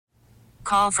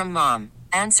Call from mom.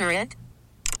 Answer it.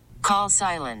 Call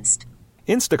silenced.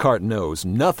 Instacart knows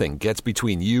nothing gets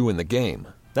between you and the game.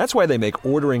 That's why they make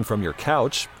ordering from your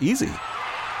couch easy.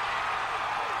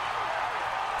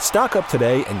 Stock up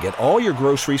today and get all your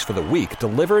groceries for the week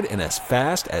delivered in as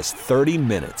fast as 30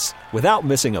 minutes without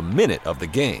missing a minute of the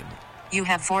game. You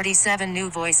have 47 new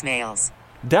voicemails.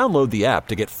 Download the app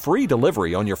to get free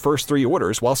delivery on your first 3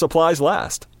 orders while supplies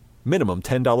last. Minimum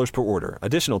 $10 per order.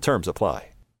 Additional terms apply.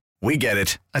 We get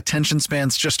it. Attention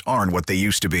spans just aren't what they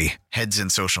used to be. Heads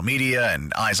in social media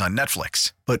and eyes on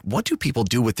Netflix. But what do people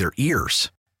do with their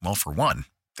ears? Well, for one,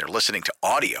 they're listening to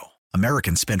audio.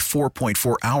 Americans spend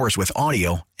 4.4 hours with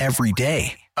audio every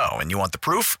day. Oh, and you want the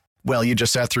proof? Well, you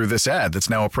just sat through this ad that's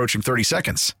now approaching 30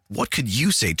 seconds. What could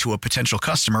you say to a potential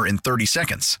customer in 30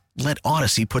 seconds? Let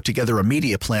Odyssey put together a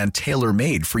media plan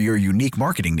tailor-made for your unique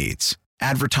marketing needs.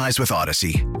 Advertise with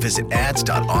Odyssey. Visit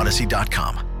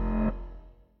ads.odyssey.com.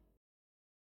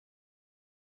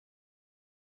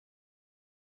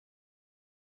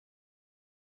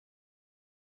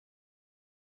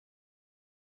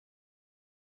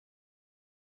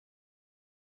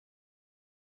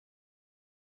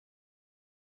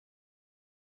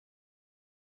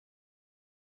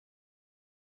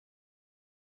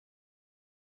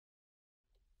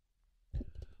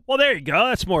 Well, there you go.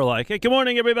 That's more like it. Good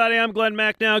morning, everybody. I'm Glen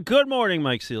Macnow. Good morning,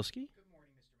 Mike Sealski.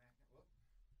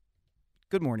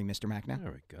 Good morning, Mr. Macnow.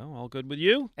 There we go. All good with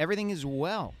you? Everything is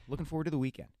well. Looking forward to the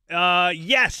weekend.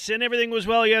 Yes, and everything was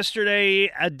well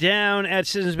yesterday down at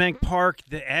Citizens Bank Park,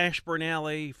 the Ashburn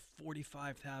Alley.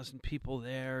 45,000 people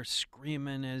there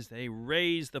screaming as they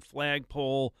raise the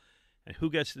flagpole. And who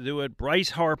gets to do it? Bryce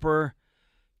Harper,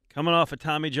 coming off of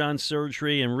Tommy John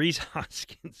surgery, and Rhys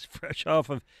Hoskins, fresh off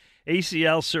of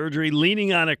ACL surgery,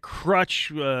 leaning on a crutch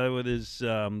with his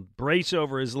brace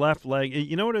over his left leg.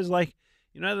 You know what it was like?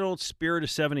 You know that old Spirit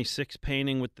of 76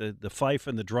 painting with the fife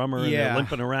and the drummer and they're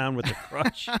limping around with the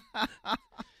crutch?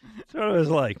 That's what it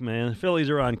was like, man. The Phillies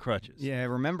are on crutches. Yeah,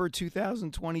 remember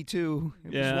 2022?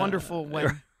 It was wonderful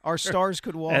when our stars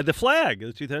could walk. The flag,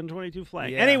 the 2022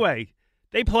 flag. Yeah. Anyway,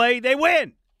 they play, they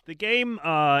win. The game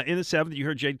in the 7th, you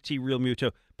heard JT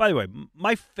Realmuto. By the way,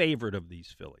 my favorite of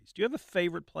these Phillies. Do you have a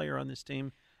favorite player on this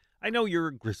team? I know you're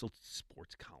a grizzled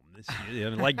sports columnist,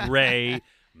 like Ray. I'm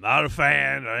not a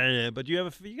fan, but you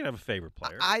can have a favorite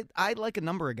player. I like a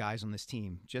number of guys on this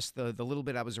team. Just the little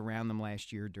bit I was around them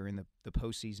last year during the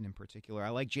postseason in particular. I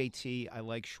like JT. I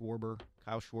like Schwarber.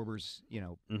 Kyle Schwarber's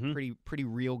pretty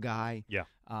real guy. Yeah.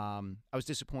 I was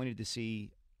disappointed to see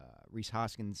Rhys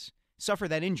Hoskins suffer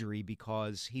that injury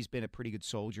because he's been a pretty good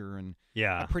soldier and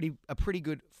a pretty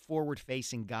good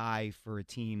forward-facing guy for a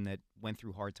team that went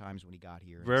through hard times when he got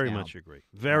here. Very much agree.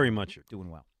 Very much agree.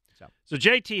 Doing well. So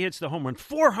JT hits the home run,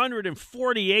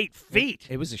 448 feet.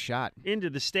 It was a shot. Into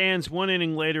the stands. 1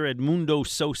 inning later, Edmundo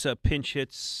Sosa pinch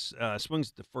hits, swings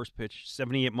at the first pitch,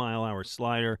 78-mile-an-hour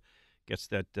slider, gets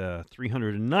that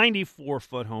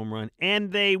 394-foot home run,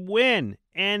 and they win.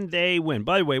 By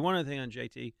the way, one other thing on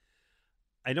JT.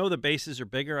 I know the bases are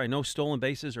bigger. I know stolen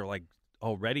bases are like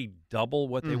already double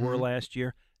what they were last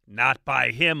year. Not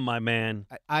by him, my man.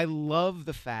 I love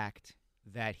the fact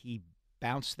that he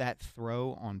bounced that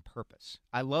throw on purpose.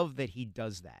 I love that he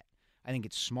does that. I think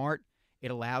it's smart. It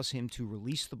allows him to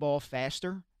release the ball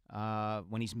faster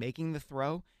when he's making the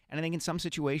throw. And I think in some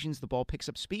situations the ball picks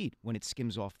up speed when it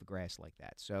skims off the grass like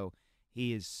that. So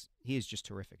he is just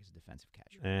terrific as a defensive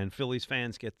catcher. And Phillies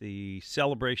fans get the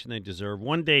celebration they deserve.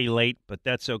 1 day late, but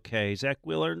that's okay. Zach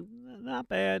Wheeler, not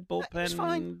bad.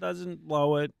 Bullpen doesn't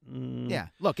blow it. Yeah.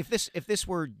 Look, if this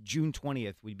were June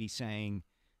 20th, we'd be saying,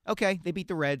 okay, they beat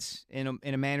the Reds in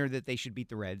a manner that they should beat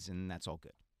the Reds, and that's all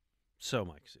good. So,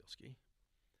 Mike Sealski,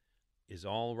 is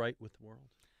all right with the world?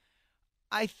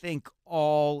 I think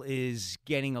all is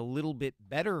getting a little bit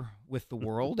better with the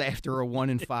world after a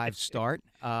 1-5 start.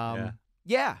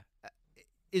 Yeah.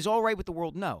 Is all right with the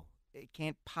world? No. It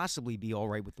can't possibly be all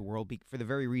right with the world for the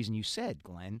very reason you said,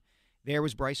 Glenn. There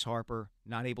was Bryce Harper,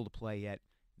 not able to play yet.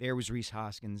 There was Rhys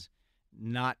Hoskins,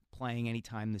 not playing any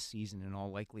time this season in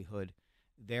all likelihood.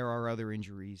 There are other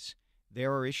injuries.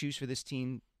 There are issues for this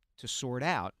team to sort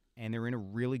out, and they're in a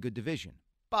really good division.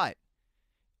 But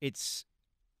it's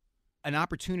an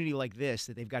opportunity like this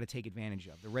that they've got to take advantage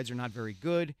of. The Reds are not very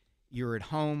good. You're at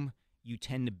home. You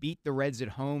tend to beat the Reds at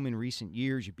home in recent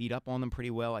years. You beat up on them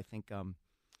pretty well. I think Tom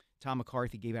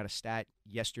McCarthy gave out a stat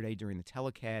yesterday during the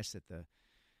telecast that the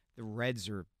Reds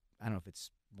are, I don't know if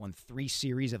it's won 3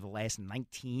 series of the last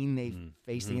 19 they've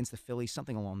faced against the Phillies,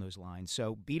 something along those lines.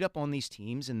 So beat up on these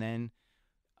teams and then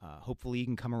hopefully he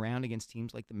can come around against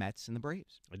teams like the Mets and the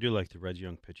Braves. I do like the Reds'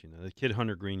 young pitching. The kid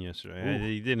Hunter Green yesterday, Ooh,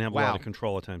 he didn't have a lot of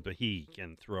control at times, but he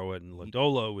can throw it. And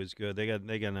Lodolo is good. They got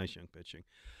nice young pitching.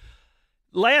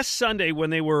 Last Sunday when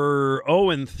they were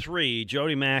 0-3,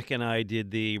 Jody Mack and I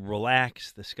did the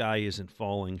Relax, the Sky Isn't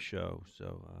Falling show.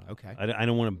 So okay. I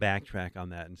don't want to backtrack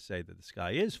on that and say that the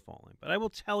sky is falling. But I will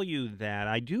tell you that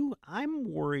I'm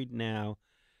worried now.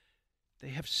 They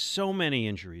have so many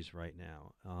injuries right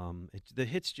now. The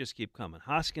hits just keep coming.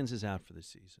 Hoskins is out for the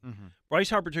season. Mm-hmm. Bryce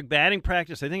Harper took batting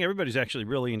practice. I think everybody's actually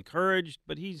really encouraged,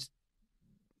 but he's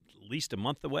at least a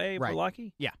month away if we're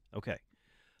lucky. Yeah. Okay.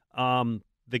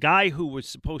 The guy who was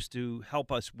supposed to help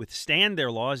us withstand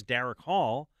their loss, Derek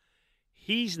Hall,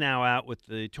 he's now out with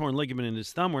the torn ligament in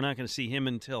his thumb. We're not going to see him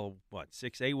until,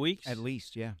 6-8 weeks? At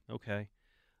least, yeah. Okay.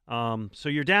 So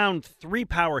you're down 3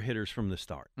 power hitters from the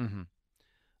start. Mm-hmm.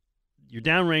 You're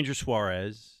down Ranger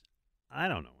Suarez. I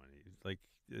don't know.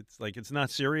 It's not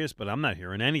serious, but I'm not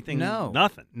hearing anything. No.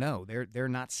 Nothing. No, they're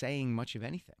not saying much of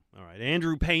anything. All right.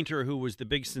 Andrew Painter, who was the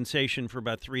big sensation for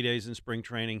about 3 days in spring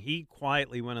training, he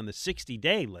quietly went on the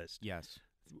 60-day list. Yes.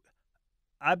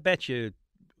 I bet you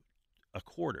a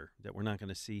quarter that we're not going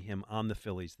to see him on the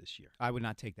Phillies this year. I would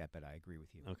not take that bet. I agree with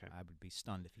you. Okay. I would be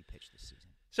stunned if he pitched this season.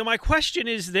 So my question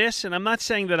is this, and I'm not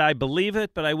saying that I believe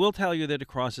it, but I will tell you that it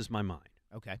crosses my mind.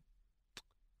 Okay.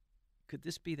 Could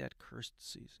this be that cursed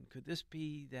season? Could this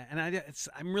be that? And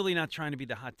I'm really not trying to be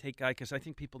the hot take guy because I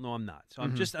think people know I'm not. So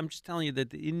I'm just telling you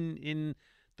that in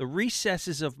the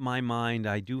recesses of my mind,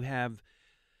 I do have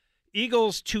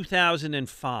Eagles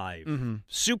 2005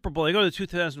 Super Bowl. They go to the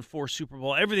 2004 Super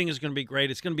Bowl. Everything is going to be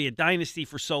great. It's going to be a dynasty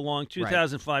for so long.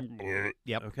 2005. Right.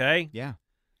 Yep. Okay. Yeah.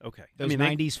 Okay. Those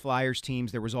 90s Flyers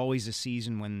teams, there was always a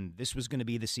season when this was going to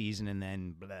be the season, and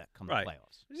then come the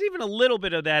playoffs. There's even a little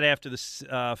bit of that after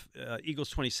the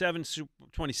Eagles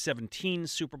 2017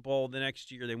 Super Bowl. The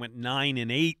next year, they went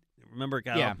 9-8. Remember, it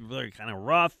got really kind of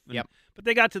rough. But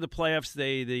they got to the playoffs.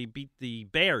 They beat the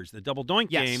Bears, the double doink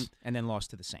game. And then lost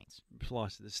to the Saints.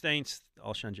 Lost to the Saints.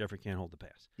 Alshon Jeffrey can't hold the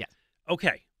pass. Yeah.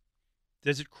 Okay.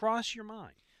 Does it cross your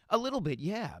mind? A little bit,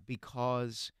 yeah,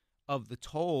 because of the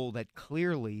toll that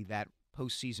clearly that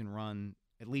postseason run,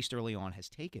 at least early on, has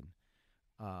taken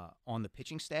on the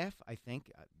pitching staff. I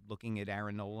think, looking at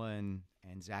Aaron Nola and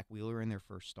Zach Wheeler in their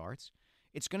first starts,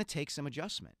 it's going to take some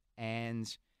adjustment.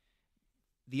 And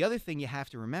the other thing you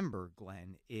have to remember,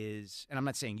 Glenn, is, and I'm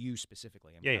not saying you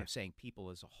specifically, I'm saying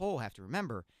people as a whole have to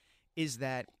remember, is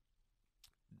that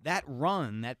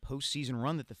run, that postseason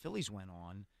run that the Phillies went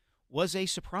on, was a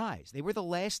surprise. They were the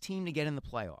last team to get in the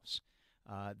playoffs.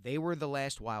 They were the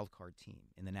last wild card team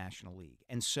in the National League.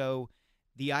 And so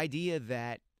the idea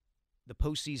that the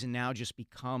postseason now just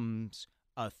becomes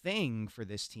a thing for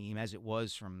this team, as it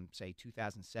was from, say,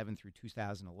 2007 through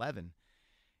 2011,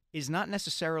 is not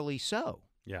necessarily so.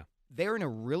 Yeah. They're in a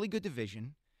really good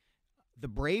division. The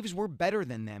Braves were better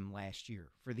than them last year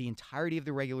for the entirety of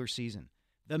the regular season.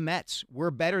 The Mets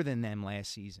were better than them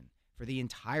last season for the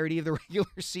entirety of the regular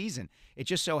season. It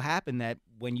just so happened that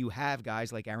when you have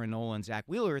guys like Aaron Nola and Zach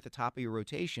Wheeler at the top of your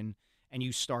rotation and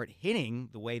you start hitting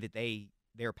the way that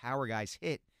their power guys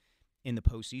hit in the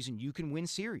postseason, you can win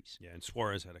series. Yeah, and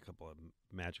Suarez had a couple of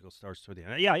magical starts toward the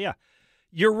end. Yeah.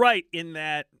 You're right in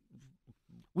that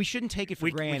we shouldn't take it for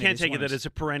granted. We can't take it that it's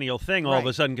a perennial thing all of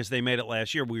a sudden because they made it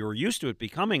last year. We were used to it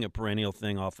becoming a perennial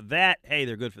thing off of that. Hey,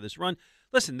 they're good for this run.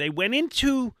 Listen, they went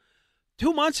into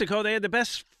 2 months ago, they had the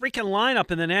best freaking lineup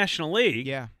in the National League.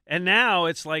 Yeah. And now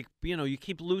it's like, you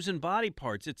keep losing body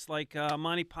parts. It's like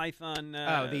Monty Python.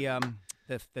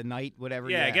 The Knight, whatever.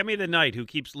 Yeah, get me the Knight who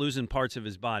keeps losing parts of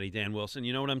his body, Dan Wilson.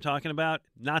 You know what I'm talking about?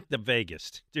 Not the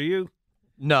Vegas. Do you?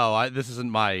 No, this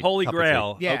isn't my Holy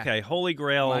Grail. Yeah. Okay, Holy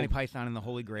Grail. Monty Python and the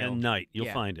Holy Grail. And Knight. You'll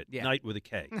find it. Yeah. Knight with a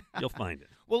K. You'll find it.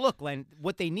 Well, look, Glenn,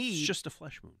 what they need... It's just a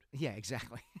flesh wound. Yeah,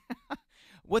 exactly.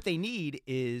 What they need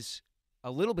is a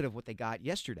little bit of what they got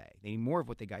yesterday. They need more of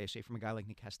what they got yesterday from a guy like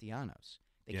Nick Castellanos.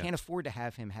 They can't afford to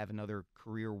have him have another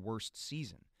career worst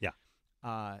season. Yeah.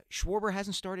 Schwarber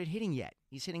hasn't started hitting yet.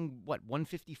 He's hitting,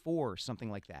 154 or something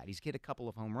like that. He's hit a couple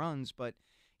of home runs, but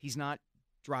he's not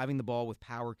driving the ball with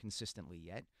power consistently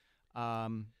yet.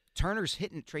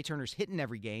 Trey Turner's hitting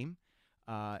every game.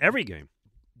 Every game.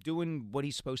 Doing what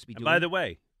he's supposed to be doing. By the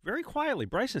way, very quietly,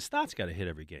 Bryson Stott's got to hit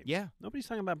every game. Yeah. Nobody's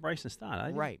talking about Bryson Stott.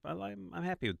 I'm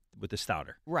happy with the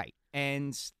Stouter. Right.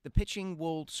 And the pitching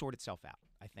will sort itself out,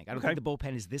 I think. I don't think the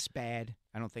bullpen is this bad.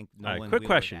 I don't think Nolan. All right, quick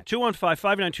question.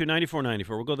 215-592-9494.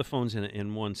 We'll go to the phones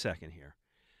in 1 second here.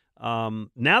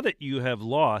 Now that you have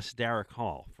lost Derek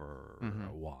Hall for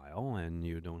a while, and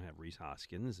you don't have Rhys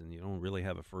Hoskins, and you don't really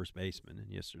have a first baseman, and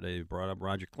yesterday they brought up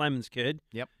Roger Clemens' kid.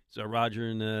 Yep. So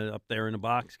Roger up there in the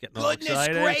box getting all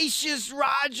excited. Goodness gracious,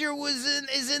 Roger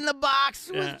is in the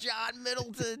box with John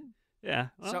Middleton. Yeah.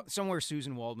 Well, somewhere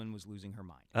Susan Waldman was losing her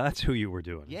mind. That's who you were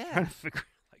doing. Yeah. Trying to figure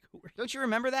Don't you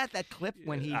remember that clip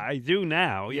when he? I do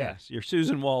now. Yeah. Yes. Your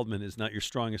Susan Waldman is not your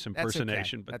strongest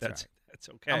impersonation, but that's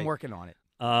okay. I'm working on it.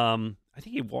 I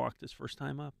think he walked his first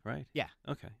time up, right? Yeah.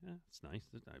 Okay. Yeah, that's nice.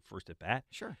 First at bat.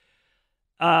 Sure.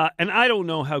 And I don't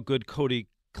know how good Cody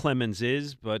Clemens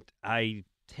is, but I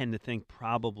tend to think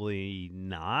probably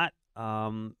not.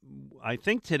 I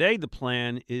think today the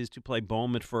plan is to play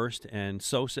Bohm at first and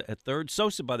Sosa at third.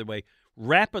 Sosa, by the way,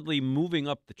 rapidly moving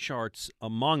up the charts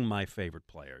among my favorite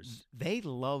players. They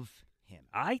love him.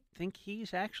 I think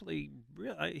he's actually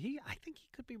I think he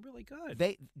could be really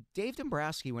good. Dave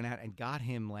Dombrowski went out and got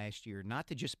him last year, not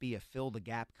to just be a fill the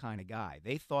gap kind of guy.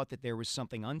 They thought that there was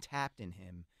something untapped in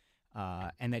him,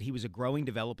 and that he was a growing,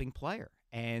 developing player.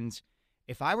 And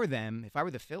if I were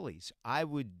the Phillies, I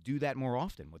would do that more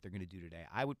often. What they're going to do today,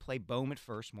 I would play Bohm at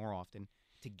first more often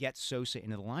to get Sosa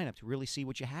into the lineup to really see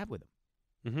what you have with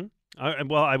him.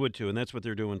 Well, I would too, and that's what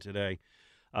they're doing today.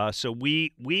 So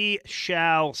we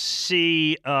shall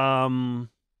see. All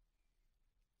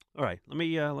right, let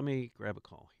me grab a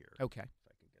call here. Okay, if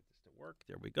I can get this to work.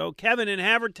 There we go. Kevin in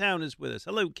Havertown is with us.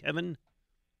 Hello, Kevin.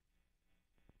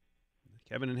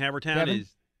 Kevin in Havertown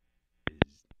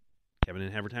Kevin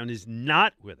in Havertown is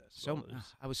not with us. So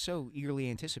I was so eagerly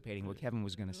anticipating what Kevin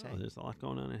was going to say. There's a lot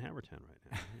going on in Havertown right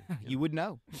now. You would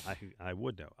know. I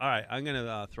would know. All right, I'm going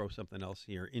to throw something else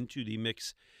here into the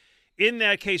mix. In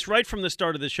that case, right from the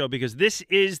start of the show, because this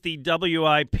is the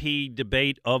WIP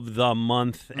debate of the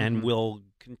month and will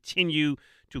continue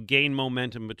to gain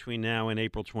momentum between now and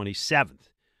April 27th,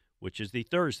 which is the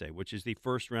Thursday, which is the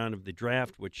first round of the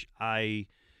draft, which I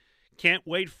can't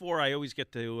wait for. I always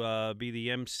get to be the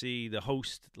MC, the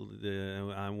host,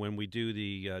 when we do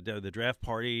the draft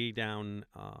party down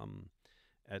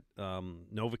at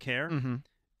Neubeck.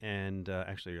 And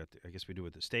actually, I guess we do it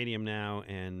at the stadium now,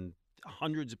 and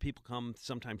hundreds of people come,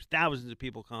 sometimes thousands of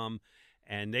people come,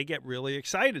 and they get really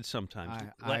excited sometimes.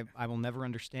 I will never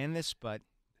understand this, but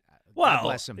God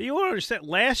bless them. You won't understand.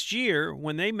 Last year,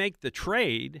 when they make the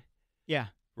trade,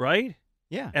 right?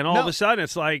 Yeah. And all of a sudden,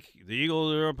 it's like the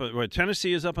Eagles are up.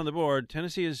 Tennessee is up on the board.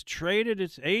 Tennessee has traded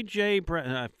its A.J. Brown.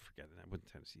 I forget it. With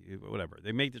Tennessee, whatever.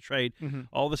 They make the trade.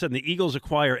 All of a sudden, the Eagles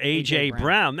acquire A.J.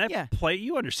 Brown. That play,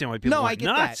 you understand why people went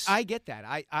nuts. I get that.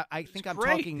 I think I'm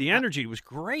great. talking. The energy was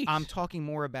great. I'm talking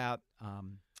more about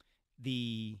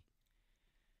the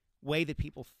way that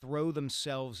people throw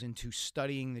themselves into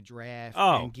studying the draft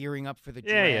and gearing up for the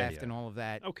draft and all of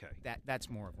that. Okay. That's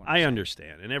more of what I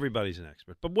understand, and everybody's an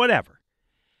expert. But whatever.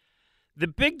 The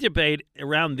big debate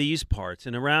around these parts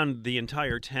and around the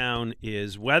entire town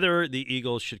is whether the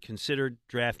Eagles should consider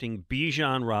drafting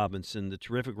Bijan Robinson, the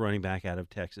terrific running back out of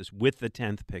Texas, with the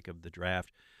 10th pick of the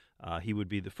draft. He would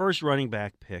be the first running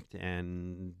back picked,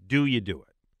 and do you do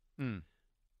it?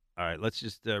 All right, let's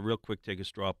just real quick take a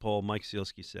straw poll. Mike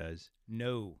Sealski says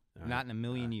no, not in a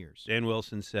million years. Dan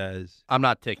Wilson says I'm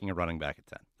not taking a running back at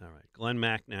 10. All right, Glenn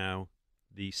Mack, now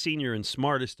the senior and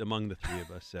smartest among the three of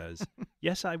us, says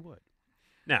yes, I would.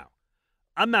 Now,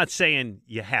 I'm not saying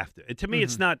you have to. To me,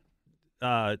 it's not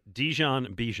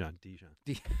Bijan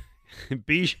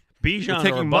You're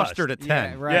taking or mustard bust. at 10.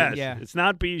 Yeah, right. Yes, Yeah. it's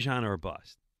not Bijan or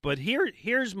bust. But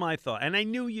here's my thought, and I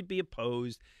knew you'd be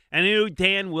opposed, and I knew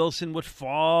Dan Wilson would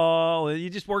fall. You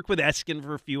just worked with Eskin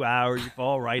for a few hours, you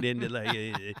fall right into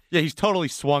Yeah, he's totally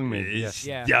swung me. It's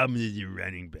dumb as your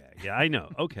running back. Yeah, I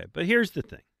know. Okay, but here's the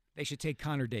thing. They should take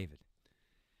Connor David.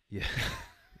 Yeah,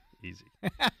 easy.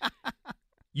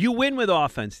 You win with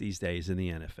offense these days in the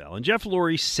NFL, and Jeff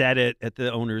Lurie said it at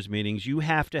the owners' meetings. You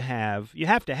have to have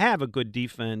a good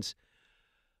defense,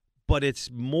 but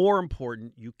it's more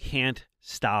important. You can't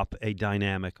stop a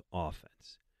dynamic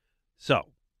offense. So,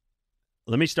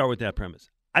 let me start with that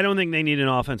premise. I don't think they need an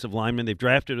offensive lineman. They've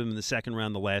drafted him in the second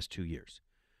round the last 2 years.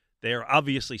 They are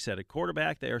obviously set at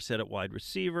quarterback. They are set at wide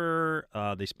receiver.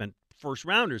 They spent first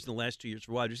rounders in the last 2 years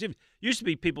for wide receivers. Used to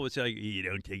be people would say, you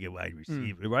don't take a wide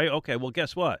receiver, right? Okay, well,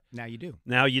 guess what? Now you do.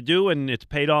 Now you do, and it's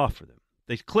paid off for them.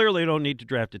 They clearly don't need to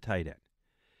draft a tight end.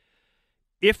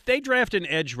 If they draft an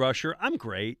edge rusher, I'm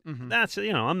great. That's,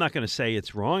 I'm not going to say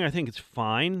it's wrong. I think it's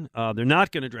fine. They're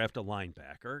not going to draft a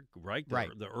linebacker, right?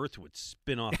 The earth would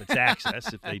spin off its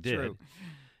axis if they did. True.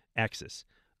 Axis.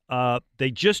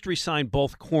 They just re-signed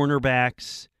both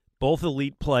cornerbacks, both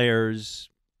elite players.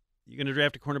 You going to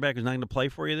draft a cornerback who's not going to play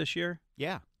for you this year?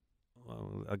 Yeah.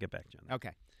 Well, I'll get back to you on that.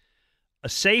 Okay. A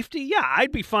safety? Yeah,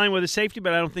 I'd be fine with a safety,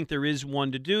 but I don't think there is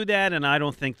one to do that, and I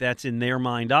don't think that's in their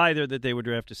mind either that they would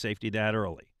draft a safety that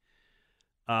early.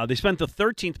 They spent the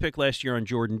 13th pick last year on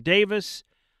Jordan Davis.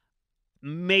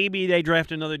 Maybe they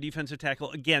draft another defensive tackle.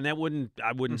 Again, I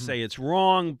wouldn't say it's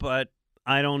wrong, but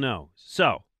I don't know.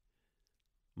 So,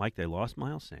 Mike, they lost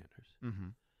Miles Sanders. Mm-hmm.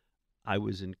 I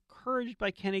was encouraged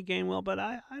by Kenny Gainwell, but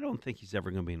I don't think he's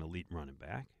ever going to be an elite running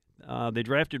back. They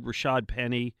drafted Rashad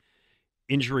Penny,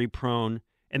 injury-prone,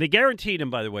 and they guaranteed him,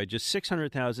 by the way, just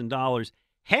 $600,000,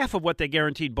 half of what they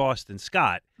guaranteed Boston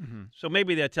Scott. Mm-hmm. So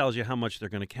maybe that tells you how much they're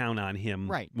going to count on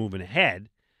him moving ahead.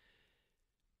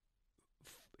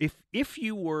 If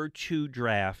you were to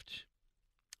draft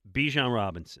Bijan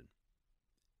Robinson,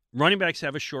 running backs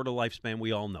have a shorter lifespan.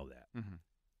 We all know that. Mm-hmm.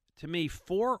 To me,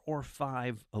 4 or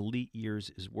 5 elite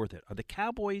years is worth it. Are the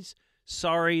Cowboys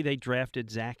sorry they drafted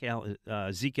Zeke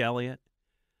Elliott?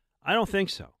 I don't think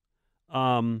so.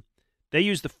 They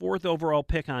used the 4th overall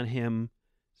pick on him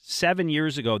 7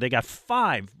 years ago. They got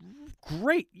 5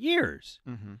 great years.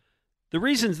 Mm-hmm. The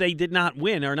reasons they did not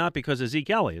win are not because of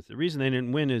Zeke Elliott. The reason they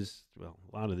didn't win is, well,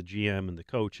 a lot of the GM and the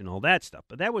coach and all that stuff.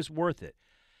 But that was worth it.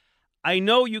 I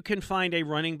know you can find a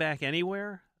running back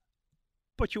anywhere,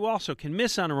 but you also can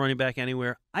miss on a running back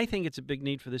anywhere. I think it's a big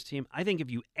need for this team. I think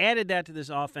if you added that to this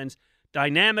offense,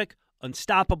 dynamic,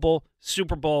 unstoppable,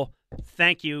 Super Bowl,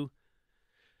 thank you.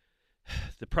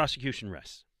 The prosecution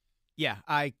rests. Yeah,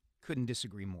 I couldn't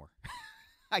disagree more.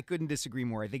 I couldn't disagree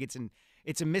more. I think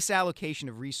it's a misallocation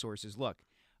of resources. Look,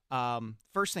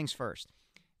 first things first.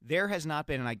 There has not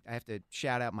been, and I have to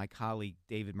shout out my colleague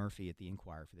David Murphy at the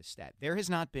Inquirer for this stat. There has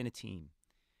not been a team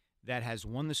that has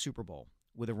won the Super Bowl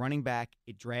with a running back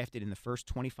it drafted in the first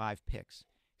 25 picks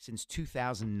since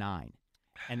 2009,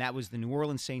 and that was the New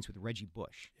Orleans Saints with Reggie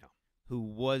Bush, who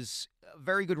was a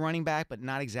very good running back, but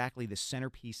not exactly the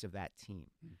centerpiece of that team.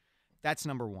 That's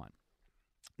number one.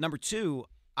 Number two,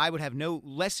 I would have no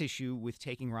less issue with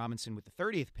taking Robinson with the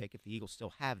 30th pick if the Eagles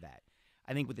still have that.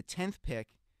 I think with the 10th pick,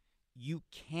 you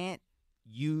can't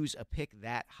use a pick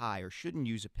that high or shouldn't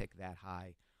use a pick that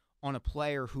high on a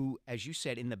player who, as you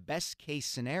said, in the best case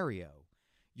scenario,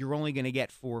 you're only going to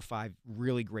get 4 or 5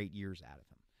 really great years out of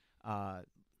him.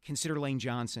 Consider Lane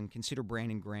Johnson, consider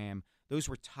Brandon Graham. Those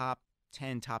were top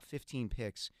 10, top 15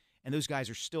 picks, and those guys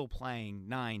are still playing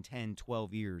 9, 10,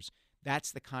 12 years.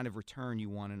 That's the kind of return you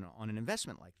want on an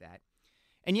investment like that.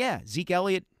 And yeah, Zeke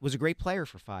Elliott was a great player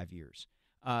for 5 years.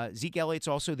 Zeke Elliott's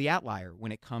also the outlier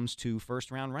when it comes to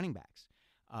first-round running backs.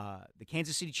 The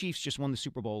Kansas City Chiefs just won the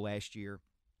Super Bowl last year.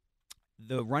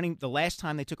 The last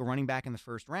time they took a running back in the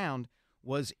first round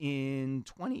was in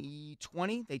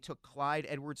 2020. They took Clyde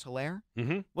Edwards-Helaire.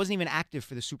 Mm-hmm. Wasn't even active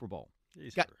for the Super Bowl. He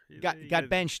Got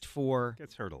benched for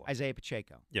gets hurt a lot. Isaiah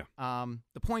Pacheco. Yeah.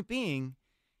 The point being,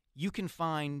 you can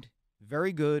find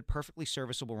very good, perfectly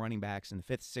serviceable running backs in the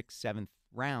 5th, 6th, 7th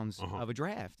rounds of a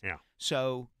draft. Yeah.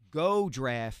 So go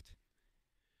draft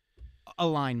a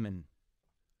lineman,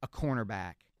 a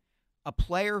cornerback, a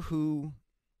player who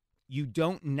you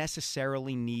don't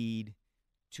necessarily need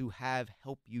to have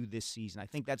help you this season. I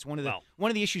think that's one of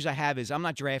the issues I have is I'm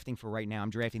not drafting for right now. I'm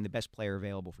drafting the best player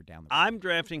available for down the road. I'm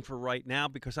drafting for right now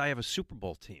because I have a Super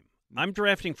Bowl team. I'm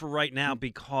drafting for right now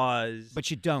because...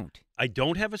 But you don't. I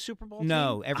don't have a Super Bowl team?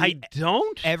 No. I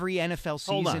don't? Every NFL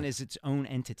season is its own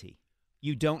entity.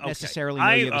 You don't necessarily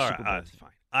know you have a Super Bowl team. Fine.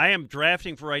 I am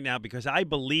drafting for right now because I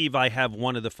believe I have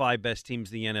one of the 5 best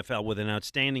teams in the NFL with an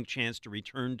outstanding chance to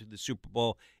return to the Super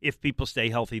Bowl if people stay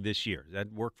healthy this year. Does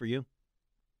that work for you?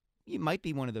 You might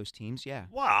be one of those teams, yeah.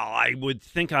 Well, I would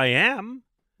think I am.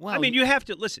 Well, I mean, you have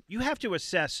to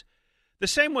assess the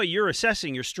same way you're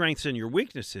assessing your strengths and your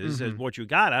weaknesses as what you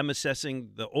got. I'm assessing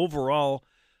the overall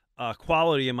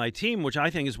quality of my team, which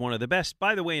I think is one of the best.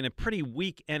 By the way, in a pretty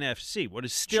weak NFC, what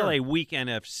is still a weak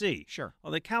NFC. Sure.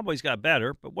 Well, the Cowboys got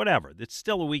better, but whatever. It's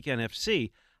still a weak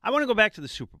NFC. I want to go back to the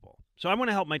Super Bowl. So I want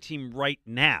to help my team right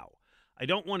now. I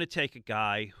don't want to take a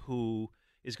guy who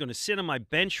is going to sit on my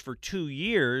bench for 2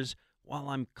 years while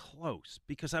I'm close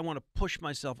because I want to push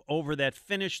myself over that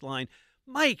finish line.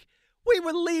 Mike, we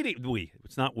were leading.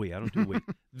 It's not we. I don't do we.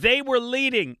 They were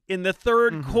leading in the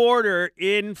third quarter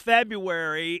in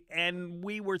February, and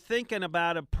we were thinking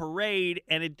about a parade,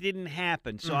 and it didn't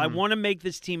happen. So I want to make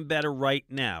this team better right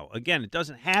now. Again, it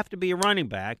doesn't have to be a running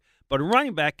back, but a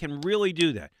running back can really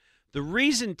do that. The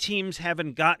reason teams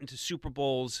haven't gotten to Super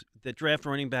Bowls that draft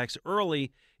running backs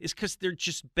early is because they're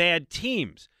just bad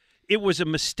teams. It was a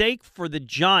mistake for the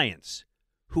Giants,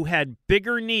 who had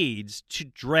bigger needs to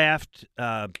draft,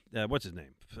 what's his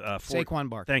name? Saquon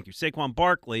Barkley. Thank you. Saquon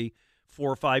Barkley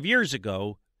 4 or 5 years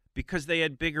ago because they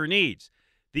had bigger needs.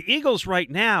 The Eagles right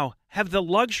now have the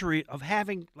luxury of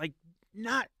having,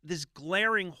 not this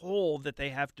glaring hole that they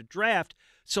have to draft.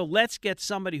 So let's get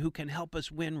somebody who can help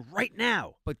us win right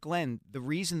now. But Glenn,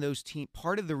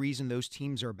 part of the reason those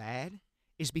teams are bad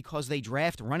is because they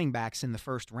draft running backs in the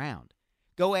first round.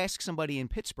 Go ask somebody in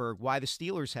Pittsburgh why the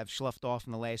Steelers have sloughed off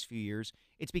in the last few years.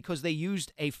 It's because they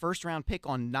used a first-round pick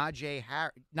on Najee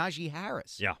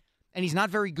Harris. Yeah. And he's not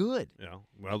very good. Yeah.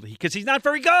 Well, because he's not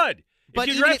very good. But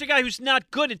if you draft a guy who's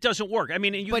not good, it doesn't work. I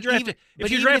mean,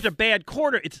 if you draft a bad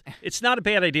quarter, it's not a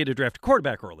bad idea to draft a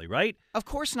quarterback early, right? Of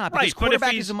course not, because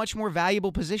quarterback is a much more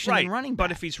valuable position than running back.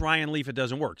 But if he's Ryan Leaf, it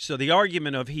doesn't work. So the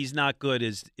argument of he's not good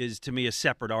is to me a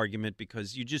separate argument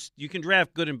because you can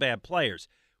draft good and bad players.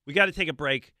 We got to take a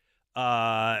break.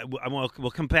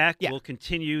 We'll come back. Yeah. We'll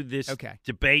continue this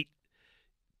debate.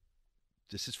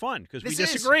 This is fun because we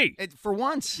disagree. For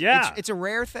once. Yeah. It's a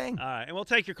rare thing. All right, and we'll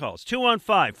take your calls.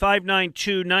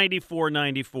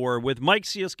 215-592-9494 with Mike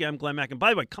Sealski. I'm Glen Mack. And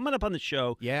by the way, coming up on the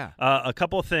show, a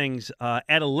couple of things.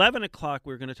 At 11 o'clock,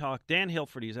 we're going to talk. Dan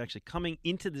Hilferty is actually coming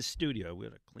into the studio. We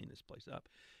got to clean this place up.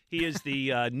 He is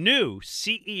the new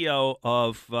CEO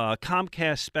of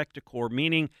Comcast Spectacor,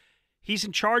 meaning he's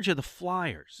in charge of the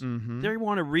Flyers. Mm-hmm. They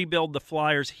want to rebuild the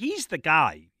Flyers. He's the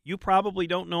guy. You probably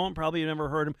don't know him, probably never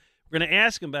heard him. We're going to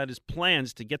ask him about his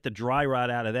plans to get the dry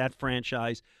rot out of that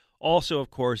franchise. Also,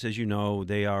 of course, as you know,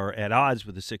 they are at odds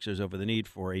with the Sixers over the need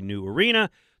for a new arena,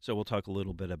 so we'll talk a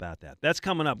little bit about that. That's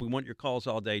coming up. We want your calls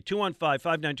all day.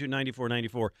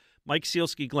 215-592-9494. Mike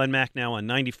Sealski, Glen Mack now on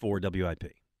 94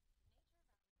 WIP.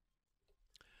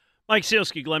 Mike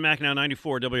Sealski, Glen Mack now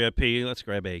 94 WIP. Let's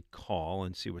grab a call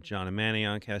and see what John and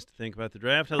Manioc has to think about the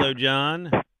draft. Hello,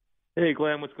 John. Hey,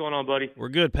 Glenn. What's going on, buddy? We're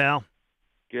good, pal.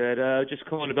 Good. Just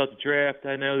calling about the draft.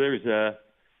 I know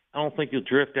I don't think you'll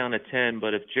drift down to 10,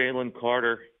 but if Jalen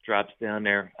Carter drops down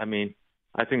there, I mean,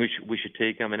 I think we should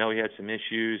take him. I know he had some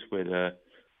issues with a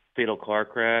fatal car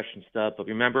crash and stuff, but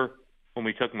remember when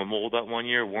we took him a mold that one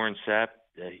year, Warren Sapp,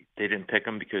 they didn't pick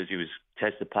him because he was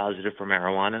tested positive for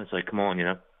marijuana. It's like, come on,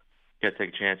 got to take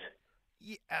a chance.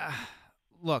 Yeah,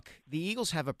 look, the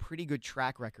Eagles have a pretty good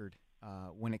track record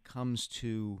when it comes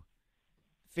to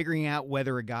figuring out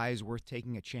whether a guy is worth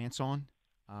taking a chance on.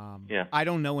 I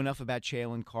don't know enough about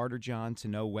Jalen Carter, John, to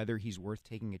know whether he's worth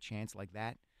taking a chance like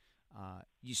that.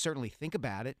 You certainly think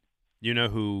about it. You know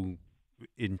who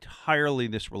entirely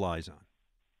this relies on?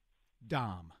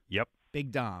 Dom. Yep.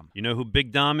 Big Dom. You know who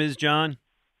Big Dom is, John?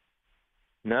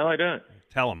 No, I don't.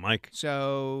 Tell him, Mike.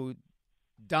 So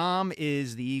Dom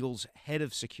is the Eagles' head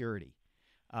of security.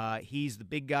 He's the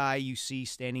big guy you see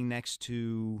standing next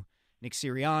to Nick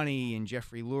Sirianni and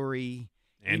Jeffrey Lurie.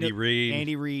 Andy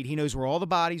Reid. He knows where all the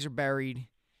bodies are buried.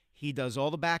 He does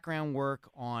all the background work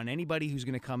on anybody who's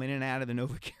going to come in and out of the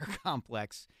NovaCare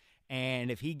complex. And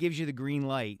if he gives you the green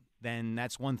light, then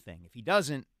that's one thing. If he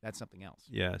doesn't, that's something else.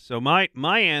 Yeah. So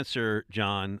my answer,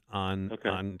 John,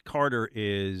 on Carter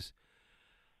is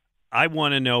I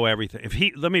want to know everything.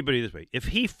 Let me put it this way. If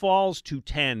he falls to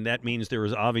 10, that means there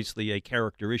is obviously a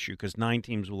character issue because 9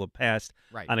 teams will have passed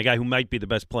on a guy who might be the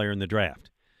best player in the draft.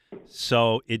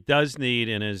 So it does need,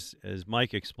 and as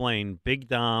Mike explained, Big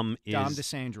Dom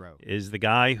DeSandro is the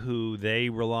guy who they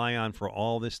rely on for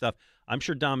all this stuff. I'm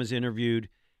sure Dom has interviewed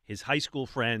his high school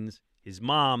friends, his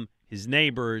mom, his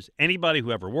neighbors, anybody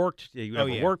who ever worked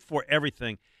for,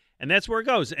 everything. And that's where it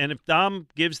goes. And if Dom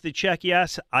gives the check,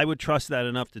 yes, I would trust that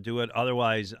enough to do it.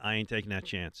 Otherwise, I ain't taking that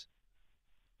chance.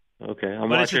 Okay.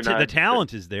 But the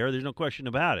talent is there. There's no question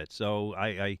about it. So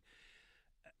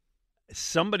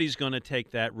somebody's going to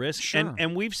take that risk. Sure.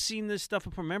 And we've seen this stuff.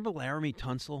 Remember Laramie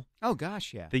Tunsil? Oh,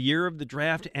 gosh, yeah. The year of the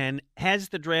draft. And as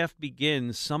the draft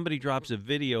begins, somebody drops a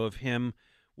video of him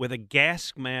with a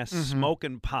gas mask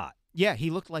smoking pot. Yeah, he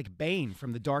looked like Bane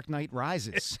from The Dark Knight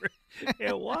Rises.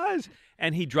 It was.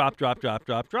 And he dropped.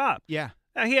 Yeah.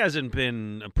 Now, he hasn't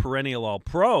been a perennial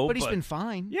all-pro. But he's been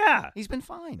fine. Yeah. He's been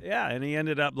fine. Yeah, and he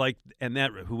ended up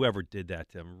whoever did that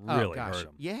to him really hurt him.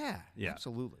 Yeah,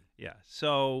 absolutely. Yeah,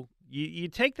 so you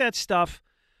take that stuff.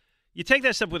 You take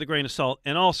that stuff with a grain of salt.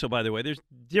 And also, by the way, there's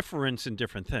difference in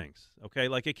different things, okay?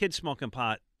 Like a kid smoking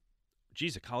pot.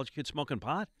 Geez, a college kid smoking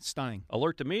pot? Stunning.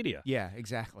 Alert the media. Yeah,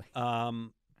 exactly.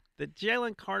 The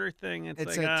Jalen Carter thing,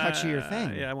 it's a touchier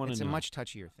thing. Yeah, I want to know. It's a much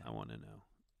touchier thing. I want to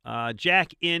know.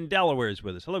 Jack in Delaware is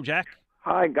with us. Hello, Jack.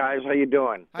 Hi, guys. How you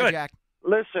doing? Hi, Jack.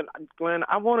 Listen, Glenn,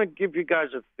 I want to give you guys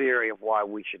a theory of why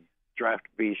we should draft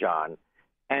Bijan,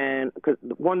 and cause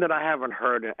one that I haven't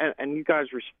heard, and you guys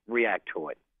react to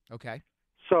it. Okay.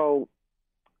 So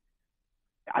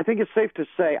I think it's safe to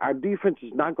say our defense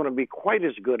is not going to be quite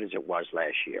as good as it was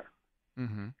last year.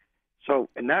 Mm-hmm. So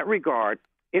in that regard,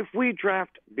 if we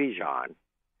draft Bijan,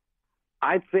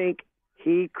 I think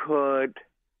he could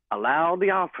allow the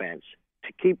offense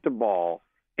to keep the ball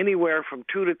anywhere from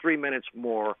 2 to 3 minutes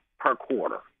more per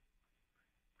quarter,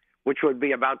 which would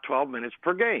be about 12 minutes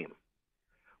per game,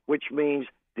 which means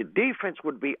the defense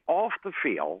would be off the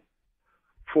field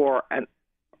for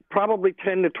probably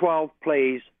 10 to 12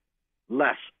 plays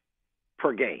less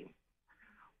per game.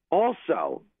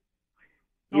 Also,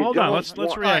 hold on.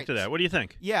 Let's react to that. What do you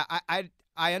think? Yeah,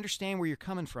 I understand where you're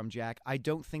coming from, Jack. I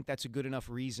don't think that's a good enough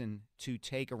reason to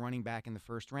take a running back in the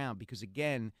first round because,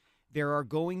 again, there are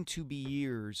going to be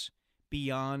years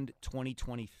beyond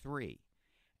 2023.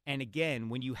 And again,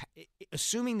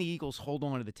 assuming the Eagles hold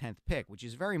on to the 10th pick, which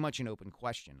is very much an open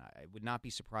question, it would not be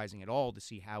surprising at all to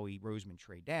see Howie Roseman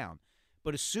trade down.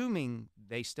 But assuming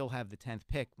they still have the 10th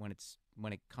pick when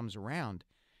it comes around,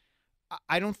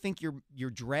 I don't think you're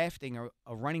drafting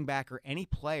a running back or any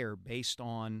player based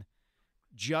on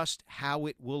just how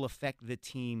it will affect the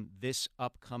team this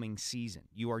upcoming season.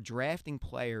 You are drafting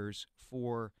players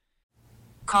for...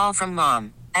 Call from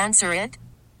mom. Answer it.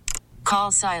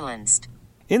 Call silenced.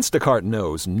 Instacart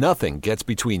knows nothing gets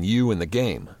between you and the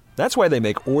game. That's why they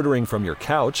make ordering from your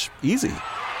couch easy.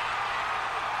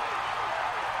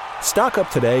 Stock up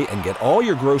today and get all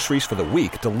your groceries for the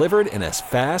week delivered in as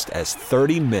fast as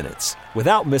 30 minutes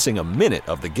without missing a minute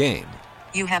of the game.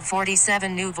 You have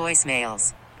 47 new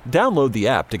voicemails. Download the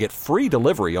app to get free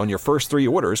delivery on your first 3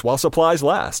 orders while supplies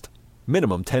last.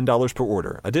 Minimum $10 per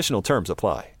order. Additional terms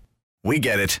apply. We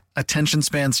get it. Attention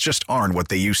spans just aren't what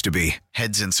they used to be.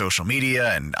 Heads in social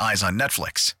media and eyes on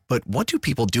Netflix. But what do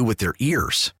people do with their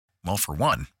ears? Well, for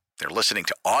one, they're listening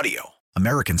to audio.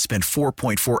 Americans spend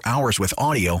 4.4 hours with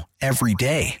audio every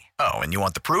day. Oh, and you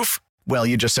want the proof? Well,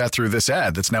 you just sat through this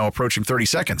ad that's now approaching 30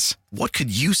 seconds. What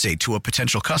could you say to a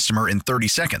potential customer in 30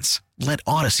 seconds? Let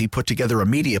Odyssey put together a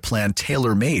media plan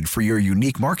tailor-made for your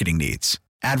unique marketing needs.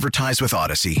 Advertise with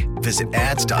Odyssey. Visit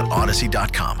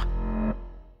ads.odyssey.com.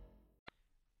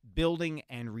 Building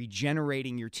and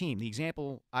regenerating your team. The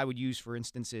example I would use, for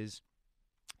instance, is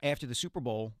after the Super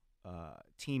Bowl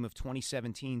team of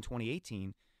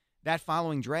 2017-2018, that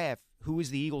following draft, who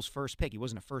was the Eagles' first pick? He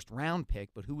wasn't a first-round pick,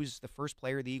 but who was the first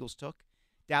player the Eagles took?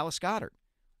 Dallas Goedert.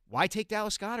 Why take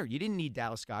Dallas Goedert? You didn't need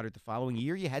Dallas Goedert the following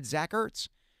year. You had Zach Ertz.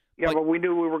 Yeah, but we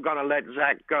knew we were going to let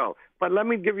Zach go. But let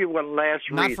me give you one last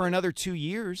reason. Not for another 2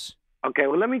 years. Okay,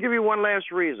 well, let me give you one last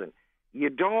reason. You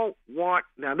don't want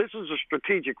 – now, this is a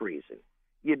strategic reason.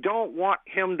 You don't want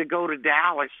him to go to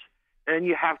Dallas, and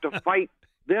you have to fight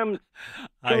them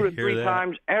 2 to 3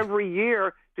 times every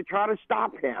year to try to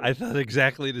stop him. I thought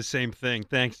exactly the same thing.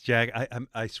 Thanks, Jack.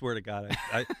 I swear to God,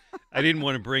 I didn't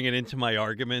want to bring it into my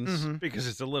arguments because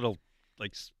it's a little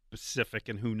specific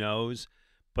and who knows.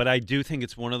 But I do think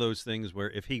it's one of those things where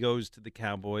if he goes to the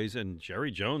Cowboys, and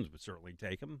Jerry Jones would certainly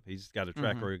take him, he's got a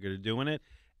track record of doing it,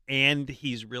 and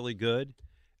he's really good.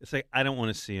 It's like I don't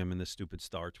want to see him in the stupid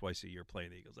star twice a year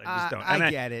playing the Eagles. I just don't. I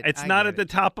get it. It's not at the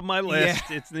top of my list.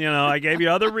 Yeah. It's I gave you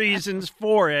other reasons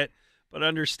for it, but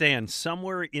understand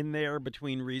somewhere in there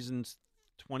between reasons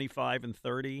 25 and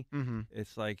 30,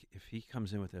 it's like if he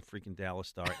comes in with that freaking Dallas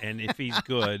star, and if he's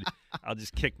good, I'll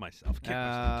just kick myself.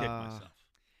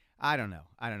 I don't know.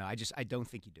 I don't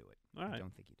think you do it. All right. I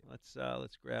don't think you do it.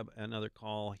 Let's grab another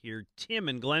call here. Tim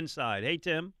in Glenside. Hey,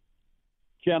 Tim.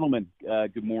 Gentlemen,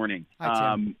 good morning.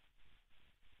 Hi, Tim.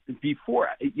 Before,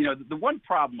 the one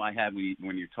problem I have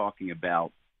when you're talking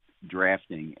about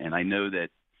drafting, and I know that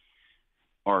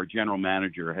our general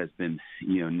manager has been,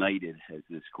 knighted as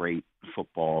this great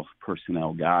football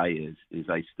personnel guy, is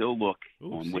I still look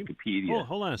on Wikipedia.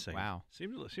 Hold on a second. Wow.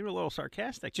 Seemed a little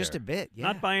sarcastic. Just there. A bit, yeah.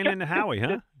 Not buying into Howie,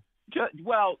 huh?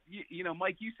 Well,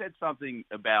 Mike, you said something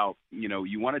about,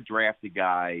 you want to draft a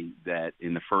guy that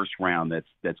in the first round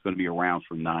that's going to be around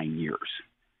for 9 years.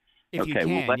 If you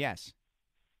can, yes.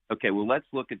 Okay, well, let's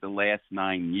look at the last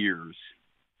 9 years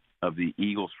of the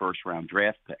Eagles' first-round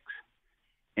draft picks.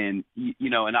 And,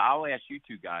 and I'll ask you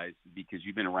two guys because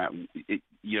you've been around, if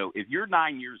you're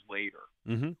 9 years later,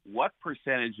 what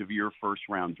percentage of your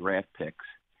first-round draft picks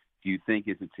do you think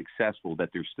is it successful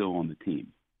that they're still on the team?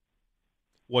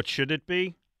 What should it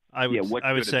be? I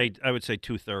would say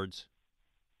 2/3.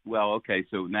 Well, okay,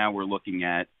 so now we're looking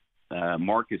at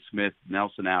Marcus Smith,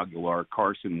 Nelson Aguilar,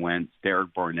 Carson Wentz,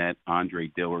 Derek Barnett, Andre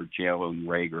Dillard, Jalen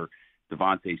Reagor,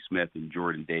 Devontae Smith, and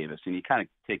Jordan Davis, and you kind of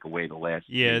take away the last.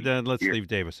 Yeah, then let's leave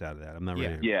Davis out of that. I'm not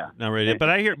ready. Not ready.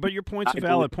 But your point's a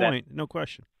valid point, no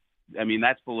question. I mean,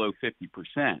 that's below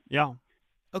 50%. Yeah.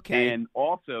 Okay. And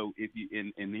also, if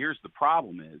you and here's the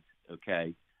problem is,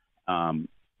 okay.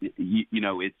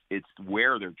 It's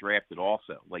where they're drafted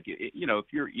also. Like, if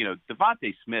you're,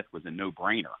 Devontae Smith was a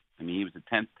no-brainer. I mean, he was the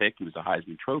 10th pick. He was a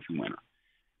Heisman Trophy winner.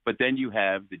 But then you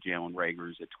have the Jalen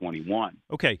Ragers at 21.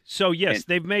 Okay, so yes,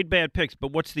 they've made bad picks,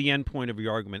 but what's the end point of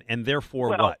your argument? And therefore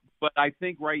what? But I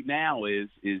think right now is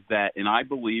that, and I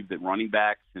believe that running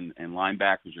backs and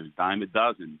linebackers are a dime a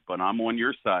dozen, but I'm on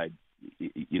your side,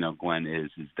 Glenn, is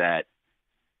that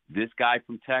this guy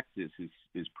from Texas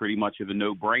is pretty much of a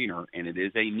no-brainer, and it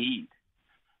is a need.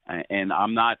 And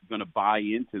I'm not going to buy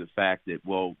into the fact that,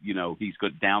 he's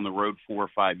got down the road 4 or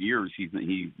 5 years. He's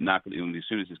not going to, as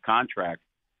soon as his contract,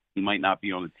 he might not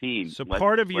be on the team. So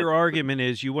part of your argument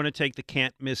is you want to take the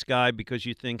can't-miss guy because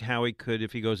you think Howie could,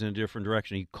 if he goes in a different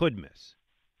direction, he could miss.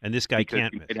 And this guy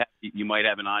can't miss. You might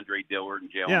have an Andre Dillard and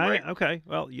Jalen Rager. Okay.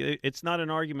 Well, it's not an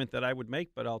argument that I would make,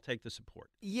 but I'll take the support.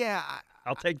 Yeah.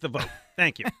 I'll take the vote.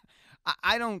 Thank you.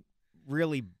 I don't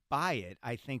really buy it.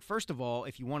 I think, first of all,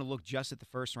 if you want to look just at the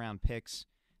first-round picks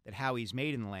that Howie's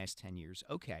made in the last 10 years,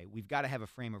 okay, we've got to have a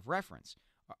frame of reference.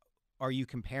 Are you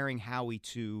comparing Howie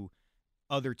to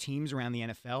other teams around the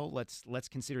NFL? Let's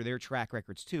consider their track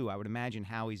records too. I would imagine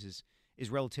Howie's is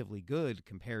relatively good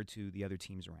compared to the other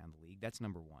teams around the league. That's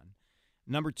number one.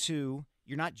 Number two,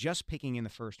 you're not just picking in the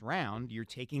first round. You're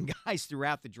taking guys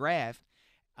throughout the draft,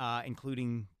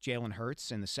 including Jalen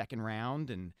Hurts in the second round,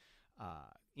 and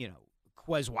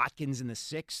Quez Watkins in the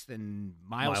sixth, and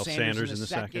Miles Sanders in the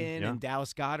second, and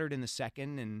Dallas Goedert in the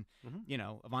second, and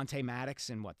Avonte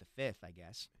Maddox in the fifth, I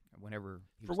guess.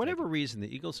 For whatever reason,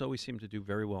 the Eagles always seem to do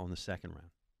very well in the second round.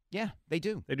 Yeah, they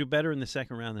do. They do better in the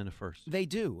second round than the first. They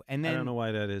do. And then, I don't know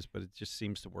why that is, but it just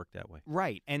seems to work that way.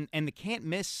 Right. And the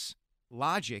can't-miss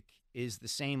logic is the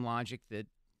same logic that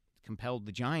compelled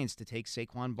the Giants to take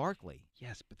Saquon Barkley.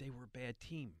 Yes, but they were a bad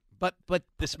team. But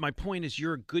my point is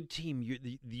you're a good team.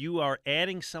 You are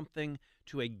adding something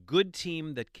to a good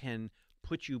team that can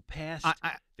put you past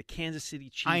the Kansas City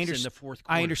Chiefs in the fourth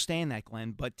quarter. I understand that,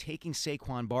 Glenn, but taking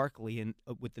Saquon Barkley and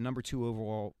with the number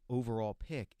 2 overall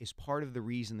pick is part of the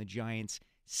reason the Giants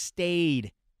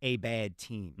stayed a bad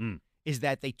team. Is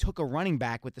that they took a running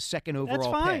back with the second overall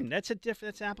pick. That's fine.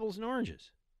 That's apples and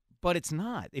oranges. But it's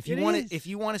not. If you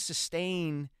want to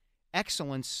sustain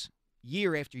excellence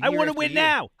year after year, I want to win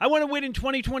now. I want to win in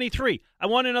 2023. I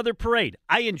want another parade.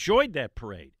 I enjoyed that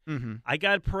parade. Mm-hmm. I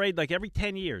got a parade like every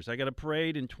 10 years. I got a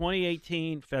parade in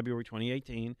February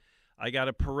 2018. I got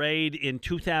a parade in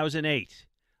 2008.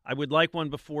 I would like one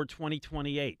before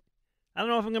 2028. I don't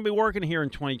know if I'm going to be working here in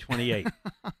 2028.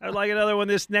 I'd like another one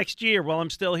this next year while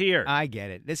I'm still here. I get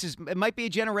it. It might be a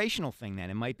generational thing then.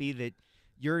 It might be that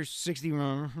you're 60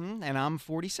 and I'm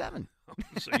 47.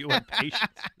 So you have patience.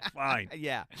 Fine.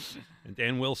 Yeah. And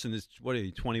Dan Wilson is,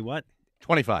 20 what?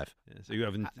 25. Yeah, so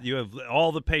you have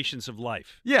all the patience of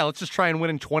life. Yeah, let's just try and win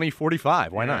in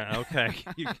 2045. Why not? Okay.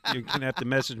 You're going to have to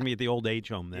message me at the old age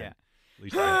home then. Yeah.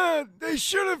 They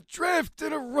should have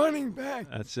drafted a running back.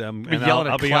 That's and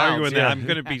I'll be clowns, arguing that. yeah. I'm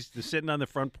going to be sitting on the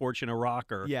front porch in a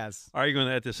rocker. Yes. Arguing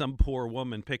that to some poor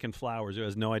woman picking flowers who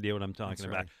has no idea what I'm talking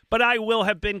about. Right. But I will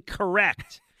have been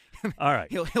correct. All right.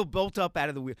 He'll bolt up out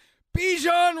of the wheel.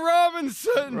 Bijan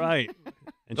Robinson. Right.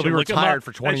 And He'll be retired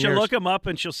for 20 years. years. She'll look him up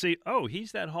and she'll see,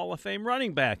 he's that Hall of Fame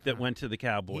running back that went to the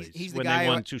Cowboys He's when the guy they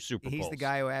won 2 Super Bowls. He's the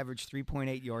guy who averaged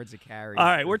 3.8 yards a carry. All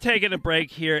right, we're taking a break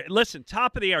here. Listen,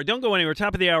 top of the hour. Don't go anywhere.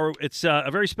 Top of the hour, it's a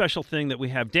very special thing that we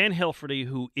have Dan Hilferty,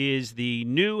 who is the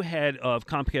new head of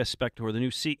Comcast Spector, the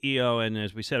new CEO, and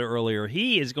as we said earlier,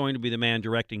 he is going to be the man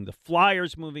directing the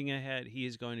Flyers moving ahead. He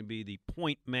is going to be the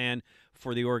point man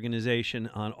for the organization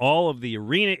on all of the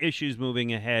arena issues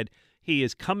moving ahead. He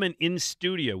is coming in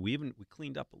studio. We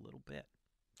cleaned up a little bit.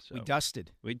 So we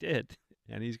dusted. We did.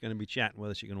 And he's going to be chatting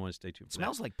with us. You're going to want to stay tuned. It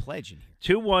smells like pledge in here.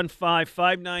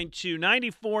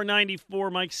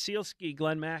 215-592-9494. Mike Sealski,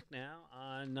 Glen Mack now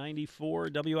on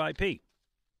 94 WIP.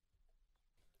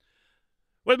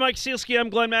 With Mike Sealski,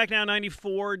 I'm Glen Mack now,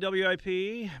 94 WIP.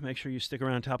 Make sure you stick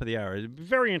around top of the hour. It's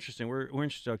very interesting. We're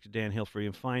interested to talk to Dan Hilferty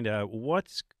and find out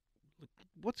what's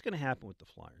going to happen with the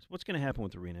Flyers. What's going to happen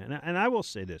with the arena? And I will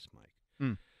say this, Mike.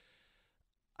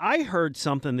 I heard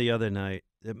something the other night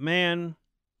that, man,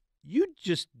 you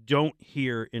just don't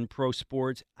hear in pro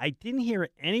sports. I didn't hear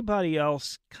anybody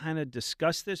else kind of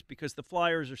discuss this because the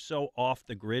Flyers are so off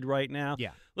the grid right now.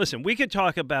 Yeah. Listen, we could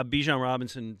talk about Bijan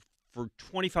Robinson for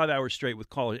 25 hours straight with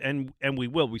callers, and we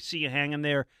will. We see you hanging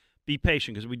there. Be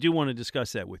patient because we do want to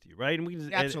discuss that with you, right?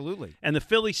 And Absolutely. And the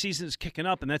Philly season is kicking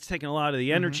up, and that's taking a lot of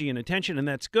the energy and attention, and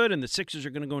that's good. And the Sixers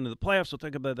are going to go into the playoffs. We'll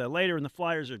talk about that later. And the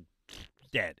Flyers are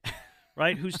dead,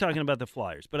 right? Who's talking about the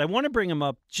Flyers? But I want to bring them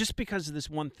up just because of this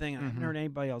one thing. I haven't heard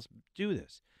anybody else do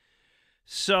this.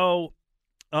 So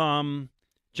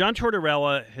John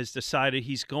Tortorella has decided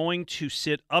he's going to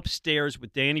sit upstairs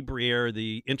with Danny Briere,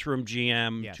 the interim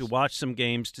GM, to watch some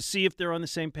games to see if they're on the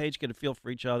same page, get a feel for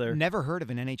each other. Never heard of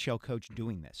an NHL coach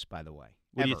doing this, by the way.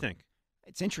 What do you think?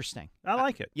 It's interesting. I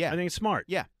like it. Yeah. I think it's smart.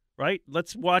 Yeah. Right?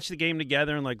 Let's watch the game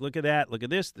together and, look at that. Look at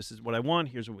this. This is what I want.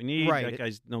 Here's what we need. Right. That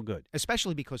guy's no good.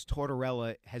 Especially because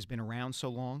Tortorella has been around so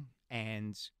long,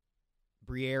 and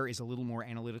Briere is a little more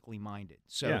analytically minded.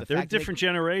 So they're a different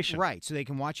generation. Right. So they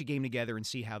can watch a game together and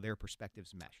see how their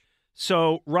perspectives mesh.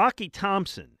 So Rocky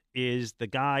Thompson is the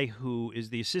guy who is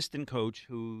the assistant coach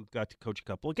who got to coach a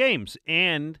couple of games.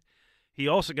 And he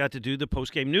also got to do the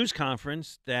post-game news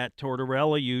conference that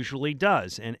Tortorella usually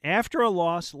does. And after a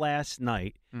loss last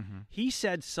night, he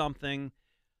said something.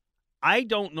 I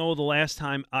don't know the last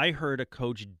time I heard a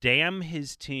coach damn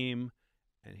his team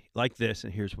like this,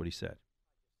 and here's what he said.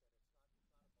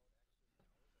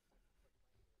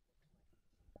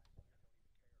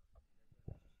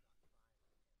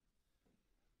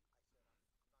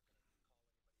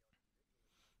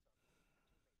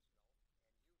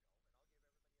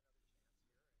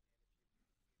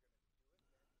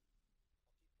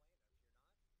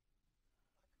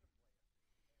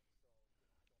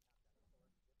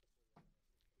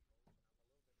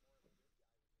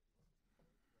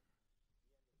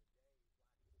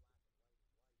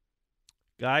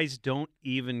 Guys don't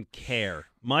even care.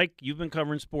 Mike, you've been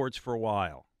covering sports for a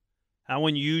while. How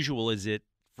unusual is it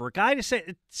for a guy to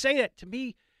say that? To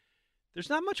me, there's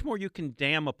not much more you can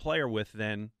damn a player with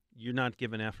than you're not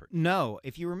giving effort. No.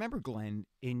 If you remember, Glenn,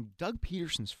 in Doug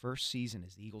Peterson's first season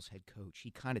as the Eagles head coach, he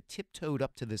kind of tiptoed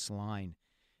up to this line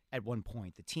at one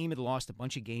point. The team had lost a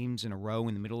bunch of games in a row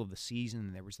in the middle of the season,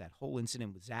 and there was that whole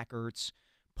incident with Zach Ertz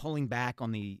pulling back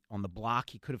on the block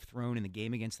he could have thrown in the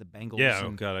game against the Bengals. Yeah,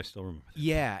 God, I still remember that.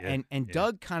 Yeah.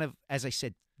 Doug kind of, as I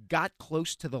said, got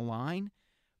close to the line,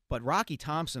 but Rocky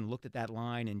Thompson looked at that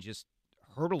line and just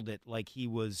hurdled it like he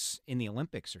was in the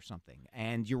Olympics or something.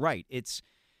 And you're right. It's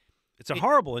a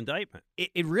horrible indictment.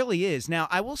 It really is. Now,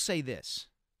 I will say this.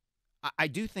 I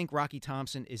do think Rocky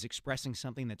Thompson is expressing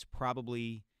something that's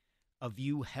probably a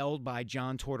view held by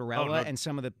John Tortorella and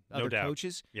some of the other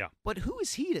coaches. Yeah. But who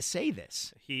is he to say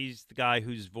this? He's the guy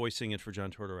who's voicing it for John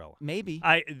Tortorella. Maybe.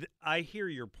 I hear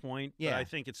your point, yeah. But I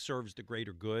think it serves the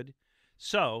greater good.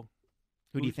 So,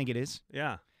 who do you think it is?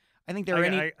 Yeah. I think there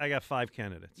are I got 5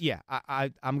 candidates. Yeah.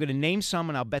 I'm going to name some,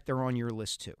 and I'll bet they're on your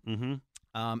list too. Mm-hmm.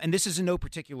 And this is in no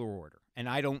particular order. And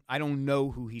I don't know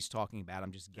who he's talking about.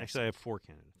 I'm just guessing. Actually, I have 4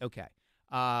 candidates. Okay.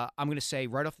 I'm going to say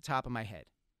right off the top of my head,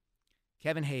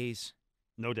 Kevin Hayes.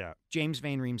 No doubt. James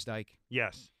Van Riemsdyk.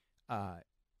 Yes.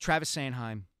 Travis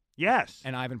Sanheim. Yes.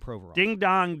 And Ivan Provorov. Ding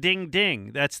dong, ding ding.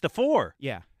 That's the 4.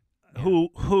 Yeah.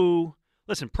 Who?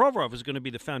 Listen, Provorov is going to be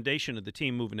the foundation of the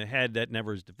team moving ahead. That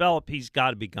never has developed. He's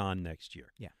got to be gone next year.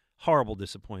 Yeah. Horrible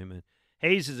disappointment.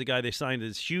 Hayes is the guy they signed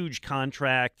this huge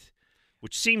contract,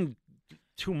 which seemed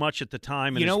too much at the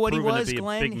time. And you know what he was, to be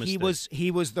Glenn? A big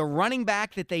he was the running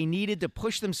back that they needed to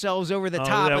push themselves over the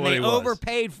top, and they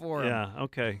overpaid for him. Yeah,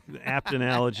 okay. Apt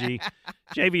analogy.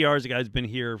 JVR is a guy who's been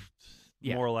here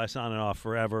more or less on and off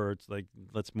forever. It's like,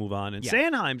 let's move on. And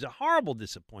Sanheim's a horrible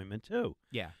disappointment, too.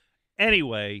 Yeah.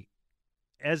 Anyway,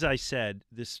 as I said,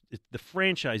 the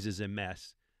franchise is a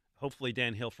mess. Hopefully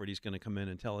Dan Hilferty's going to come in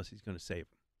and tell us he's going to save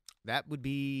him. That would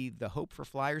be the hope for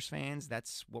Flyers fans.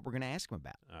 That's what we're going to ask him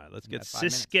about. All right, let's get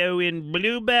Cisco in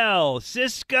Bluebell.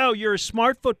 Cisco, you're a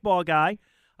smart football guy.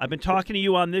 I've been talking to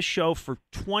you on this show for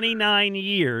 29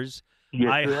 years.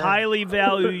 Yes, I highly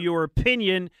value your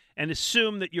opinion and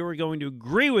assume that you are going to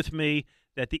agree with me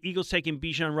that the Eagles taking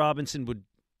Bijan Robinson would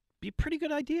be a pretty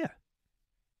good idea.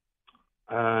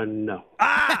 No.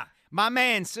 Ah! My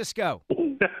man, Cisco.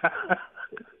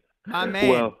 My man.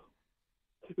 Well,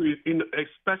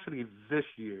 especially this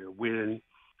year when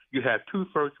you have 2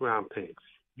 first-round picks.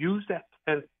 Use that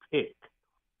 10th pick.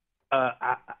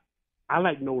 I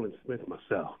like Nolan Smith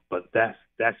myself, but that's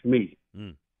me.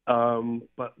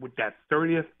 But with that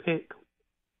 30th pick,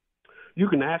 you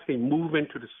can actually move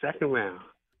into the second round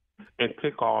and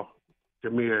pick off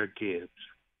Jahmyr Gibbs,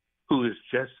 who is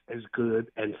just as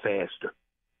good and faster.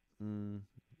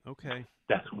 Okay.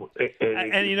 That's what,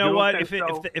 and you know what? If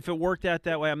it worked out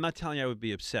that way, I'm not telling you I would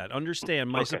be upset. Understand,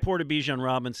 my support of Bijan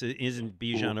Robinson isn't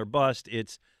Bijan or bust.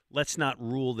 It's let's not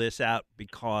rule this out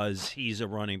because he's a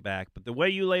running back. But the way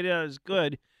you laid it out is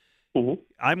good.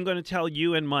 I'm going to tell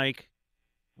you and Mike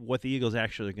what the Eagles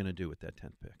actually are going to do with that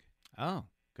 10th pick. Oh.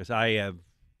 Because I have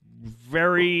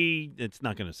it's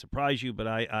not going to surprise you, but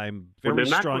I'm very strong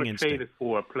instinct. They're not going to trade it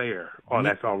for a player, or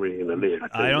that's already in the list.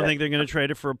 I don't think they're going to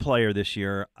trade it for a player this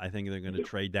year. I think they're going to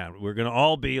trade down. We're going to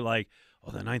all be like,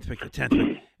 the 9th pick, the 10th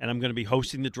pick, and I'm going to be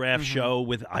hosting the draft show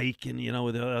with Ike and,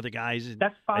 with the other guys. And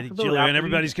That's I think possible. and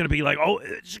everybody's going to be like, oh,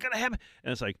 it's going to happen.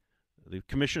 And it's like, the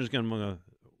commissioner's going to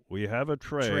we have a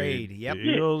trade. Yep. The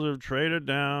Eagles have traded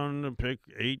down to pick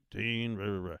 18. Blah,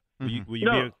 blah, blah. Will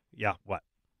you what?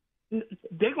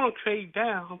 They're going to trade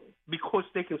down because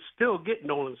they can still get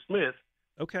Nolan Smith.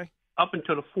 Okay. Up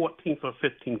until the 14th or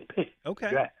 15th pick.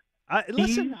 Okay.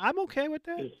 Listen, I'm okay with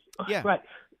that. Yeah. Right.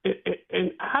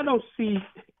 And I don't see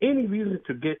any reason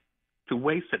to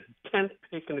waste a 10th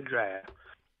pick in the draft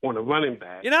on a running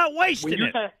back. You're not wasting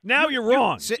it. Now you're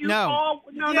wrong. You're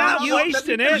not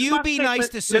wasting it. You be nice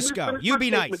to Cisco. You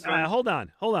be nice. Hold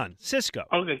on. Cisco.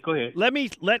 Okay, go ahead. Let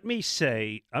me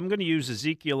say, I'm going to use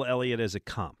Ezekiel Elliott as a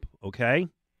comp, okay?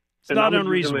 It's And not I'm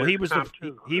gonna use him unreasonable.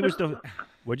 as He was the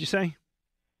what'd you say?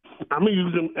 I'm going to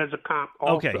use him as a comp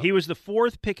also. Okay, he was the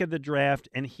 4th pick of the draft,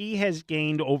 and he has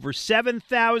gained over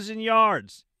 7,000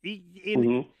 yards. He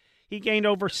gained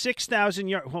over 6,000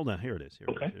 yards. Hold on, here it is. Here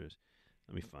it is.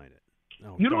 Let me find it.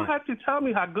 Oh, you don't have to tell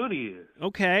me how good he is.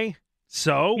 Okay,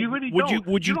 so You really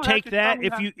would you don't take have to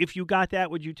tell that me if you got that?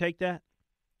 Would you take that?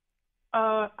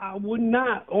 I would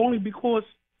not, only because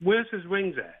where's his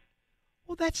rings at?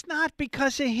 Well, that's not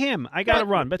because of him. I got to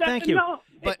run, but thank you. No,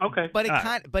 But okay.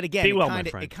 But again, Be well,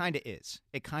 it kind of is.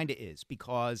 It kind of is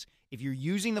because if you're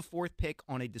using the 4th pick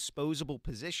on a disposable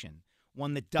position,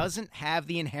 one that doesn't have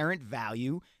the inherent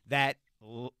value that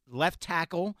left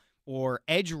tackle or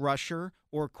edge rusher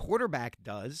or quarterback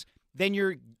does, then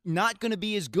you're not going to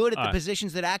be as good at the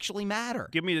positions that actually matter.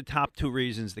 Give me the top 2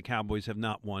 reasons the Cowboys have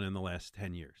not won in the last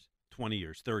 10 years, 20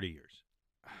 years, 30 years,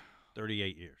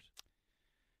 38 years.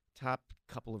 Top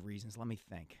couple of reasons. Let me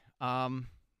think.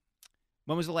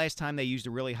 When was the last time they used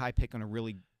a really high pick on a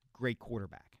really great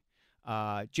quarterback?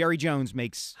 Jerry Jones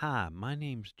makes. Hi, my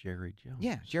name's Jerry Jones.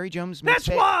 Yeah, Jerry Jones. That's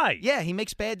why. Yeah, he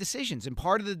makes bad decisions, and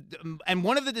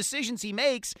one of the decisions he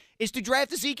makes is to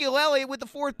draft Ezekiel Elliott with the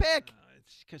 4th pick.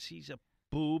 It's because he's a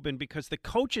boob, and because the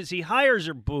coaches he hires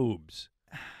are boobs.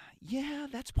 Yeah,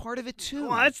 that's part of it too.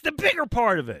 Well, that's the bigger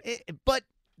part of it. But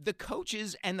the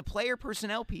coaches and the player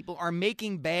personnel people are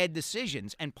making bad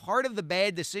decisions, and part of the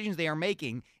bad decisions they are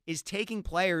making is taking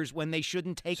players when they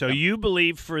shouldn't take them. So you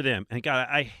believe for them, and God,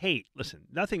 listen,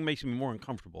 nothing makes me more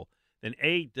uncomfortable than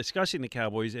A, discussing the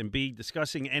Cowboys, and B,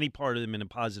 discussing any part of them in a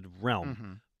positive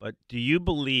realm. But do you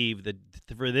believe that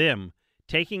for them,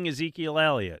 taking Ezekiel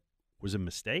Elliott was a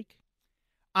mistake?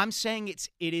 I'm saying it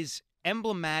is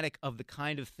emblematic of the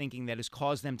kind of thinking that has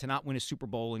caused them to not win a Super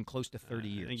Bowl in close to 30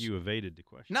 years. I think you evaded the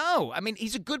question. No, I mean,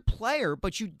 he's a good player,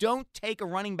 but you don't take a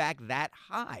running back that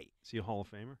high. Is he a Hall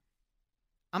of Famer?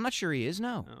 I'm not sure he is,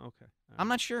 no. Oh, okay. I'm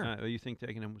not sure. You think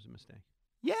taking him was a mistake?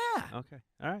 Yeah. Okay.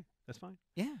 All right. That's fine.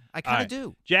 Yeah, I kind of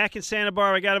do. Jack in Santa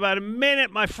Barbara, I got about a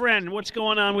minute, my friend. What's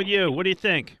going on with you? What do you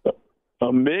think?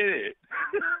 A minute.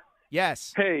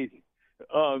 Yes. Hey,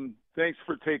 thanks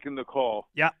for taking the call.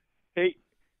 Yeah.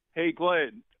 Hey,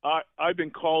 Glenn, I've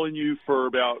been calling you for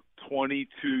about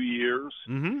 22 years,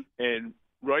 and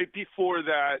right before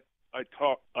that, I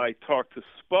talked to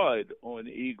Spud on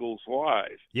Eagles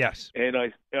Live. Yes. And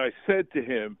I said to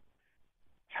him,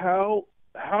 how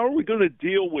are we going to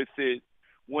deal with it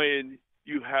when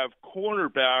you have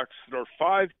cornerbacks that are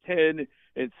 5'10"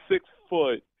 and 6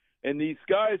 foot, and these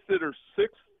guys that are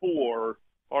 6'4"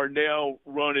 are now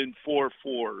running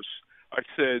 4.4s? I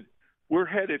said, we're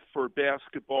headed for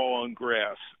basketball on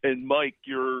grass. And Mike,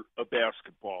 you're a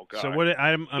basketball guy. So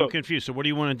I'm confused. So what do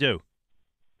you want to do?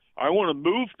 I want to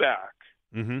move back.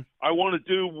 Mm-hmm. I want to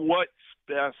do what's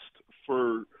best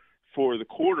for the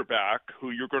quarterback,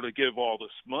 who you're going to give all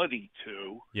this money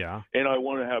to. Yeah. And I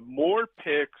want to have more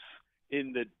picks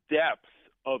in the depth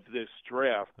of this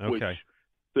draft, which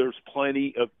there's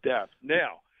plenty of depth.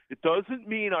 Now, it doesn't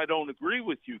mean I don't agree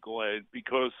with you, Glenn,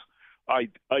 because I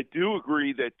do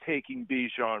agree that taking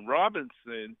Bijan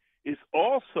Robinson is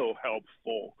also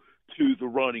helpful to the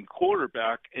running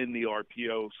quarterback in the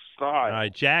RPO style. All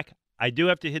right, Jack, I do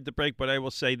have to hit the break, but I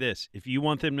will say this. If you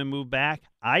want them to move back,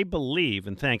 I believe,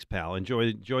 and thanks, pal,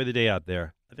 enjoy the day out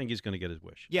there. I think he's going to get his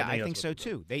wish. Yeah, I think so,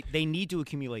 too. They need to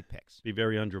accumulate picks. Be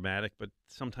very undramatic, but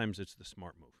sometimes it's the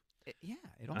smart move. It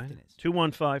often is.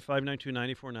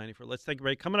 215-592-9494. Let's take a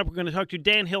break. Coming up, we're going to talk to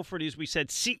Dan Hilferty, as we said,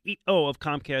 CEO of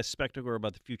Comcast Spectacor,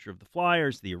 about the future of the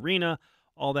Flyers, the arena,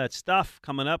 all that stuff.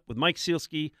 Coming up with Mike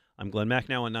Sealski. I'm Glenn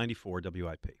Macnow on 94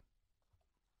 WIP.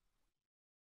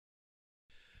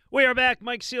 We are back.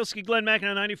 Mike Sealski, Glenn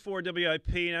Macnow, 94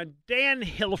 WIP. Now, Dan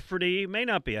Hilferty may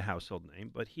not be a household name,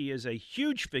 but he is a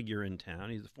huge figure in town.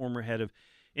 He's the former head of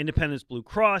Independence Blue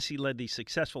Cross. He led the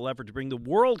successful effort to bring the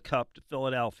World Cup to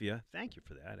Philadelphia. Thank you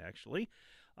for that, actually.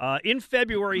 In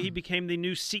February, he became the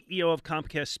new CEO of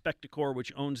Comcast Spectacor,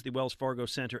 which owns the Wells Fargo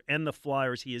Center and the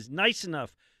Flyers. He is nice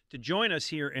enough to join us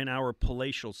here in our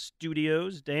palatial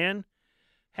studios. Dan,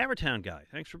 Havertown guy,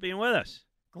 thanks for being with us.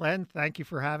 Glenn, thank you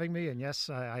for having me. And yes,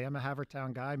 I am a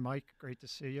Havertown guy. Mike, great to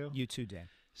see you. You too, Dan.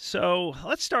 So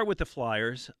let's start with the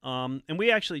Flyers. And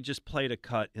we actually just played a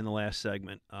cut in the last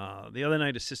segment. The other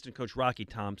night, assistant coach Rocky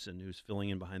Thompson, who's filling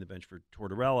in behind the bench for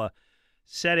Tortorella,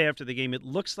 said after the game, it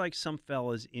looks like some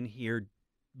fellas in here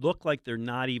look like they're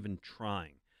not even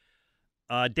trying.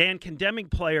 Dan, condemning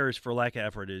players for lack of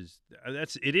effort is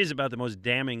about the most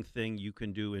damning thing you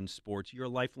can do in sports. You're a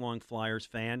lifelong Flyers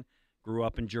fan, grew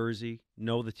up in Jersey,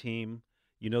 know the team.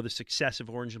 You know the success of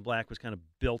Orange and Black was kind of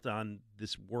built on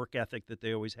this work ethic that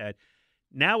they always had.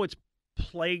 Now it's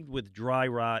plagued with dry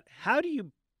rot. How do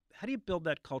you build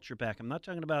that culture back? I'm not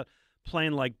talking about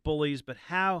playing like bullies, but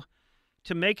how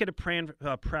to make it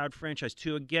a proud franchise,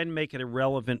 to again make it a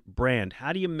relevant brand.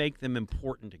 How do you make them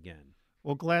important again?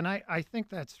 Well, Glenn, I think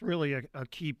that's really a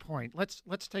key point.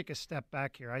 Let's take a step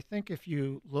back here. I think if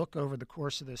you look over the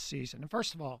course of this season, and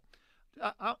first of all,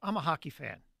 I'm a hockey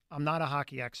fan. I'm not a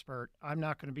hockey expert. I'm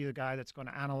not going to be the guy that's going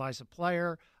to analyze a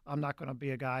player. I'm not going to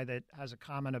be a guy that has a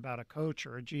comment about a coach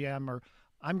or a GM.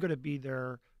 I'm going to be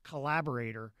their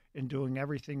collaborator in doing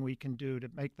everything we can do to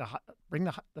bring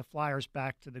the Flyers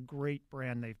back to the great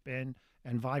brand they've been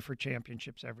and vie for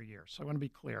championships every year. So I want to be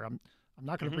clear. I'm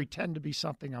not going to pretend to be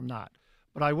something I'm not.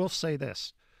 But I will say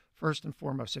this, first and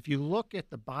foremost, if you look at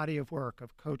the body of work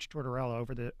of Coach Tortorella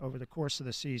over the course of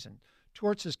the season,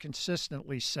 Torts has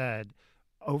consistently said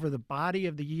over the body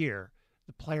of the year,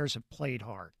 the players have played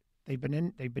hard. They've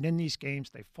been in these games.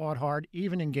 They fought hard,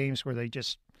 even in games where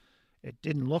it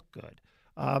didn't look good.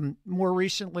 More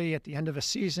recently, at the end of a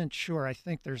season, sure, I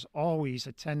think there's always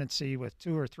a tendency with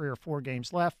 2 or 3 or 4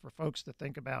 games left for folks to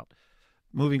think about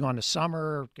moving on to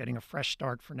summer, getting a fresh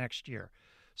start for next year.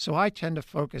 So I tend to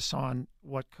focus on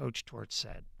what Coach Torts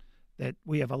said, that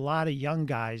we have a lot of young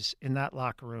guys in that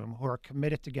locker room who are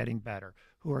committed to getting better,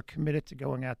 who are committed to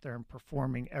going out there and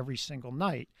performing every single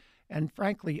night. And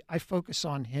frankly, I focus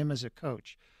on him as a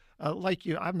coach. Like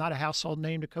you, I'm not a household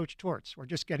name to Coach Torts. We're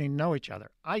just getting to know each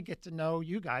other. I get to know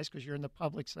you guys because you're in the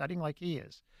public setting like he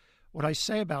is. What I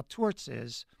say about Torts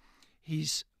is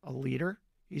he's a leader.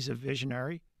 He's a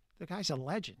visionary. The guy's a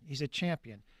legend. He's a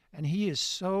champion. And he is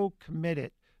so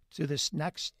committed to this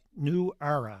next new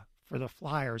era for the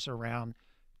Flyers around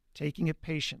taking it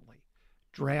patiently,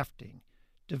 drafting,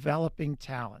 developing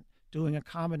talent, doing a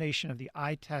combination of the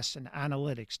eye tests and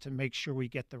analytics to make sure we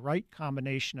get the right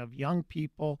combination of young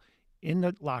people in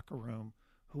the locker room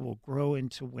who will grow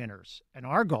into winners. And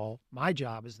our goal, my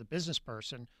job as the business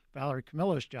person, Valerie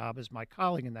Camillo's job as my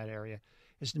colleague in that area,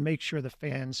 is to make sure the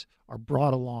fans are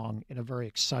brought along in a very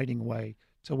exciting way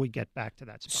till we get back to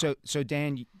that spot. So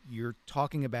Dan, you're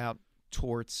talking about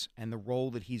Torts and the role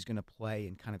that he's going to play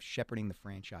in kind of shepherding the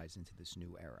franchise into this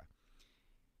new era.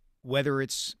 Whether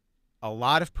it's a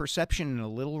lot of perception and a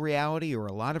little reality, or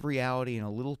a lot of reality and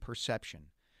a little perception,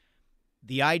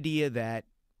 the idea that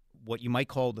what you might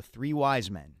call the 3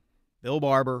 wise men, Bill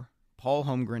Barber, Paul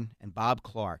Holmgren, and Bob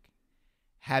Clark,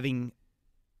 having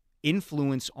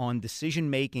influence on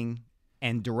decision-making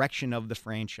and direction of the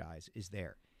franchise is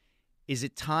there. Is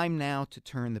it time now to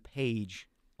turn the page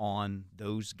on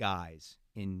those guys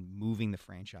in moving the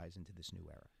franchise into this new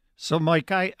era? So,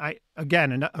 Mike, I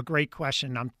again, a great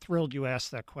question. I'm thrilled you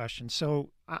asked that question. So,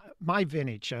 my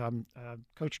vintage,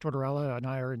 Coach Tortorella and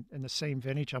I are in the same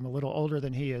vintage. I'm a little older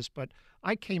than he is, but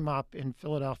I came up in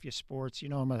Philadelphia sports. You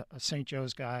know, I'm a St.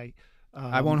 Joe's guy.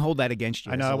 I won't hold that against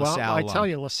you. I know. Well, I tell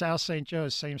you, LaSalle, St.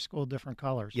 Joe's, same school, different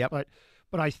colors. Yep.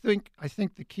 But I think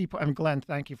the key point. And Glenn,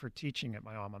 thank you for teaching at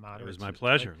my alma mater. It was my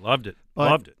pleasure. Right? Loved it.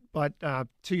 Loved it. But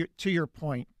to your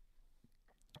point,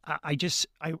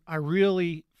 I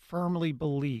really firmly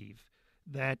believe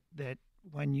that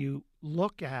when you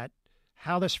look at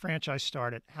how this franchise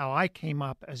started, how I came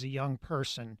up as a young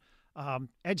person,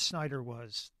 Ed Snyder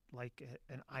was like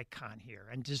an icon here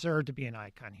and deserved to be an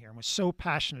icon here and was so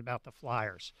passionate about the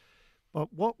Flyers.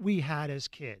 But what we had as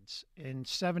kids in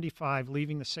 75,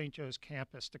 leaving the St. Joe's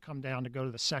campus to come down to go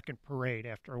to the second parade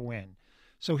after a win.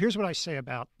 So here's what I say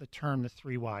about the term the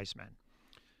 3 wise men.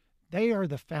 They are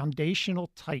the foundational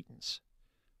titans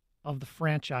of the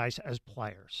franchise as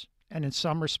players, and in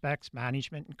some respects,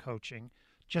 management and coaching,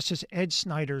 just as Ed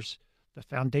Snyder's the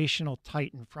foundational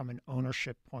titan from an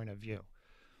ownership point of view.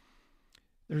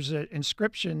 There's an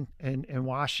inscription in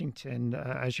Washington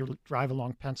as you drive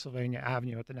along Pennsylvania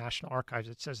Avenue at the National Archives.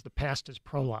 It says, "The past is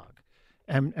prologue."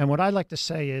 And what I like to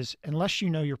say is, unless you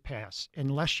know your past,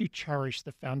 unless you cherish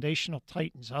the foundational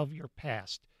titans of your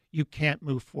past, you can't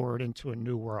move forward into a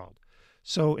new world.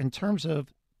 So in terms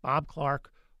of Bob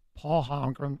Clark, Paul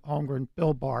Holmgren,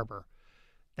 Bill Barber,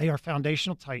 they are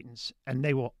foundational titans, and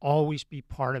they will always be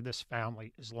part of this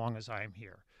family as long as I am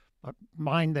here. But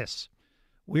mind this,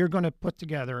 we're going to put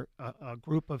together a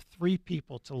group of 3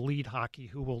 people to lead hockey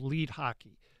who will lead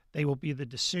hockey. They will be the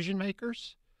decision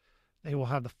makers. They will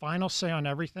have the final say on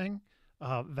everything.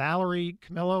 Valerie,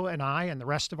 Camillo, and I, and the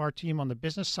rest of our team on the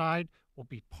business side will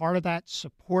be part of that,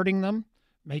 supporting them,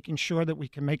 making sure that we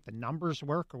can make the numbers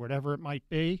work or whatever it might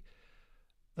be.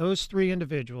 Those 3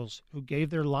 individuals who gave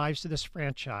their lives to this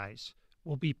franchise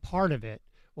will be part of it,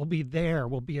 will be there,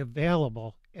 will be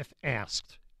available if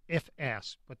asked.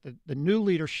 But the new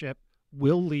leadership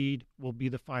will lead, will be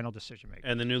the final decision maker.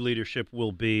 And the new leadership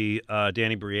will be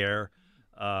Danny Briere,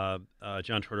 John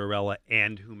Tortorella,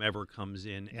 and whomever comes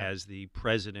in as the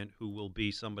president, who will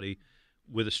be somebody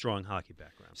with a strong hockey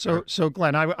background. So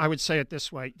Glenn, I would say it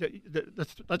this way.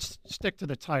 Let's stick to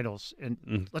the titles,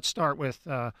 and let's start with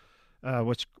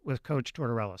Coach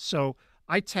Tortorella. So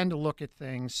I tend to look at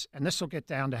things, and this will get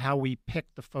down to how we pick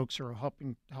the folks who are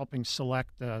helping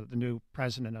select the new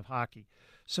president of hockey.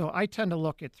 So I tend to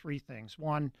look at 3 things.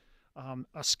 One,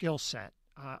 a skill set.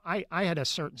 I had a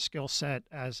certain skill set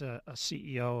as a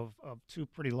CEO of 2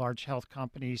 pretty large health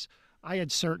companies. I had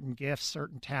certain gifts,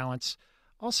 certain talents.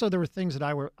 Also, there were things that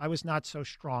I was not so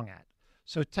strong at.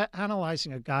 So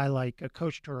analyzing a guy like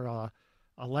Coach Tortorella,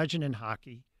 a legend in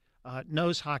hockey,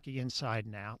 knows hockey inside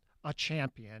and out, a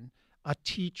champion, a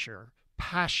teacher,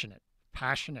 passionate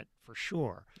for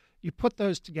sure. You put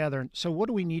those together. So what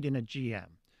do we need in a GM?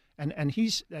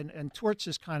 And Torts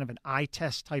is kind of an eye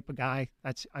test type of guy.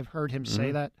 I've heard him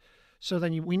say that. So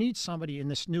then we need somebody in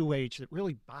this new age that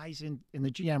really buys in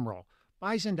the GM role,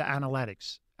 buys into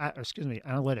analytics,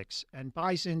 and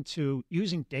buys into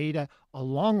using data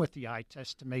along with the eye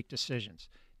test to make decisions.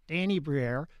 Danny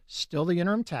Briere, still the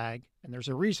interim tag, and there's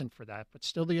a reason for that, but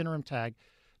still the interim tag.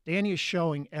 Danny is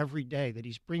showing every day that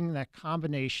he's bringing that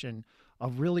combination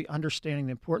of really understanding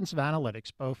the importance of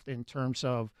analytics, both in terms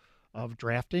of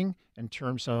drafting, in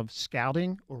terms of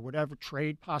scouting, or whatever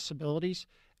trade possibilities.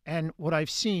 And what I've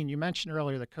seen, you mentioned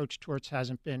earlier that Coach Torts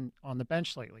hasn't been on the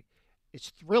bench lately. It's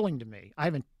thrilling to me. I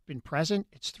haven't been present.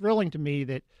 It's thrilling to me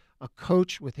that a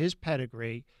coach with his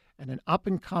pedigree and an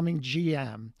up-and-coming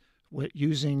GM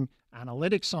using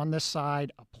analytics on this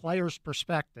side, a player's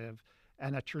perspective,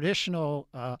 and a traditional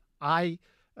eye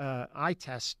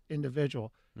test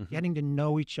individual, getting to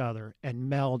know each other and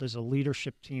meld as a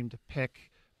leadership team to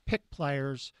pick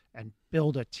players and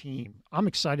build a team. I'm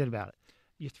excited about it.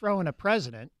 You throw in a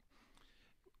president,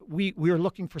 we are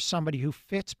looking for somebody who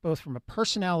fits both from a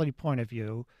personality point of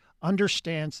view,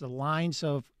 understands the lines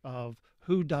of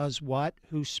who does what,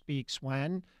 who speaks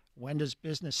when does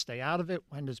business stay out of it,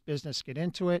 when does business get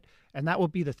into it, and that will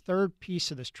be the third piece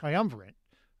of this triumvirate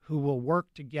who will work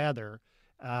together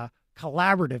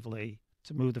collaboratively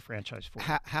to move the franchise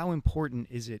forward. How important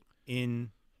is it in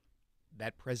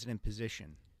that president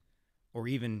position, or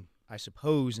even, I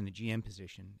suppose, in the GM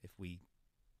position, if we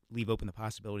leave open the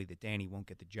possibility that Danny won't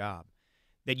get the job,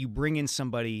 that you bring in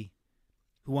somebody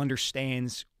who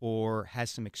understands or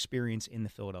has some experience in the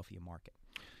Philadelphia market?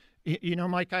 You know,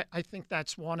 Mike, I think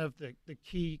that's one of the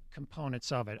key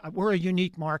components of it. We're a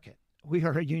unique market. We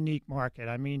are a unique market.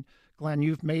 I mean, Glenn,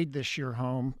 you've made this your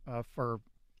home for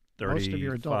most of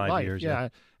your adult life. Years, yeah.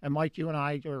 And Mike, you and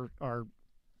I are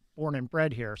born and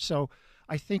bred here. So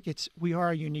I think we are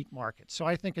a unique market. So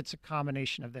I think it's a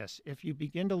combination of this. If you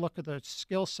begin to look at the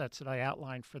skill sets that I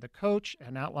outlined for the coach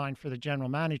and outlined for the general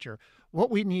manager, what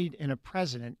we need in a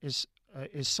president is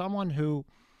someone who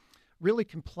really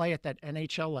can play at that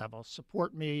NHL level,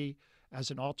 support me as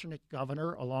an alternate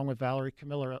governor, along with Valerie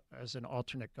Camillo as an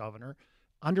alternate governor,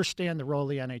 understand the role of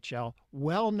the NHL,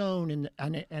 well-known in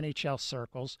NHL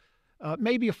circles,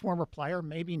 maybe a former player,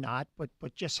 maybe not, but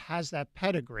just has that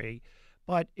pedigree,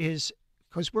 but is,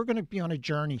 because we're going to be on a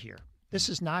journey here. This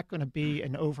is not going to be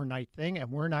an overnight thing, and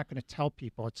we're not going to tell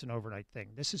people it's an overnight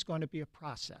thing. This is going to be a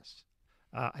process.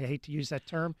 I hate to use that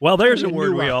term. Well, there's a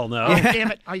word we all know. Oh,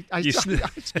 damn it.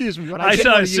 Excuse me. I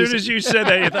saw as soon as you said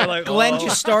that, you thought like, Glenn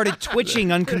just started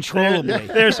twitching uncontrollably.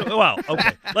 Okay. Let's.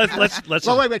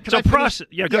 Well, wait. So process.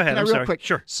 Yeah, go ahead. I'm real sorry. Quick.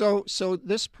 Sure. So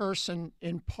this person,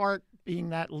 in part, being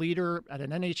that leader at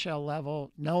an NHL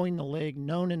level, knowing the league,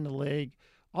 known in the league,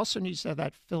 also needs to have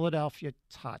that Philadelphia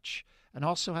touch, and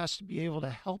also has to be able to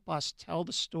help us tell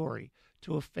the story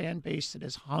to a fan base that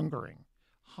is hungering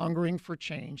for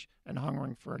change and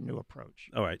hungering for a new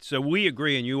approach. All right. So we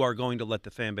agree, and you are going to let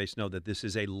the fan base know that this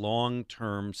is a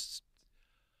long-term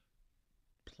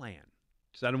plan.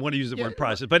 So I don't want to use the word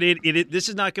process, but this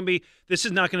is not going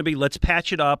to be. Let's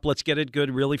patch it up. Let's get it good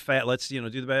really fast. Let's do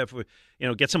the bad. If we,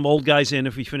 get some old guys in.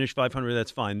 If we finish 500,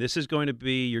 that's fine. This is going to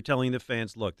be. You're telling the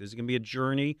fans, look, this is going to be a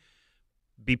journey.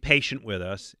 Be patient with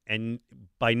us, and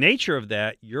by nature of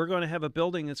that, you're going to have a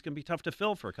building that's going to be tough to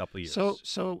fill for a couple of years.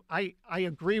 So I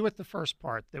agree with the first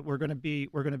part that we're going to be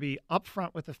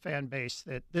upfront with the fan base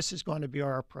that this is going to be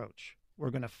our approach. We're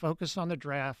going to focus on the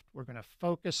draft. We're going to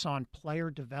focus on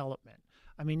player development.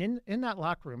 I mean, in that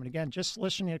locker room, and again, just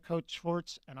listening to Coach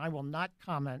Schwartz, and I will not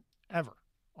comment ever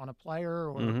on a player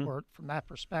or from that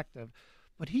perspective,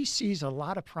 but he sees a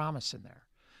lot of promise in there.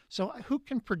 So who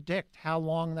can predict how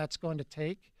long that's going to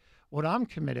take? What I'm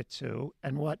committed to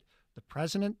and what the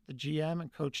president, the GM, and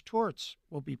Coach Schwartz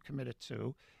will be committed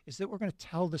to is that we're going to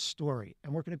tell the story,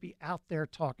 and we're going to be out there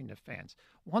talking to fans.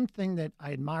 One thing that I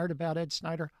admired about Ed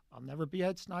Snyder, I'll never be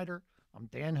Ed Snyder. I'm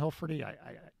Dan Hilferty.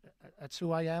 That's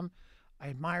who I am. I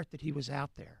admired that he was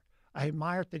out there. I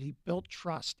admired that he built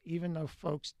trust, even though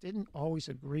folks didn't always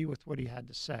agree with what he had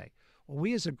to say. Well,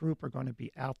 we as a group are going to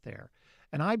be out there.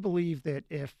 And I believe that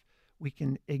if we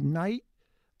can ignite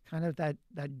kind of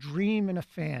that dream in a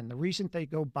fan, the reason they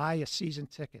go buy a season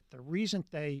ticket, the reason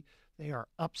they are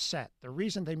upset, the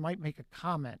reason they might make a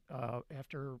comment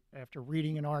after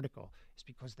reading an article is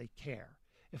because they care.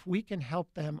 If we can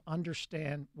help them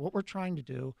understand what we're trying to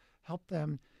do, help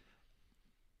them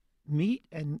meet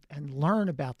and learn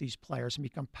about these players and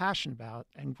become passionate about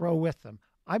and grow with them,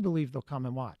 I believe they'll come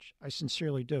and watch. I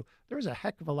sincerely do. There's a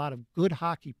heck of a lot of good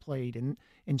hockey played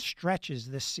in stretches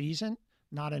this season,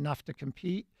 not enough to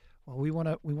compete. Well, we want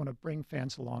to bring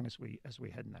fans along as we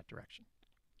head in that direction.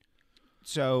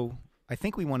 So I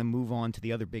think we want to move on to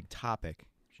the other big topic,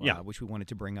 which we wanted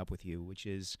to bring up with you, which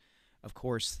is, of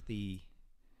course, the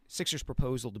Sixers'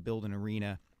 proposal to build an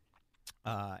arena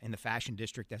in the Fashion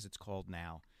District, as it's called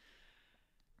now.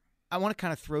 I want to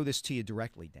kind of throw this to you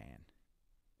directly, Dan.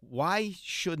 Why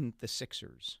shouldn't the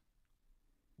Sixers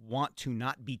want to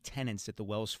not be tenants at the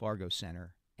Wells Fargo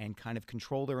Center and kind of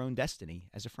control their own destiny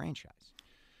as a franchise?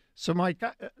 So, Mike,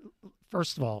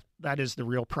 first of all, that is the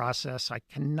real process. I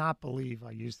cannot believe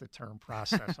I used the term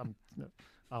process.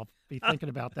 I'll be thinking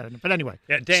about that. But anyway.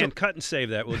 Yeah, Dan, cut and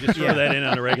save that. We'll just throw that in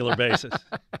on a regular basis.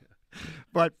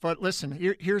 But listen,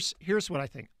 here's what I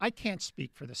think. I can't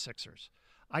speak for the Sixers.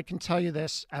 I can tell you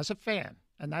this as a fan,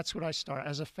 and that's what I start.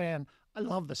 As a fan, I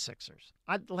love the Sixers.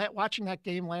 Watching that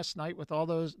game last night with all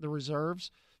the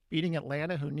reserves beating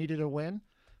Atlanta, who needed a win,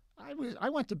 I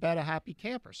went to bed a happy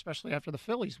camper, especially after the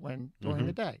Phillies win during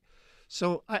the day.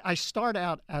 So I start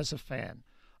out as a fan.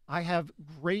 I have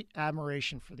great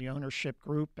admiration for the ownership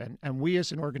group and we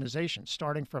as an organization,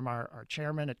 starting from our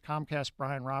chairman at Comcast,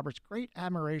 Brian Roberts, great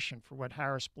admiration for what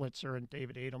Harris Blitzer and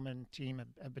David Edelman and team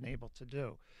have been able to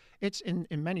do. It's in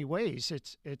many ways,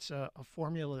 it's a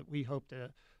formula that we hope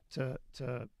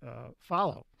to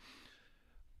follow.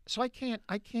 So I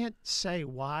can't say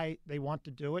why they want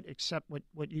to do it, except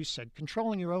what you said.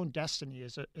 Controlling your own destiny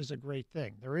is a great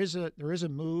thing. There is a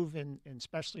move in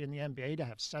especially in the NBA to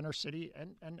have Center City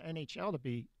and NHL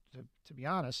to be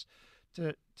honest,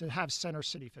 to have Center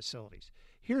City facilities.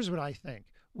 Here's what I think.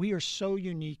 We are so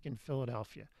unique in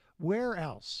Philadelphia. Where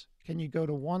else can you go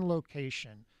to one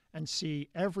location and see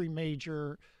every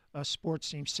major sports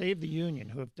team, save the Union,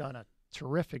 who have done a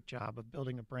terrific job of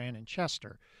building a brand in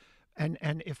Chester? And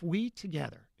if we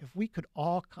could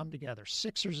all come together,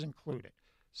 Sixers included,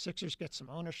 Sixers get some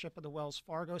ownership of the Wells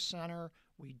Fargo Center,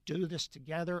 we do this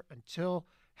together until,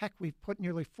 heck, we've put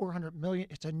nearly $400 million.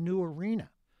 It's a new arena.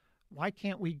 Why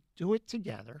can't we do it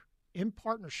together in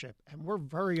partnership? And we're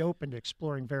very open to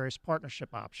exploring various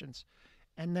partnership options,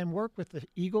 and then work with the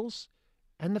Eagles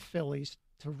and the Phillies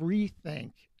to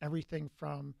rethink everything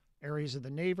from areas of the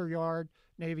Navy Yard,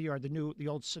 the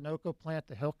old Sunoco plant,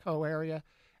 the Hilco area.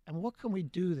 And what can we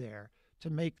do there to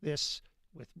make this,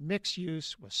 with mixed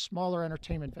use, with smaller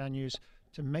entertainment venues,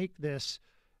 to make this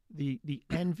the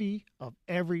envy of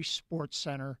every sports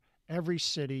center, every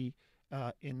city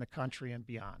in the country and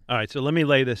beyond? All right, so let me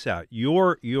lay this out.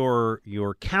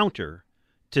 Your counter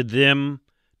to them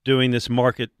doing this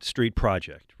Market Street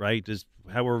project, right, this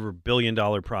however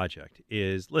billion-dollar project,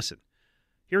 is, listen,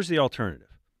 here's the alternative.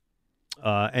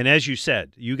 And as you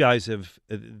said, you guys have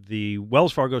the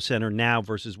Wells Fargo Center now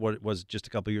versus what it was just a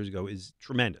couple of years ago is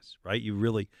tremendous, right?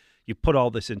 You put all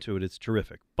this into it. It's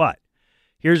terrific. But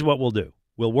here's what we'll do.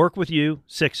 We'll work with you,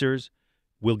 Sixers.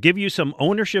 We'll give you some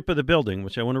ownership of the building,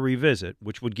 which I want to revisit,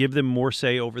 which would give them more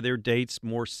say over their dates,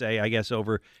 more say, I guess,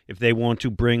 over if they want to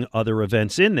bring other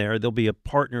events in there. They'll be a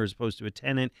partner as opposed to a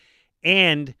tenant.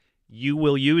 And you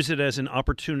will use it as an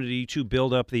opportunity to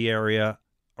build up the area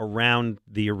around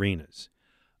the arenas.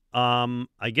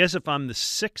 I guess if I'm the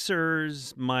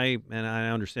Sixers, and I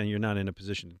understand you're not in a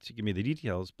position to give me the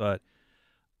details, but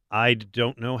I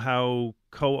don't know how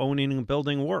co-owning a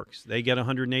building works. They get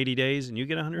 180 days, and you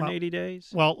get 180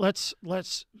 days. Well, let's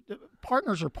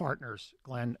partners are partners,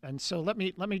 Glenn, and so let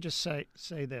me just say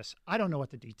this. I don't know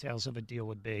what the details of a deal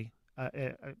would be,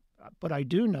 but I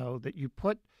do know that you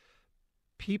put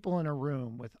people in a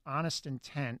room with honest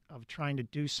intent of trying to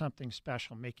do something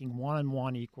special, making 1 and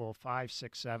 1 equal 5,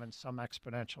 6, 7, some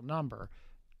exponential number.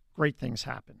 Great things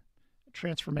happen.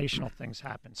 Transformational things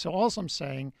happen. So all I'm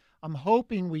saying, I'm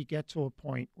hoping we get to a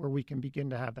point where we can begin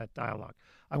to have that dialogue.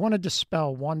 I want to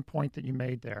dispel one point that you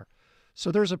made there.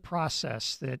 So there's a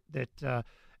process that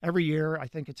every year, I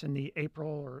think it's in the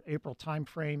April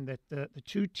timeframe, that the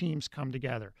two teams come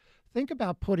together. Think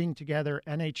about putting together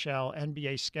NHL,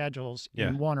 NBA schedules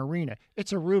in one arena.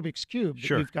 It's a Rubik's Cube that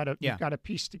you've got to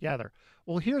piece together.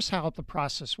 Well, here's how the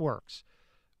process works.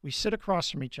 We sit across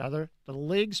from each other. The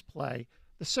leagues play.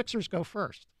 The Sixers go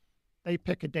first. They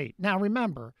pick a date. Now,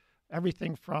 remember,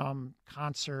 everything from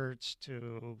concerts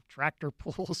to tractor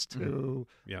pulls to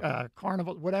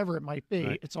carnival, whatever it might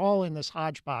be, it's all in this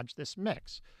hodgepodge, this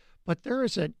mix. But there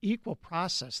is an equal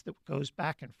process that goes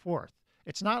back and forth.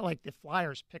 It's not like the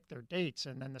Flyers pick their dates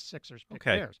and then the Sixers pick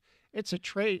theirs. It's a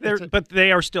trade. But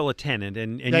they are still a tenant,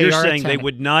 and you're saying they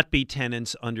would not be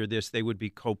tenants under this. They would be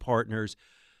co-partners.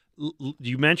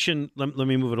 You mentioned, let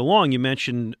me move it along. You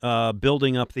mentioned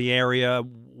building up the area.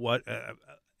 What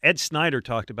Ed Snyder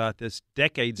talked about this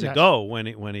decades ago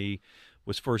when he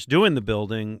was first doing the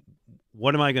building.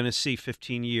 What am I going to see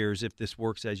 15 years if this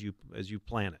works as you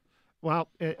plan it? Well,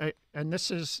 and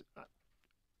this is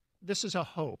a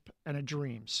hope and a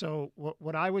dream. So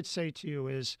what I would say to you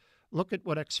is look at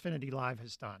what Xfinity Live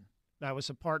has done. That was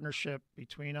a partnership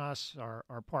between us,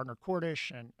 our partner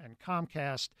Cordish, and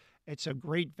Comcast. It's a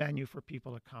great venue for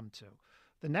people to come to.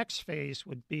 The next phase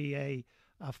would be a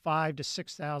 5,000 to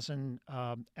 6,000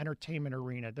 entertainment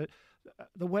arena.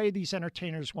 The way these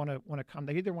entertainers want to come,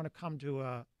 they either want to come to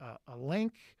a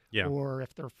link, or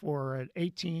if they're for an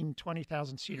 18,000,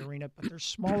 20,000 seat arena, but there's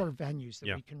smaller venues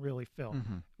that we can really fill.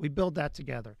 Mm-hmm. We build that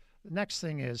together. The next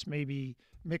thing is maybe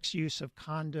mixed use of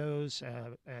condos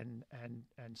and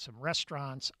some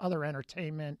restaurants, other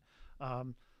entertainment.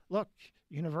 Look,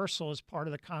 Universal is part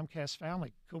of the Comcast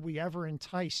family. Could we ever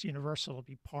entice Universal to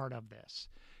be part of this?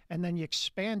 And then you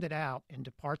expand it out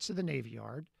into parts of the Navy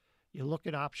Yard. You look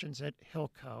at options at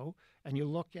Hilco, and you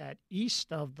look at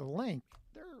east of the link.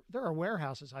 There are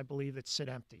warehouses, I believe, that sit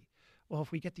empty. Well,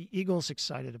 if we get the Eagles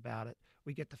excited about it,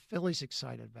 we get the Phillies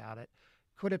excited about it,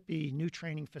 could it be new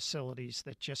training facilities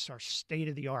that just are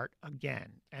state-of-the-art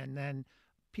again? And then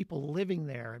people living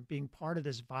there and being part of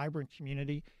this vibrant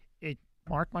community,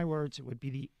 mark my words, it would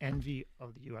be the envy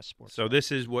of the U.S. sports. So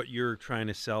this is what you're trying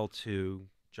to sell to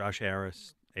Josh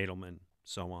Harris, Edelman,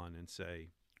 so on, and say,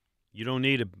 you don't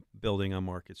need a building on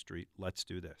Market Street. Let's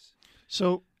do this.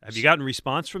 So have you gotten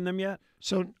response from them yet?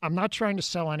 So I'm not trying to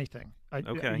sell anything.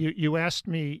 Okay. You asked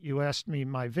me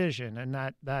my vision, and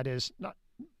that is not,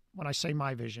 when I say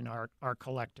my vision, our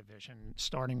collective vision,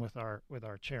 starting with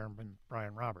our chairman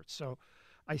Brian Roberts. So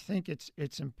I think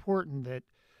it's important that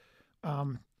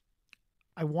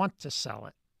I want to sell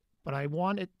it, but I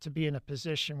want it to be in a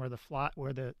position where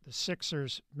the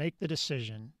Sixers make the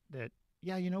decision that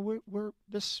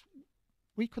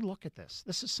we could look at this.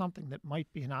 This is something that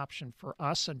might be an option for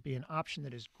us and be an option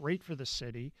that is great for the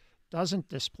city, doesn't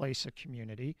displace a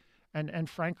community, and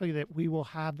frankly that we will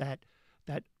have that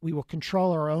we will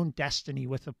control our own destiny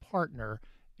with a partner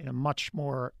in a much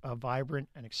more vibrant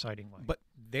and exciting way. But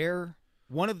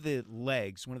one of the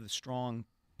strong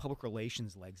public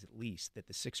relations legs, at least, that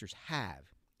the Sixers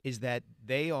have is that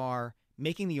they are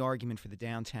making the argument for the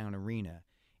downtown arena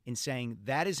in saying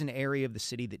that is an area of the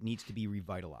city that needs to be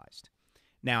revitalized.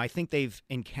 Now, I think they've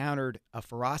encountered a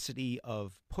ferocity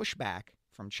of pushback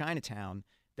from Chinatown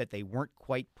that they weren't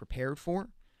quite prepared for,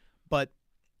 but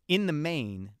in the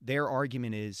main, their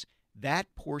argument is that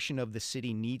portion of the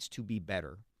city needs to be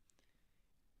better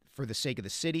for the sake of the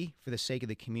city, for the sake of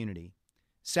the community.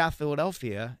 South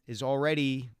Philadelphia is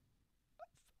already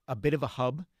a bit of a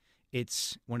hub.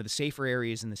 It's one of the safer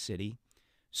areas in the city.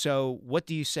 So what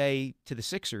do you say to the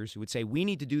Sixers who would say, we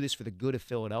need to do this for the good of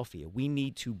Philadelphia? We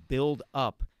need to build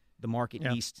up the Market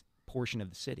East portion of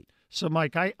the city. So,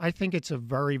 Mike, I think it's a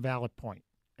very valid point.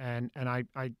 And I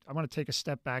want to take a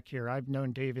step back here. I've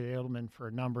known David Edelman for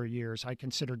a number of years. I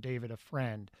consider David a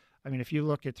friend. I mean, if you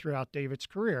look at throughout David's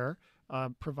career,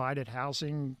 provided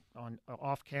housing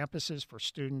off campuses for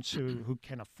students who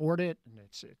can afford it, and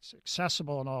it's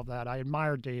accessible and all of that. I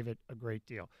admire David a great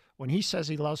deal. When he says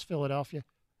he loves Philadelphia,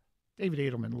 David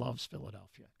Edelman loves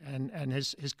Philadelphia, and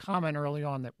his comment early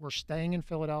on that we're staying in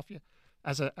Philadelphia,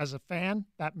 as a fan,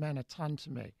 that meant a ton to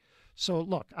me. So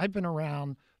look, I've been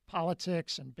around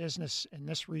politics and business in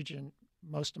this region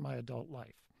most of my adult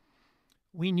life.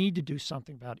 We need to do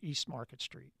something about East Market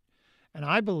Street, and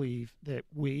I believe that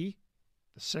we,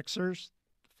 the Sixers,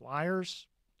 the Flyers,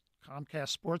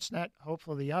 Comcast Sportsnet,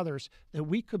 hopefully the others, that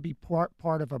we could be part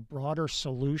of a broader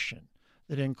solution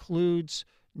that includes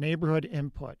neighborhood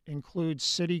input, includes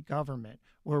city government,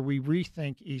 where we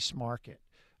rethink East Market.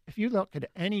 If you look at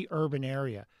any urban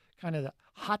area, kind of the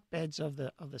hotbeds of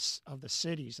the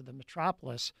cities, of the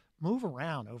metropolis, move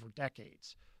around over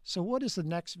decades. So what is the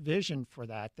next vision for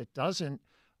that doesn't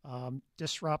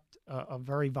disrupt a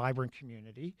very vibrant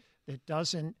community, that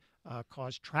doesn't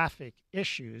cause traffic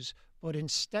issues, but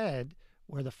instead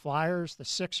where the Flyers, the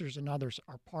Sixers, and others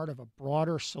are part of a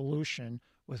broader solution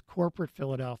with corporate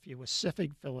Philadelphia, with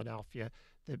civic Philadelphia,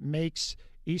 that makes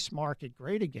East Market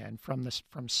great again,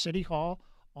 from City Hall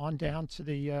on down to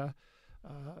the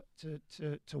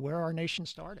to where our nation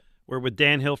started. We're with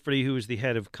Dan Hilferty, who is the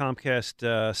head of Comcast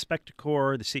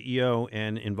Spectacor, the CEO,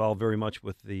 and involved very much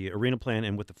with the arena plan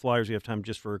and with the Flyers. We have time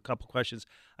just for a couple questions.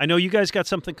 I know you guys got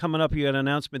something coming up. You had an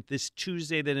announcement this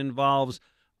Tuesday that involves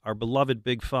our beloved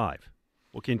Big Five.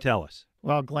 What can you tell us?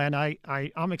 Well, Glenn,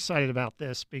 I'm excited about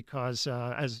this because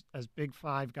as Big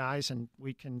Five guys, and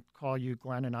we can call you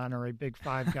Glenn in honor of a Big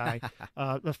Five guy,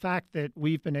 the fact that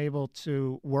we've been able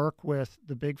to work with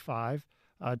the Big Five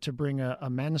to bring a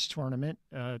men's tournament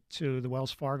to the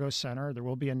Wells Fargo Center. There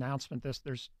will be an announcement.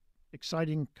 There's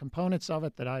exciting components of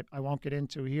it that I won't get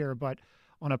into here, but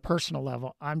on a personal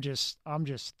level, I'm just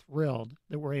thrilled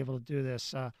that we're able to do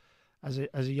this. As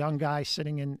a young guy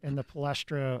sitting in the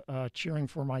Palestra cheering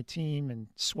for my team and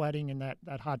sweating in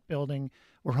that hot building,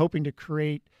 we're hoping to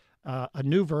create a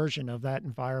new version of that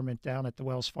environment down at the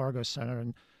Wells Fargo Center.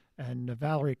 And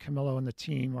Valerie Camillo and the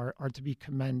team are to be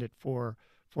commended for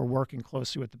working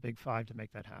closely with the Big Five to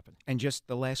make that happen. And just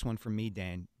the last one from me,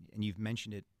 Dan, and you've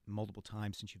mentioned it multiple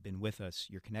times since you've been with us,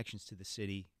 your connections to the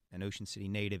city, an Ocean City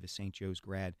native, a St. Joe's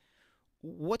grad.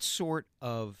 What sort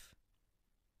of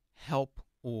help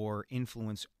or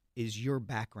influence is your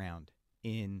background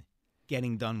in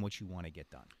getting done what you want to get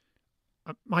done?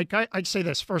 Mike, I'd say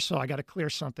this. First of all, I got to clear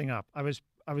something up. I was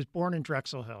born in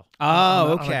Drexel Hill.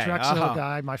 Oh, okay. I'm a Drexel Hill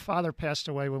guy. My father passed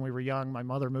away when we were young. My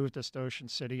mother moved us to Ocean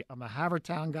City. I'm a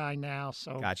Havertown guy now,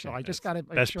 so I just got to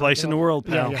best place in the world,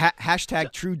 pal.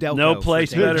 Hashtag true Delco. No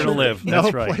place better to live.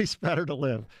 That's right. No place better to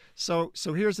live. So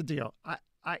here's the deal.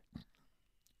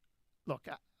 Look.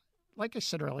 Like I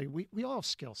said earlier, we all have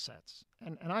skill sets,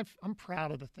 and I'm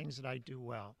proud of the things that I do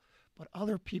well, but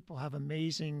other people have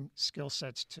amazing skill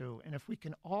sets too. And if we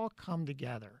can all come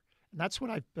together, and that's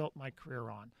what I've built my career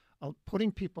on,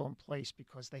 putting people in place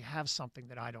because they have something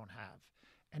that I don't have.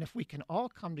 And if we can all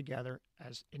come together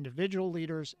as individual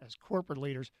leaders, as corporate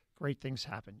leaders, great things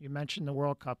happen. You mentioned the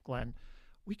World Cup, Glenn.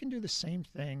 We can do the same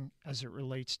thing as it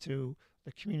relates to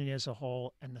the community as a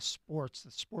whole and the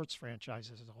sports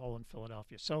franchises as a whole in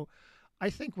Philadelphia. So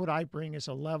I think what I bring is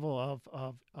a level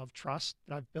of trust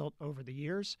that I've built over the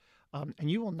years. And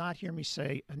you will not hear me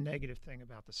say a negative thing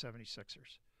about the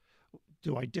 76ers.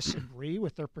 Do I disagree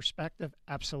with their perspective?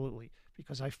 Absolutely.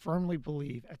 Because I firmly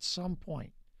believe at some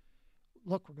point,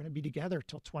 look, we're going to be together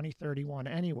till 2031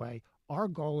 anyway. Our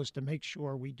goal is to make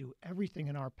sure we do everything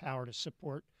in our power to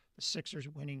support the Sixers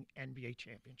winning NBA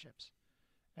championships.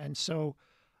 And so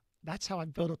that's how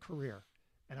I've built a career.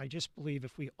 And I just believe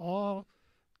if we all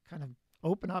kind of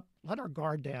open up, let our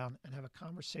guard down, and have a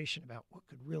conversation about what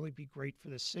could really be great for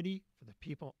the city, for the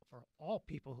people, for all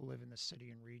people who live in the city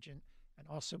and region, and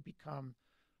also become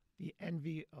the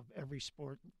envy of every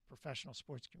professional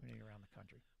sports community around the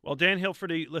country. Well, Dan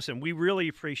Hilferty, listen, we really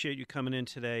appreciate you coming in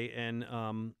today, and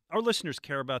our listeners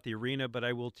care about the arena, but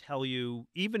I will tell you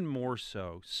even more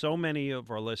so many of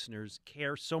our listeners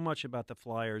care so much about the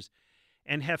Flyers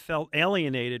and have felt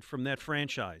alienated from that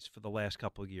franchise for the last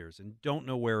couple of years and don't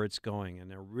know where it's going, and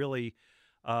they're really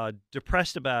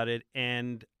depressed about it.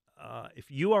 And if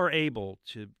you are able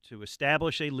to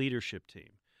establish a leadership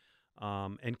team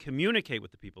and communicate with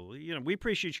the people, we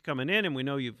appreciate you coming in, and we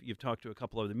know you've talked to a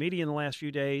couple of the media in the last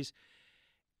few days.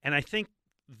 And I think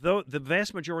the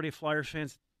vast majority of Flyers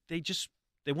fans,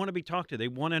 they want to be talked to. They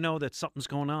want to know that something's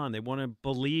going on. They want to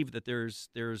believe that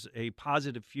there's a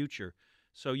positive future.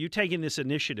 So you taking this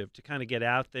initiative to kind of get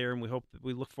out there, and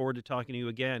we look forward to talking to you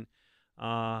again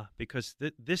because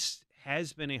this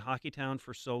has been a hockey town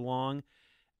for so long.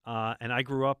 And I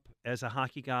grew up as a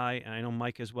hockey guy, and I know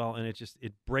Mike as well, and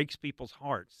it breaks people's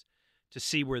hearts to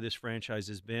see where this franchise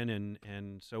has been.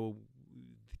 And so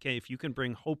if you can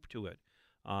bring hope to it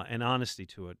and honesty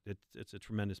to it, it's a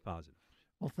tremendous positive.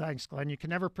 Well, thanks, Glenn. You can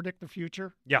never predict the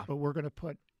future. Yeah. But we're going to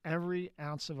put every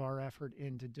ounce of our effort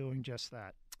into doing just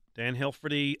that. Dan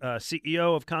Hilferty,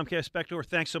 CEO of Comcast Spector,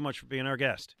 thanks so much for being our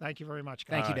guest. Thank you very much,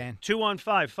 guys. Thank you, Dan.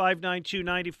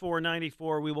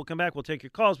 215-592-9494. We will come back. We'll take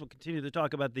your calls. We'll continue to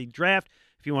talk about the draft.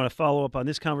 If you want to follow up on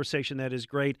this conversation, that is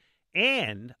great.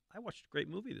 And I watched a great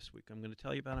movie this week. I'm going to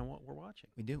tell you about what we're watching.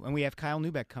 We do. And we have Kyle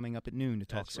Neubeck coming up at noon to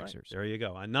talk Sixers. Right. There you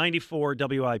go. On 94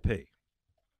 WIP.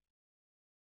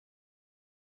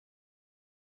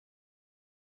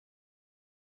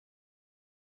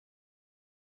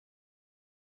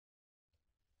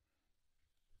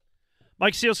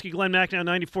 Mike Sealski, Glenn Macnow,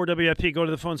 94 WIP. Go to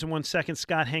the phones in 1 second.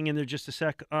 Scott, hang in there just a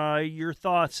sec. Your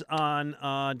thoughts on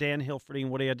Dan Hilferty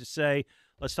and what he had to say.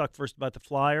 Let's talk first about the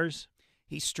Flyers.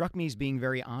 He struck me as being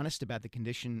very honest about the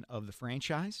condition of the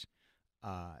franchise.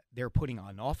 They're putting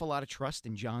an awful lot of trust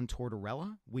in John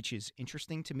Tortorella, which is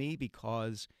interesting to me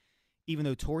because even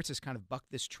though Torts has kind of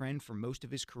bucked this trend for most of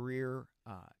his career,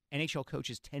 NHL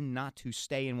coaches tend not to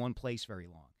stay in one place very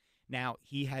long. Now,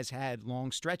 he has had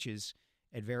long stretches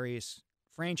at various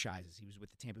franchises. He was with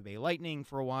the Tampa Bay Lightning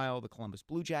for a while, the Columbus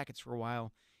Blue Jackets for a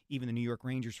while, even the New York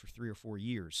Rangers for 3 or 4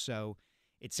 years. So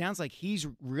it sounds like he's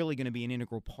really going to be an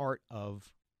integral part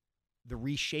of the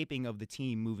reshaping of the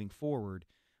team moving forward,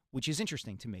 which is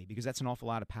interesting to me because that's an awful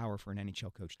lot of power for an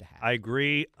NHL coach to have. I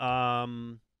agree.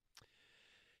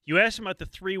 You asked him about the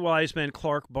three wise men,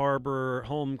 Clark, Barber,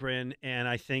 Holmgren, and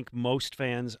I think most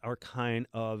fans are kind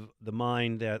of the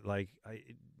mind that,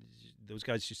 those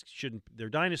guys just shouldn't – they're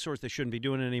dinosaurs. They shouldn't be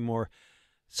doing it anymore.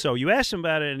 So you asked him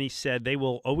about it, and he said they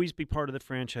will always be part of the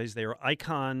franchise. They are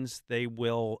icons. They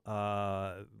will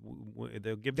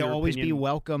they'll give their always opinion, be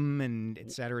welcome, and et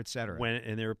cetera, et cetera.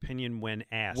 In their opinion when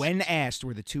asked. When asked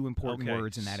were the two important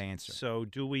words in that answer. So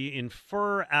do we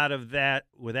infer out of that,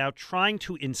 without trying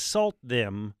to insult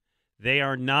them, they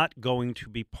are not going to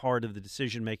be part of the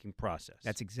decision-making process?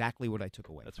 That's exactly what I took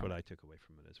away That's from what it. I took away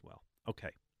from it as well.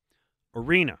 Okay.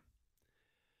 Arena.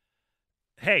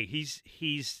 Hey, he's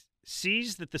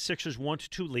sees that the Sixers want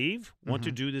to leave, want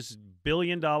to do this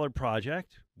billion-dollar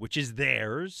project, which is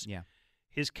theirs. Yeah.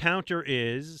 His counter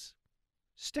is,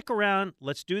 stick around,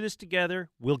 let's do this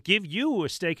together. We'll give you a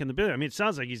stake in the billion. I mean, it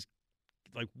sounds like he's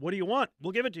like, what do you want?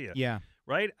 We'll give it to you. Yeah.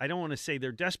 Right? I don't want to say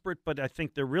they're desperate, but I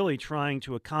think they're really trying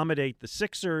to accommodate the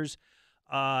Sixers,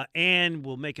 and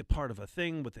we'll make it part of a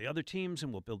thing with the other teams,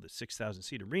 and we'll build a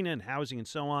 6,000-seat arena and housing and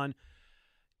so on.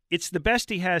 It's the best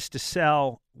he has to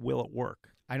sell. Will it work?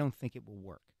 I don't think it will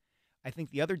work. I think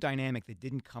the other dynamic that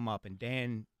didn't come up, and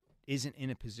Dan isn't in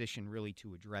a position really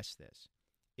to address this,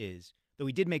 is, though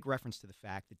he did make reference to the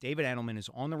fact that David Edelman is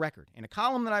on the record in a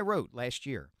column that I wrote last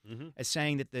year as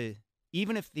saying that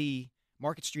even if the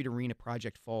Market Street Arena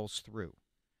project falls through,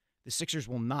 the Sixers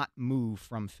will not move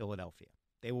from Philadelphia.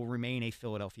 They will remain a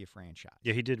Philadelphia franchise.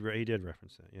 Yeah, he did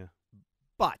reference that, yeah.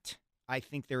 But I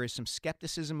think there is some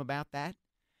skepticism about that.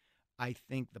 I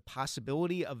think the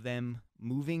possibility of them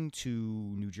moving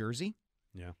to New Jersey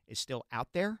is still out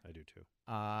there. I do too.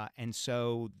 And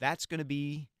so that's going to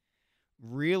be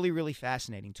really, really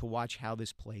fascinating to watch how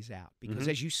this plays out. Because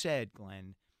as you said,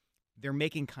 Glenn, they're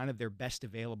making kind of their best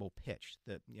available pitch,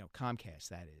 Comcast,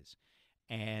 that is.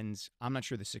 And I'm not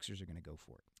sure the Sixers are going to go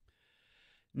for it.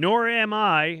 Nor am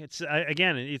I. It's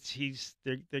he's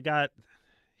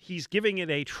giving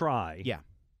it a try. Yeah.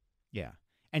 Yeah.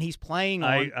 And he's playing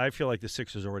I feel like the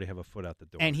Sixers already have a foot out the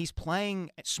door. And he's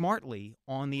playing smartly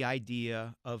on the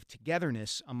idea of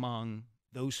togetherness among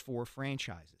those four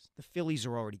franchises. The Phillies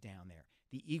are already down there.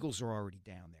 The Eagles are already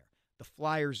down there. The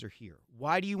Flyers are here.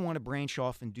 Why do you want to branch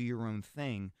off and do your own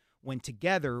thing when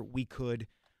together we could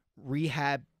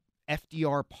rehab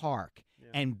FDR Park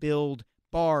and build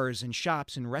bars and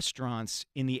shops and restaurants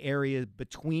in the area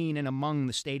between and among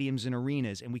the stadiums and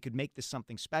arenas, and we could make this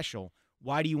something special?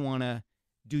 Why do you want to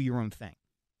do your own thing?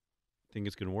 Think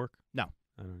it's going to work? No.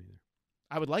 I don't either.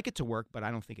 I would like it to work, but I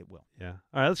don't think it will. Yeah.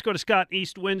 All right, let's go to Scott in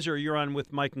East Windsor. You're on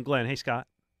with Mike and Glenn. Hey, Scott.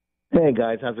 Hey,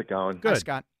 guys. How's it going? Good. Hi,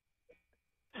 Scott.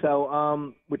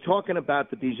 So we're talking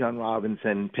about the Bijan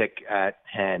Robinson pick at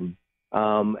 10.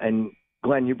 And,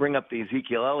 Glenn, you bring up the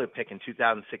Ezekiel Elliott pick in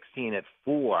 2016 at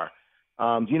 4.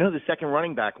 Do you know who the second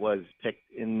running back was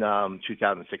picked in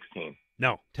 2016?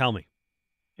 No. Tell me.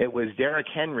 It was Derrick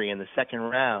Henry in the second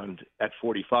round at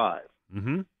 45.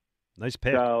 Nice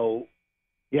pick. So,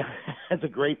 yeah, that's a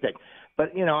great pick.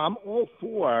 But, I'm all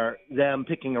for them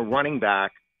picking a running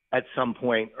back at some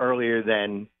point earlier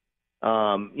than,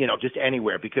 just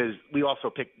anywhere, because we also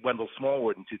picked Wendell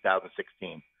Smallwood in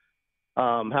 2016.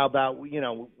 How about,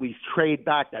 we trade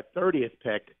back that 30th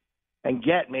pick and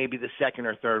get maybe the second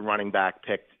or third running back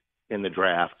picked in the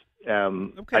draft.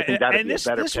 Okay, I think that'd and be a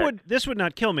better pick. this would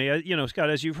not kill me. Scott,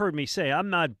 as you've heard me say, I'm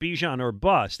not Bijan or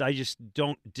bust. I just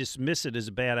don't dismiss it as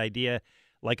a bad idea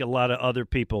like a lot of other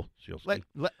people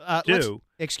do.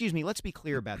 Excuse me, let's be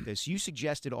clear about this. You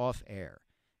suggested off air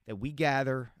that we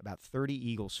gather about 30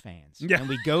 Eagles fans, and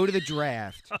we go to the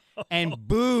draft and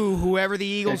boo whoever the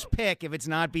Eagles pick if it's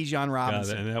not Bijan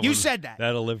Robinson. You said that.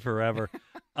 That'll live forever.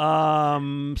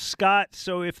 Scott,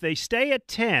 so if they stay at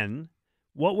 10,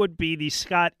 what would be the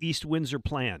Scott East Windsor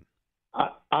plan?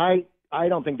 I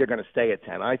don't think they're going to stay at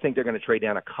 10. I think they're going to trade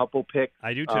down a couple picks.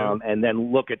 I do too. And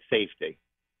then look at safety.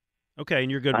 Okay,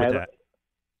 and you're good with that?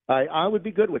 I would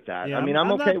be good with that. Yeah, I mean,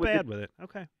 I'm okay not with bad with it.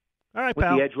 Okay. All right, with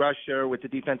pal. the edge rusher, with the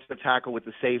defensive tackle, with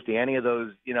the safety, any of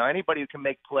those, anybody who can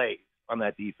make plays on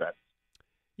that defense.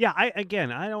 Yeah, I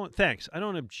don't. Thanks. I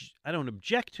don't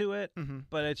object to it,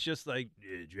 but it's just like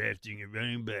drafting a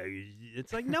running back.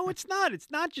 It's like, no, it's not.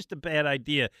 It's not just a bad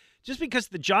idea. Just because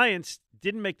the Giants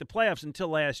didn't make the playoffs until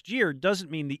last year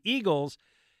doesn't mean the Eagles.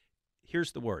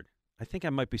 Here's the word. I think I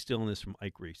might be stealing this from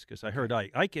Ike Reese because I heard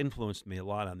Ike. Ike influenced me a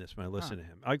lot on this when I listened to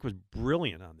him. Ike was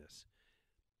brilliant on this.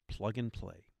 Plug and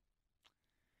play.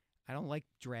 I don't like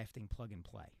drafting plug and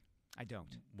play. I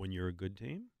don't. When you're a good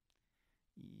team?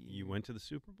 You went to the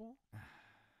Super Bowl?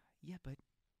 Yeah, but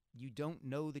you don't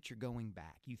know that you're going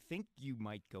back. You think you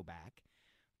might go back,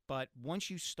 but once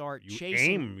you start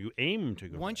chasing... You aim to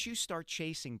go Once back. you start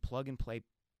chasing plug-and-play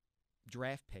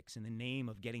draft picks in the name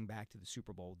of getting back to the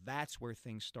Super Bowl, that's where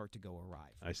things start to go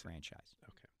awry for the franchise.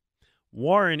 Okay.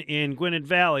 Warren in Gwinnett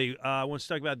Valley wants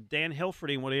to talk about Dan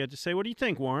Hilferty and what he had to say. What do you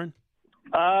think, Warren?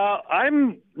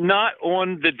 I'm not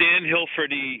on the Dan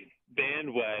Hilferty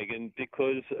bandwagon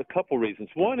because a couple reasons.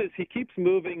 One is he keeps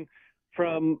moving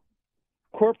from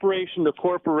corporation to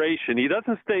corporation. He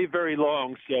doesn't stay very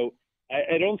long, so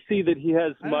I don't see that he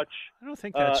has much I don't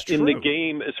think that's in the true.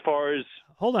 game as far as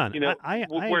Hold on.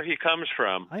 where he comes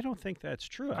from. I don't think that's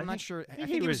true. I'm not sure. I think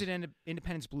he was at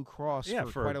Independence Blue Cross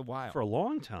for quite a while. For a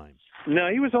long time. No,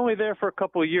 he was only there for a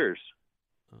couple of years.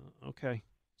 Okay.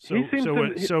 He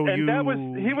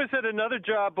was at another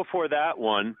job before that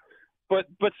one. But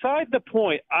beside the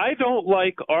point, I don't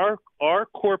like our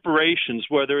corporations,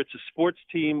 whether it's a sports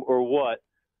team or what,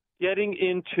 getting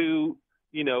into,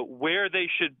 where they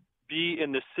should be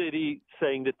in the city,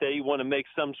 saying that they want to make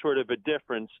some sort of a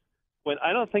difference. When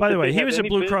I don't think. By the that way, they he have was any at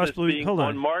Blue Cross business Blue. being Hold on.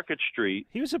 on Market Street.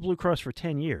 He was at Blue Cross for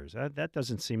 10 years. That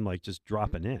doesn't seem like just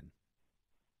dropping in.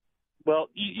 Well,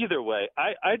 either way,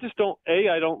 I just don't.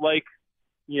 I don't like,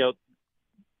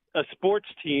 a sports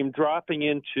team dropping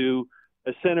into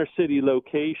a center city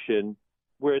location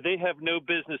where they have no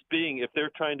business being if they're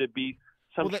trying to be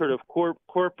some sort of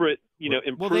corporate,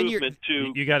 improvement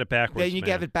to. You got it backwards. Then you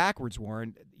got it backwards,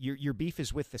 Warren. Your beef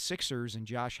is with the Sixers and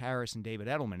Josh Harris and David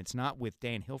Edelman. It's not with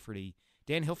Dan Hilferty.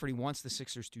 Dan Hilferty wants the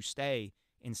Sixers to stay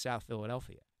in South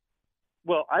Philadelphia.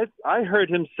 Well, I heard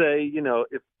him say,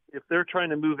 if they're trying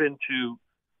to move into,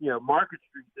 Market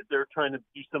Street, that they're trying to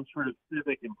do some sort of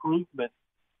civic improvement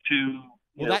to.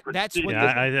 That's what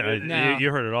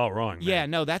you heard it all wrong. Man. Yeah,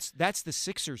 no, that's the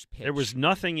Sixers pitch. There was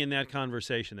nothing in that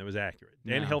conversation that was accurate.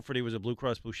 Dan No. Hilferty was a Blue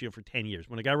Cross Blue Shield for 10 years.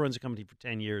 When a guy runs a company for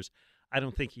 10 years, I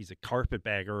don't think he's a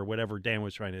carpetbagger or whatever Dan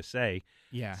was trying to say.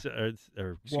 Yeah.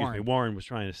 Warren was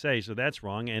trying to say. So that's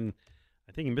wrong. And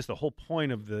I think he missed the whole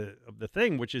point of the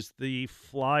thing, which is the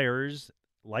Flyers,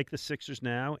 like the Sixers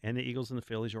now, and the Eagles and the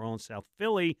Phillies are all in South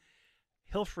Philly.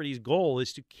 Hilferty's goal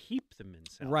is to keep them in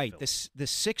South Right. Philly. The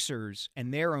Sixers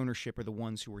and their ownership are the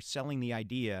ones who are selling the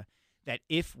idea that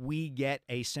if we get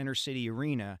a Center City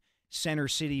arena, Center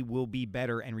City will be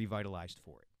better and revitalized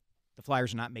for it. The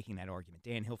Flyers are not making that argument.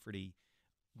 Dan Hilferty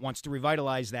wants to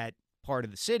revitalize that part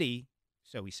of the city,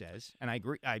 so he says, and I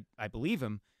agree. I believe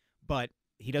him, but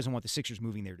he doesn't want the Sixers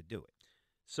moving there to do it.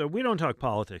 So we don't talk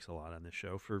politics a lot on this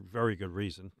show for very good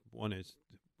reason. One is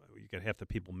you got half the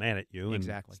people mad at you. And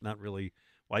Exactly. it's not really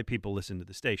why people listen to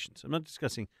the stations. I'm not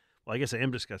discussing, well, I guess I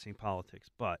am discussing politics,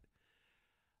 but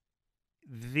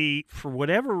for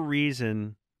whatever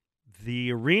reason,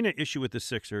 the arena issue with the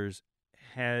Sixers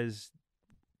has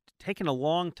taken a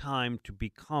long time to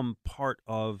become part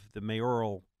of the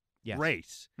mayoral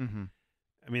race. Mm-hmm.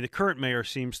 I mean, the current mayor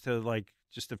seems to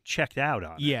just have checked out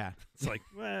on it. Yeah. It's like,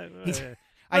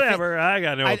 whatever, I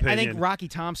got no opinion. I think Rocky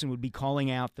Thompson would be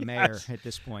calling out the mayor at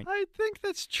this point. I think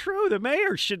that's true. The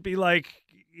mayor should be like,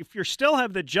 if you still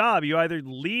have the job, you either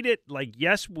lead it like,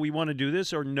 yes, we want to do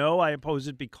this, or no, I oppose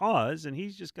it because, and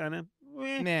he's just kind of,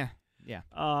 Nah. Yeah.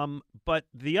 But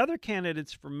the other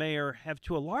candidates for mayor have,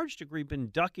 to a large degree, been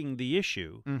ducking the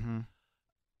issue. Mm-hmm.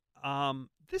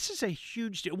 this is a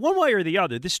huge deal. One way or the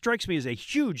other, this strikes me as a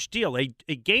huge deal, a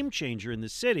game changer in the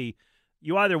city.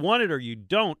 You either want it or you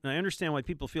don't. And I understand why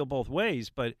people feel both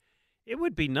ways, but it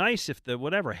would be nice if the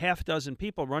half dozen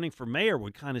people running for mayor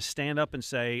would kind of stand up and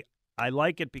say, I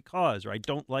like it because, or I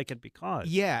don't like it because.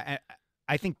 Yeah,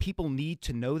 I think people need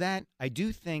to know that. I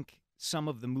do think some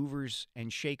of the movers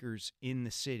and shakers in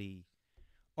the city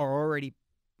are already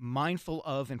mindful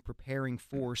of and preparing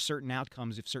for certain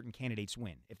outcomes if certain candidates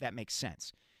win, if that makes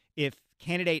sense. If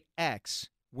candidate X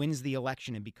wins the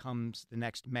election and becomes the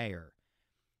next mayor,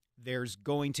 there's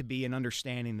going to be an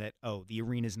understanding that, the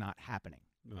arena's not happening.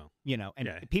 Well,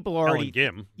 people already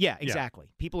Gim. Yeah, exactly.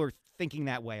 Yeah. People are thinking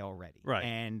that way already. Right.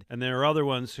 And there are other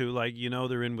ones who,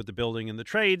 they're in with the building and the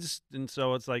trades, and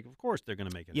so it's like, of course they're going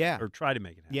to make it happen, or try to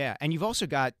make it happen. Yeah, and you've also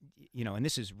got, and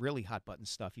this is really hot-button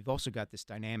stuff, you've also got this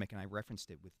dynamic, and I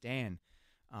referenced it with Dan,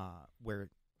 where,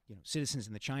 citizens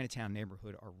in the Chinatown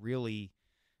neighborhood are really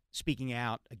speaking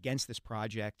out against this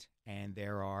project, and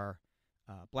there are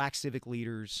black civic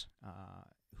leaders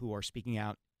who are speaking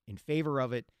out in favor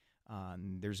of it.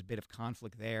 There's a bit of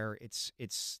conflict there.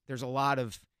 There's a lot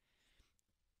of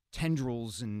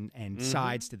tendrils and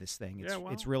sides to this thing.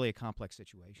 It's really a complex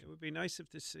situation. It would be nice if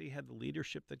the city had the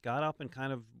leadership that got up and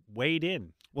kind of weighed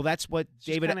in. Well, that's what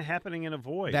David kind of happening in a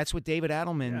void. That's what David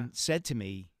Adelman said to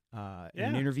me in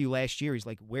an interview last year. He's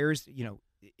like, "Where's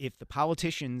if the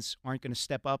politicians aren't going to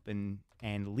step up and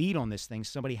lead on this thing,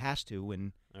 somebody has to,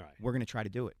 and we're going to try to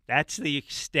do it." That's the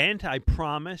extent. I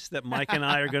promise that Mike and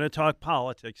I are going to talk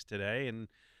politics today, and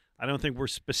I don't think we're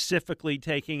specifically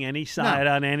taking any side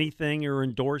on anything or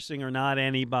endorsing or not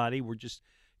anybody. We're just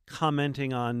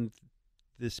commenting on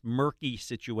this murky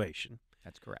situation.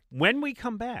 That's correct. When we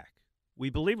come back, we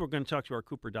believe we're going to talk to our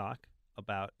Cooper Doc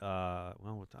about,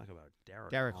 we'll talk about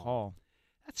Derek Hall.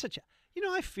 That's such a,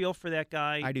 I feel for that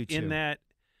guy. I do too. In that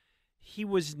he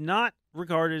was not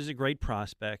regarded as a great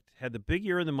prospect, had the big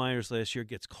year in the minors last year,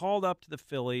 gets called up to the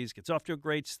Phillies, gets off to a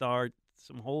great start,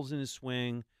 some holes in his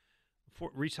swing.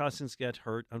 Reese Hoskins gets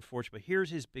hurt, unfortunately. But here's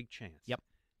his big chance. Yep.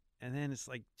 And then it's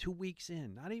like 2 weeks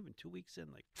in, not even 2 weeks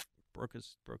in, like broke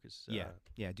his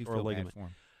I do feel ligament. bad for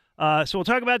him. So we'll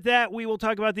talk about that. We will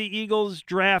talk about the Eagles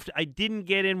draft. I didn't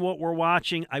get in what we're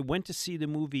watching. I went to see the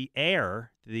movie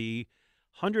Air, the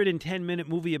 110-minute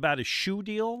movie about a shoe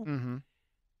deal. Mm-hmm.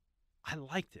 I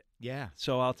liked it. Yeah.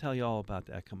 So I'll tell you all about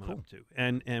that coming up, too.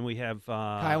 And we have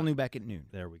Kyle Neubeck at noon.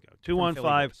 There we go.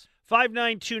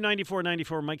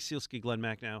 215-592-9494. Mike Sealski, Glenn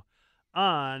Mack now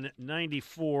on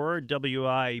 94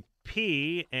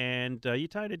 WIP. And you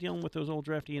tired of dealing with those old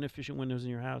drafty, inefficient windows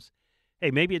in your house? Hey,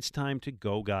 maybe it's time to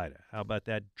go Guida. How about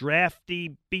that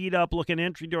drafty, beat-up-looking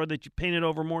entry door that you painted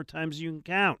over more times than you can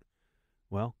count?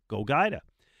 Well, go Guida.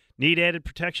 Need added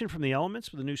protection from the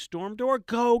elements with a new storm door?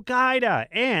 Go Guida.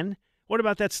 And what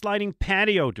about that sliding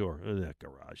patio door? Or that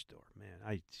garage door? Man,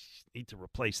 I need to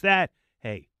replace that.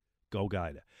 Hey, go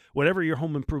Guida. Whatever your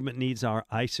home improvement needs are,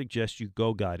 I suggest you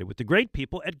go Guida with the great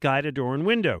people at Guida Door and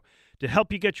Window. To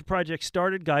help you get your project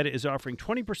started, Guida is offering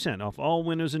 20% off all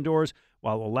windows and doors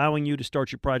while allowing you to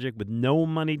start your project with no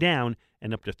money down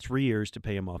and up to 3 years to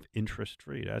pay them off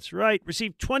interest-free. That's right.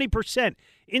 Receive 20%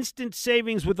 instant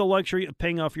savings with the luxury of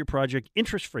paying off your project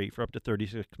interest-free for up to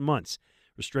 36 months.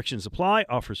 Restrictions apply,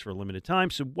 offers for a limited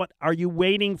time, so what are you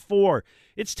waiting for?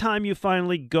 It's time you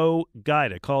finally go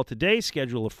Guida. Call today,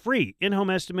 schedule a free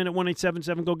in-home estimate at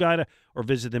 1-877-GO-GUIDA or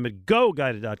visit them at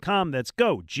goguida.com. That's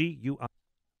go, G-U-I.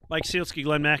 Mike Sealski,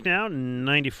 Glenn Mack now,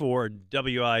 94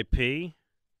 WIP. You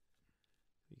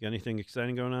got anything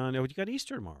exciting going on? Oh, you got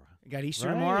Easter tomorrow. You got Easter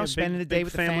tomorrow, spending the day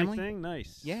with the family. Thing?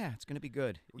 Nice. Yeah, it's going to be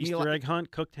good. Easter egg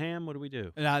hunt, cooked ham, what do we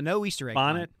do? No Easter egg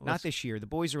Bonnet? hunt. Not this year. The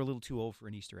boys are a little too old for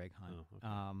an Easter egg hunt. Oh, okay.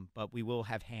 But we will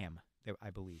have ham, I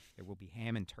believe. There will be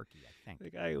ham and turkey, I think.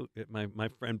 The guy, my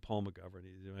friend Paul McGovern,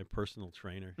 he's my personal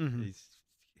trainer. Mm-hmm.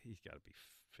 He's got to be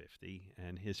 50,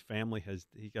 and his family he's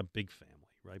got a big family,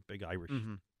 right? Big Irish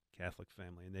Catholic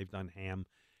family, and they've done ham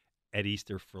at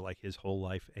Easter for like his whole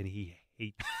life, and he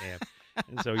hates ham.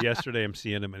 And so yesterday I'm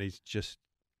seeing him, and he's just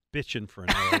bitching for an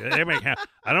hour. They make ham.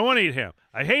 I don't want to eat ham.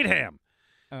 I hate ham.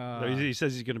 So he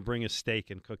says he's going to bring a steak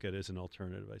and cook it as an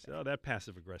alternative. I said, that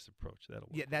passive-aggressive approach, that'll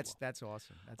work. Yeah, that's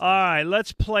awesome. All right,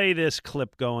 let's play this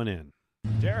clip going in.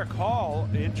 Derek Hall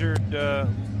injured a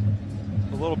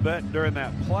little bit during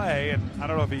that play, and I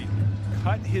don't know if he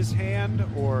cut his hand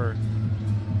or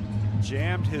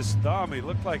jammed his thumb. He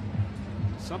looked like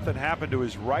something happened to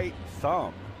his right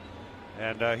thumb,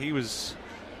 and he was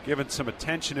given some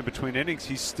attention in between innings.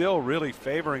 He's still really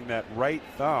favoring that right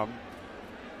thumb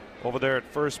over there at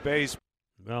first base.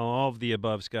 Well, all of the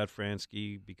above, Scott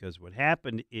Fransky, because what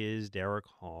happened is Derek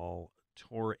Hall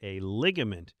tore a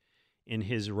ligament in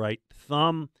his right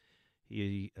thumb.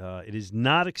 It is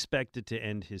not expected to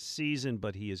end his season,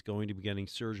 but he is going to be getting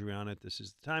surgery on it. This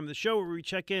is the time of the show where we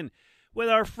check in with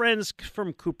our friends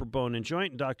from Cooper Bone and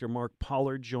Joint. Dr. Mark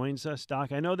Pollard joins us.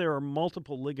 Doc, I know there are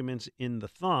multiple ligaments in the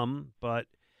thumb, but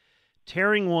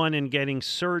tearing one and getting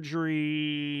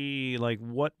surgery, like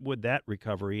what would that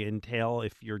recovery entail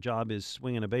if your job is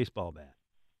swinging a baseball bat?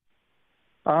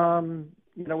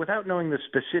 Without knowing the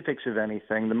specifics of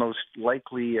anything, the most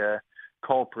likely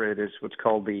culprit is what's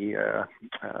called the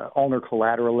ulnar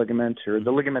collateral ligament, or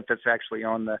the ligament that's actually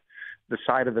on the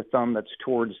side of the thumb that's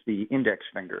towards the index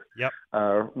finger. Yep.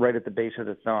 Right at the base of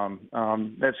the thumb.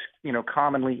 That's,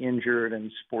 commonly injured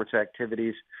in sports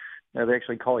activities. They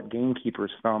actually call it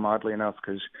gamekeeper's thumb, oddly enough,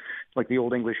 because like the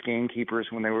old English gamekeepers,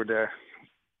 when they would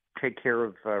take care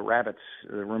of rabbits,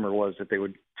 the rumor was that they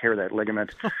would tear that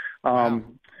ligament. Wow.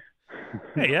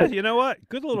 Hey, yeah, you know what?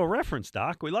 Good little reference,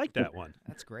 Doc. We like that one.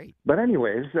 That's great. But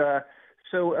anyways,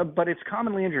 but it's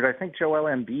commonly injured. I think Joel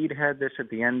Embiid had this at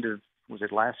the end of, was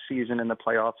it last season in the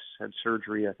playoffs, had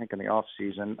surgery, I think, in the off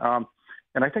season.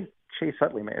 And I think Chase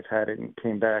Utley may have had it and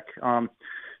came back.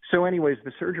 So anyways,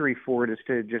 the surgery for it is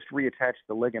to just reattach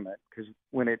the ligament, because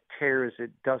when it tears,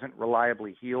 it doesn't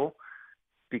reliably heal,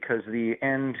 because the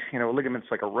end, a ligament's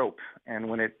like a rope. And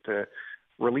when it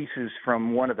releases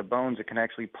from one of the bones, it can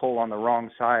actually pull on the wrong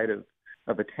side of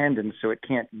a tendon, so it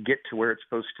can't get to where it's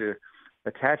supposed to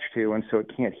attach to, and so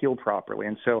it can't heal properly.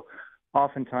 And so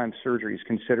oftentimes surgery is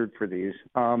considered for these.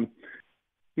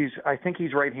 I think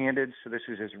he's right-handed, so this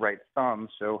is his right thumb.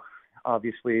 So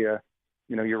obviously,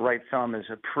 your right thumb is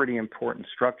a pretty important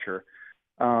structure.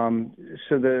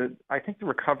 I think the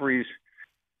recoveries,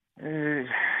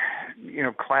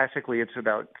 classically it's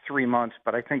about 3 months,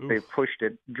 but I think they've pushed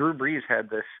it. Drew Brees had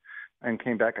this and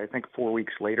came back, I think, 4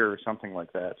 weeks later or something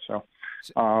like that. So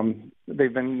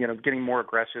they've been, getting more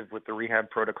aggressive with the rehab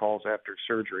protocols after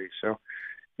surgery. So,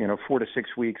 4 to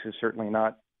 6 weeks is certainly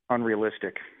not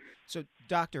unrealistic. So,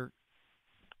 Doctor,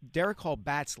 Derek Hall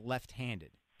bats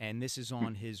left-handed, and this is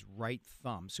on his right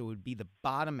thumb. So it would be the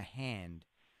bottom hand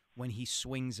when he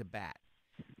swings a bat.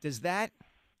 Does that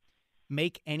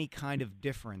make any kind of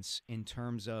difference in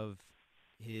terms of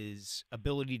his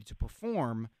ability to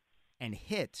perform and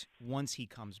hit once he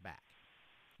comes back?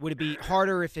 Would it be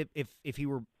harder if he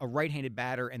were a right-handed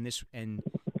batter and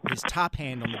his top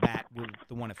hand on the bat were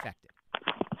the one affected?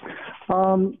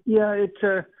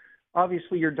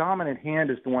 Obviously your dominant hand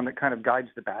is the one that kind of guides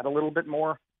the bat a little bit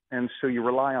more, and so you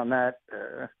rely on that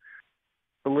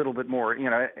a little bit more.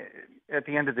 At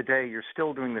the end of the day, you're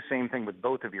still doing the same thing with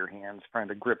both of your hands, trying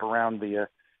to grip around the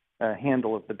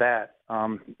handle of the bat.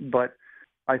 But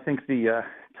I think the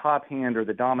top hand or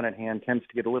the dominant hand tends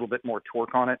to get a little bit more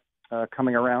torque on it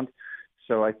coming around.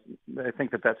 So I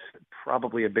think that's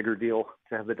probably a bigger deal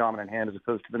to have the dominant hand as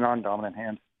opposed to the non-dominant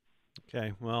hand.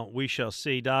 Okay, well, we shall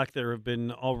see. Doc, there have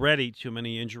been already too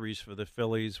many injuries for the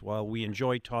Phillies. While we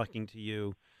enjoy talking to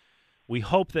you, we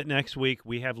hope that next week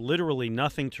we have literally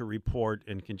nothing to report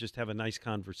and can just have a nice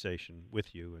conversation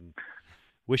with you, and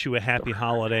wish you a happy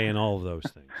holiday and all of those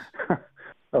things.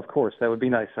 Of course, that would be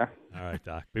nice, huh? All right,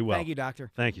 Doc. Be well. Thank you, Doctor.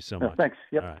 Thank you so much. Thanks.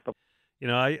 Yep. All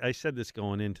right. I said this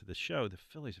going into the show. The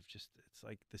Phillies have it's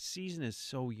like the season is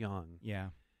so young. Yeah.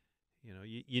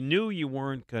 You knew you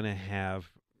weren't going to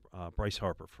have Bryce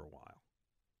Harper for a while.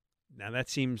 Now, that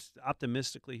seems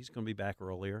optimistically he's going to be back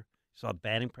earlier. Saw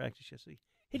batting practice yesterday.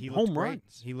 Hit home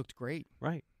runs. He looked great.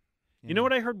 Right. Yeah. You know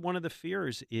what I heard? One of the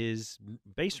fears is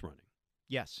base running.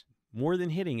 Yes. More than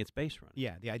hitting, it's base running.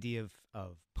 Yeah, the idea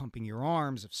of pumping your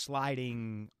arms, of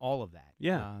sliding, all of that.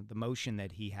 Yeah. The motion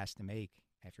that he has to make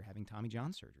after having Tommy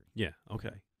John surgery. Yeah,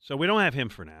 okay. So we don't have him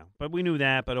for now, but we knew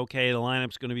that. But, okay, the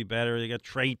lineup's going to be better. They got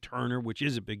Trey Turner, which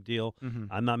is a big deal. Mm-hmm.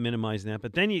 I'm not minimizing that.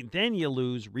 But then you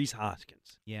lose Rhys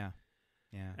Hoskins. Yeah.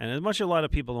 Yeah. And as much as a lot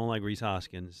of people don't like Rhys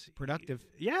Hoskins. Productive.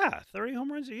 Yeah, 30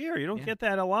 home runs a year. You don't get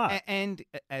that a lot. And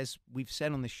as we've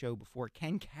said on the show before,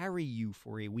 can carry you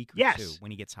for a week or two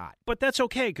when he gets hot. But that's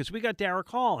okay because we got Derek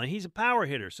Hall, and he's a power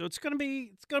hitter. So it's going to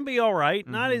be all right.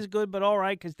 Mm-hmm. Not as good, but all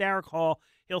right because Derek Hall,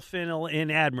 he'll fill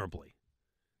in admirably.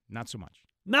 Not so much.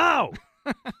 No.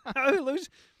 What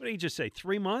did he just say,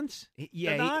 3 months?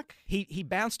 Yeah, Doc? he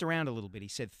bounced around a little bit. He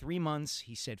said 3 months.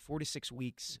 He said 4 to 6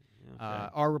 weeks. Okay.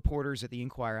 Our reporters at the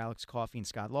Inquirer, Alex Coffey and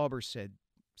Scott Lauber, said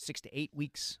 6 to 8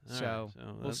 weeks. So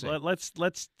we'll see.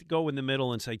 Let's go in the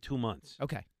middle and say 2 months.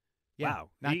 Okay. Yeah, wow.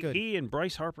 not good. He and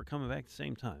Bryce Harper coming back at the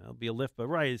same time. That'll be a lift, but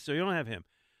right. So you don't have him.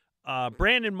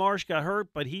 Brandon Marsh got hurt,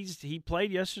 but he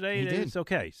played yesterday. He did. It's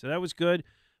okay. So that was good.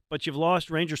 But you've lost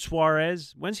Ranger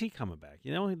Suarez. When's he coming back?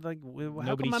 You know, like how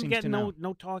Nobody come I'm seems getting to know.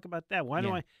 no talk about that? Why do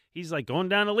Yeah. I? He's like going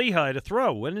down to Lehigh to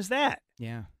throw. When is that?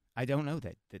 Yeah, I don't know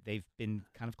that they've been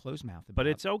kind of closed-mouthed about But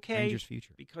it's okay Rangers'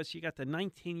 future. because you got the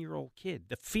 19-year-old kid,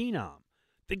 the phenom,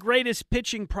 the greatest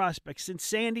pitching prospect since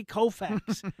Sandy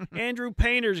Koufax. Andrew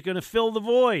Painter's going to fill the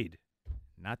void.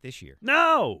 Not this year.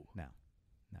 No. No.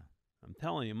 I'm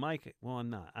telling you, Mike. Well, I'm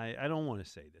not. I don't want to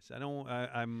say this.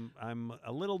 I'm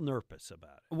a little nervous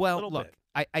about it. Well, a little look,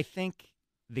 bit. I think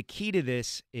the key to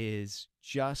this is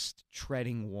just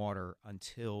treading water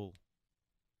until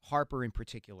Harper in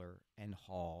particular and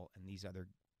Hall and these other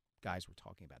guys we're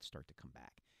talking about start to come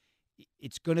back.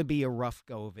 It's going to be a rough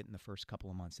go of it in the first couple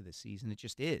of months of the season. It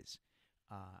just is.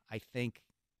 I think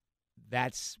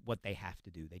that's what they have to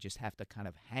do. They just have to kind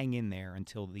of hang in there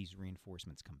until these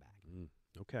reinforcements come back.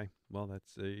 Okay. Well,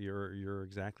 that's you're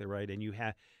exactly right, and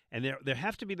there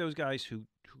have to be those guys who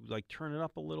like turn it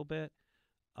up a little bit.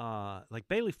 Like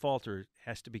Bailey Falter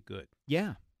has to be good.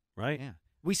 Yeah. Right. Yeah.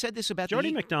 We said this about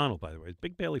Jody McDonald, by the way,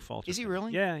 big Bailey Falter. Is he fan.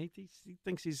 really? Yeah. He thinks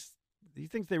he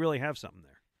thinks they really have something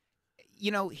there.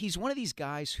 You know, he's one of these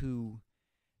guys who,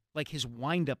 like, his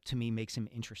windup to me makes him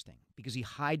interesting because he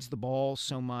hides the ball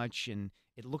so much, and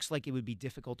it looks like it would be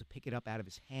difficult to pick it up out of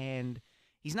his hand.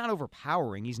 He's not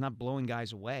overpowering. He's not blowing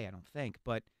guys away, I don't think.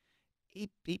 But he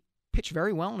pitched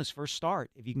very well in his first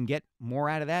start. If you can get more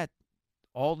out of that,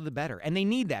 all the better. And they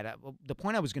need that. The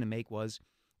point I was going to make was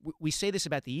we say this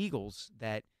about the Eagles,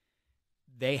 that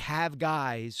they have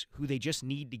guys who they just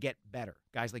need to get better.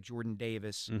 Guys like Jordan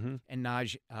Davis and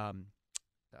Naj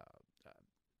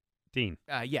Dean.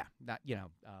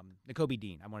 Nakobe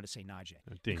Dean. I wanted to say Najee.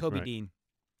 Dean, Nakobe right. Dean,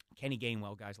 Kenny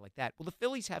Gainwell, guys like that. Well, the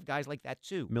Phillies have guys like that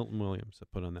too. Milton Williams, I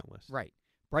put on that list. Right.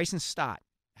 Bryson Stott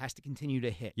has to continue to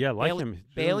hit. Yeah, I like him.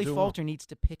 Bailey Doing Falter needs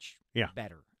to pitch Yeah.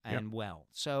 better and well.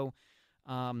 So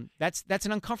that's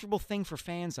an uncomfortable thing for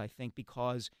fans, I think,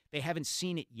 because they haven't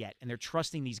seen it yet, and they're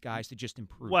trusting these guys to just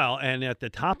improve. Well, and at the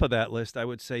top of that list, I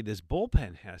would say this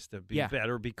bullpen has to be Yeah.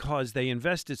 better because they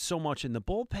invested so much in the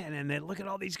bullpen, and then look at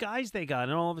all these guys they got,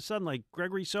 and all of a sudden, like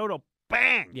Gregory Soto,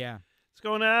 bang! Yeah. It's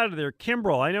going out of there.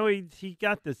 Kimbrel, I know he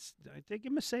got this. Did they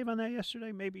give him a save on that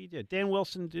yesterday? Maybe he did. Dan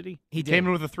Wilson, did he? He did. Came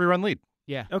in with a 3-run lead.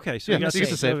 Yeah. Okay, so he got the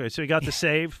save. Okay, so he got the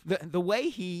save. The way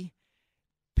he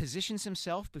positions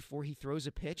himself before he throws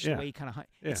a pitch, Yeah. the way he kind of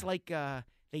it's like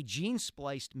they gene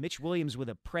spliced Mitch Williams with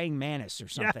a praying mantis or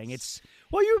something. Yes.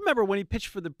 Well, you remember when he pitched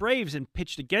for the Braves and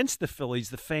pitched against the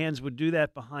Phillies, the fans would do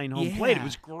that behind home plate. It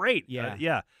was great. Yeah.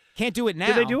 Yeah. Can't do it now.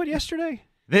 Did they do it yesterday?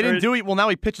 They didn't do it. Well, now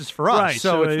he pitches for us, Right,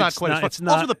 so it's not quite as fun. it's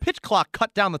not- Also, the pitch clock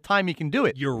cut down the time he can do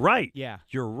it. You're right. Yeah.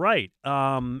 You're right.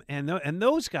 And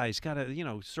those guys got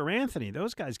to, Sir Anthony,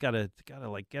 those guys got to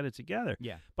like get it together.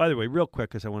 Yeah. By the way, real quick,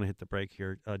 because I want to hit the break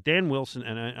here. Dan Wilson,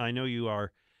 and I know you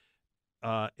are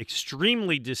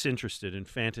extremely disinterested in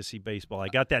fantasy baseball. I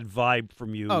got that vibe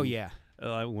from you. Oh, yeah.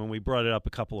 When we brought it up a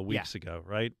couple of weeks ago,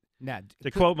 right? Nah, To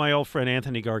quote my old friend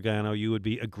Anthony Gargano, you would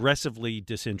be aggressively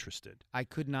disinterested. I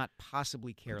could not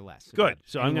possibly care less. Good. about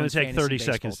So I'm going anyone's to take fantasy 30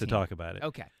 baseball seconds to team. talk about it.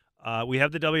 Okay. We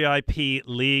have the WIP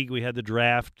League. We had the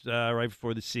draft right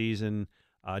before the season.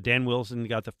 Dan Wilson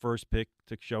got the first pick,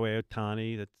 took Shohei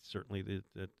Ohtani. That's certainly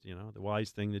the wise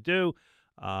thing to do.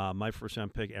 My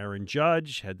first-round pick, Aaron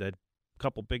Judge, had that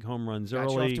couple big home runs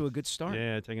Got you early. off to a good start.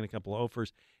 Yeah, taking a couple of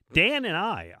offers. Dan and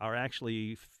I are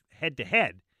actually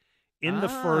head-to-head in the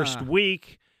first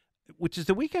week, which is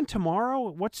the weekend tomorrow.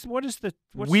 What is the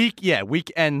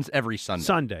Week ends every Sunday.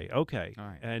 Sunday, okay. All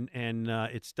right. And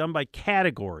it's done by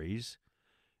categories,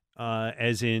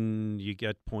 as in you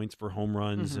get points for home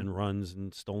runs and runs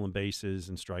and stolen bases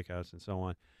and strikeouts and so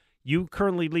on. You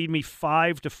currently lead me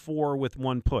 5-4 with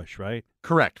one push, right?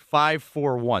 Correct.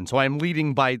 5-4-1. So I'm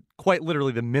leading by quite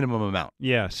literally the minimum amount.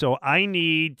 Yeah. So I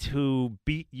need to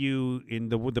beat you in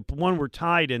the one we're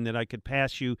tied in that I could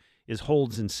pass you is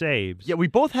holds and saves. Yeah, we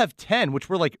both have 10, which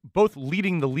we're like both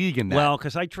leading the league in that. Well,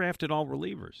 because I drafted all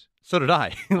relievers. So did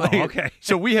I. Okay.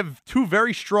 So we have two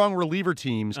very strong reliever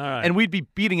teams, All right. and we'd be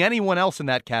beating anyone else in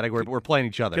that category, but we're playing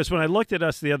each other. Because when I looked at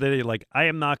us the other day, like, I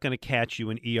am not going to catch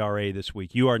you in ERA this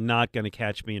week. You are not going to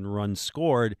catch me in runs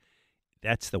scored.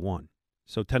 That's the one.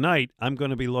 So tonight, I'm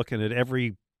going to be looking at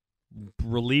every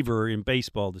reliever in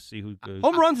baseball to see who goes.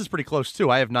 Home runs is pretty close, too.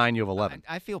 I have 9, you have 11.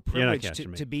 I feel You're not privileged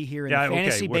catching me. to be here in Yeah, the okay,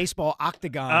 fantasy we're- baseball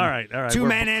octagon. All right.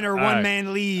 Two-man in or all right.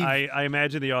 one-man leave. I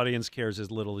imagine the audience cares as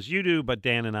little as you do, but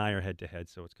Dan and I are head-to-head,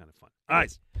 so it's kind of fun. All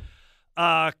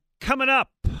right. Coming up,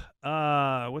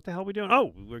 what the hell are we doing?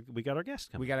 Oh, we got our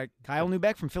guest coming. We got Kyle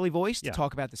Neubeck from Philly Voice to Yeah.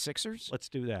 talk about the Sixers. Let's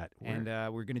do that. And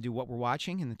we're going to do what we're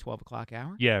watching in the 12 o'clock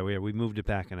hour. Yeah, we moved it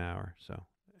back an hour, so.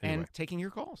 Anyway. and taking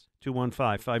your calls.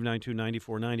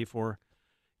 215-592-9494.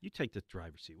 You take the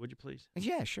driver's seat, would you please?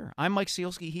 Yeah, sure. I'm Mike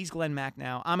Sealski. He's Glenn Mack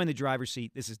now. I'm in the driver's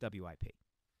seat. This is WIP.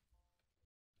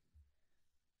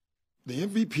 The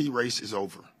MVP race is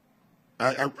over.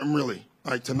 I'm really,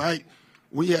 like tonight,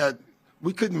 we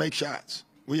couldn't make shots.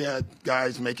 We had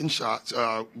guys making shots,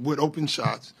 with open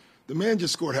shots. The man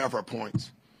just scored half our points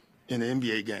in the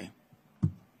NBA game.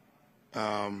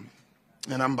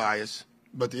 And I'm biased,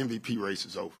 but the MVP race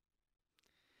is over.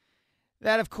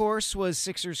 That, of course, was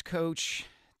Sixers coach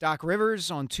Doc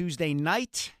Rivers on Tuesday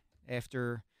night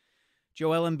after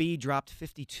Joel Embiid dropped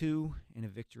 52 in a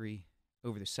victory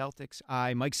over the Celtics.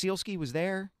 Mike Sealski, was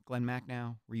there. Glenn Mack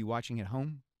now. Were you watching at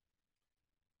home?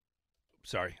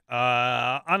 Sorry.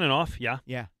 On and off, yeah.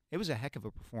 Yeah. It was a heck of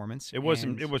a performance. It was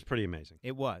pretty amazing.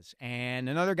 It was. And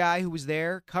another guy who was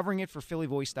there covering it for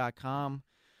PhillyVoice.com,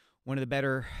 one of the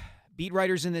better beat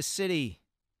writers in this city,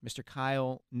 Mr.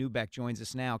 Kyle Neubeck joins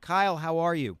us now. Kyle, how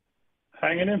are you?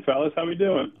 Hanging in, fellas. How we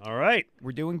doing? All right.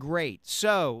 We're doing great.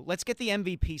 So let's get the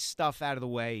MVP stuff out of the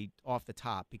way off the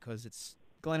top because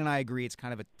Glenn and I agree it's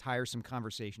kind of a tiresome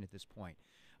conversation at this point.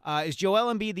 Is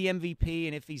Joel Embiid the MVP?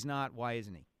 And if he's not, why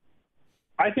isn't he?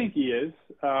 I think he is.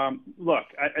 Look,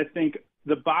 I think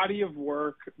the body of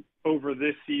work over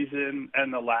this season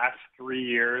and the last 3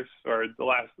 years, or the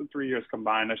last 3 years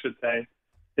combined, I should say,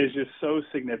 is just so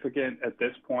significant at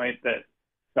this point that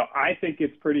I think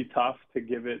it's pretty tough to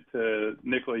give it to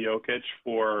Nikola Jokic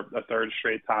for a third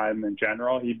straight time in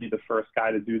general. He'd be the first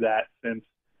guy to do that since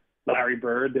Larry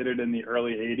Bird did it in the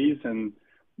early 80s. And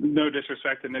no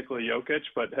disrespect to Nikola Jokic,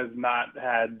 but has not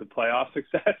had the playoff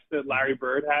success that Larry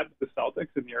Bird had with the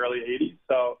Celtics in the early 80s.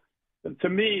 So to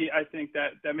me, I think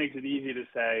that makes it easy to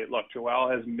say, look, Joel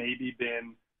has maybe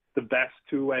been the best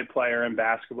two-way player in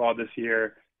basketball this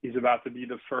year. He's about to be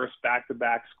the first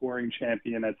back-to-back scoring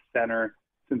champion at center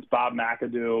since Bob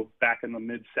McAdoo back in the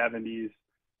mid-'70s.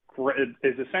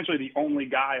 Is essentially the only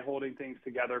guy holding things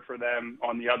together for them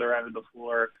on the other end of the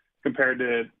floor compared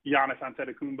to Giannis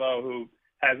Antetokounmpo, who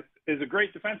is a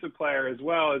great defensive player as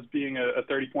well as being a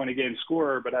 30-point-a-game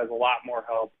scorer, but has a lot more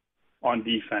help on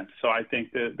defense. So I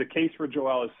think the case for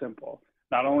Joel is simple.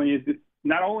 Not only is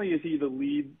he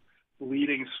the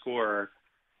leading scorer,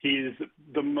 he's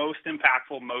the most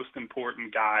impactful, most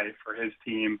important guy for his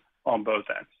team on both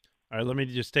ends. All right, let me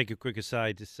just take a quick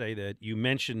aside to say that you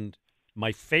mentioned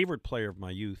my favorite player of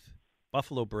my youth,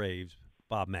 Buffalo Braves,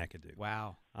 Bob McAdoo.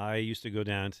 Wow. I used to go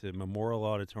down to Memorial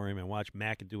Auditorium and watch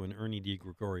McAdoo and Ernie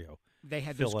DiGregorio. They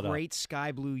had those great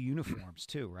sky blue uniforms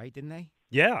too, right? Didn't they?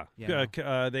 Yeah.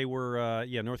 They were,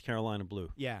 North Carolina blue.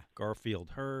 Yeah.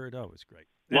 Garfield Hurd. Oh, it was great.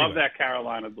 Love that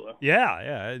Carolina blue.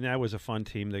 Yeah, and that was a fun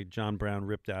team that John Brown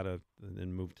ripped out of and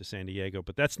then moved to San Diego.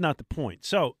 But that's not the point.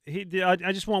 So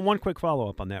I just want one quick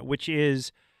follow-up on that, which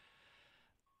is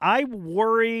I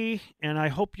worry, and I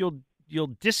hope you'll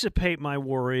dissipate my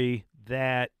worry,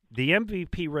 that the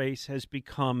MVP race has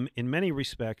become, in many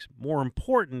respects, more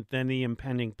important than the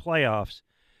impending playoffs,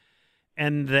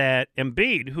 and that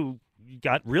Embiid, who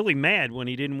got really mad when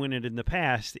he didn't win it in the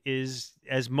past, is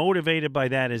as motivated by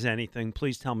that as anything.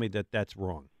 Please tell me that that's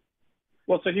wrong.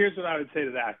 Well, so here's what I would say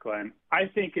to that, Glenn. I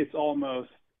think it's almost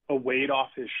a weight off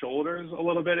his shoulders a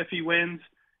little bit if he wins.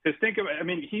 Because think of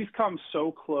it, he's come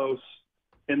so close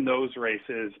in those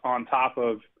races on top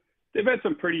of they've had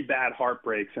some pretty bad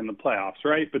heartbreaks in the playoffs,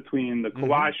 right? Between the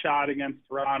Kawhi shot against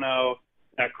Toronto,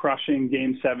 that crushing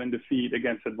Game 7 defeat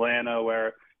against Atlanta,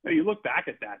 where you look back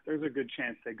at that, there's a good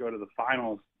chance they go to the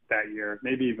finals that year,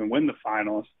 maybe even win the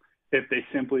finals if they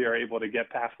simply are able to get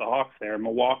past the Hawks there.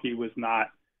 Milwaukee was not,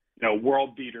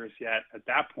 world beaters yet at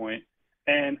that point.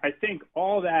 And I think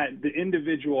all that, the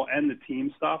individual and the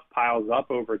team stuff piles up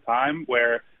over time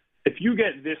where if you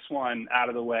get this one out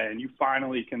of the way and you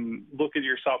finally can look at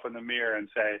yourself in the mirror and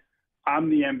say,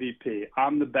 I'm the MVP,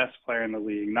 I'm the best player in the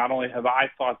league. Not only have I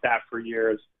thought that for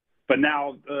years, but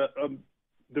now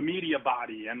the media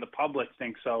body and the public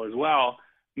think so as well.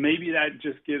 Maybe that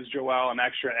just gives Joel an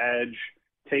extra edge,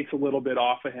 takes a little bit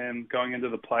off of him going into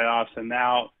the playoffs, and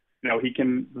now he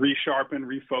can resharpen,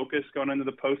 refocus going into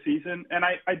the postseason. And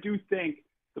I do think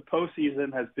the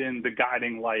postseason has been the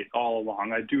guiding light all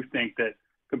along. I do think that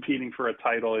competing for a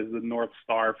title is the North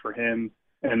Star for him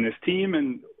and this team,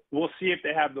 and we'll see if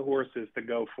they have the horses to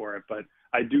go for it. But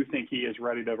I do think he is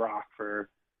ready to rock for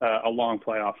a long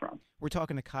playoff run. We're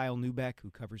talking to Kyle Neubeck,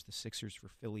 who covers the Sixers for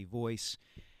Philly Voice.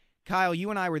 Kyle, you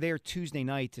and I were there Tuesday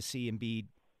night to see Embiid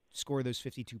score those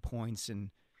 52 points and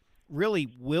really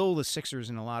will the Sixers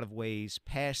in a lot of ways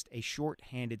past a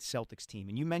short-handed Celtics team.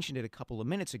 And you mentioned it a couple of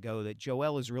minutes ago that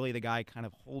Joel is really the guy kind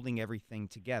of holding everything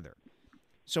together.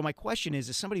 So my question is,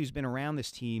 as somebody who's been around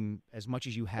this team as much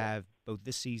as you have, both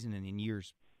this season and in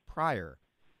years prior,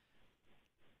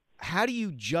 how do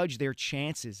you judge their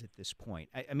chances at this point?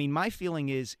 I mean, my feeling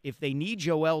is if they need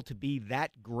Joel to be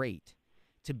that great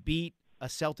to beat a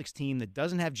Celtics team that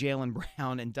doesn't have Jaylen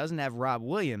Brown and doesn't have Rob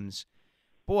Williams,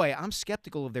 boy, I'm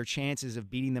skeptical of their chances of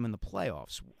beating them in the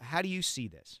playoffs. How do you see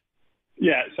this?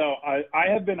 Yeah, so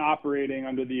I have been operating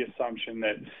under the assumption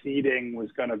that seeding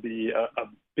was going to be a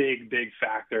big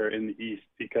factor in the East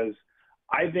because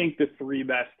I think the three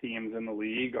best teams in the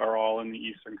league are all in the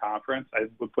Eastern Conference. I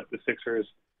would put the Sixers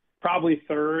probably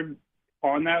third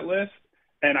on that list.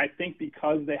 And I think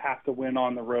because they have to win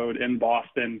on the road in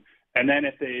Boston, and then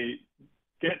if they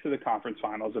get to the conference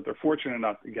finals, if they're fortunate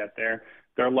enough to get there,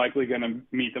 they're likely going to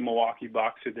meet the Milwaukee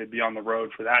Bucks, who they'd be on the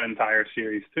road for that entire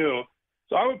series too.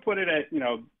 So I would put it at,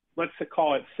 let's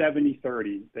call it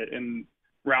 70-30, that in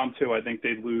round two, I think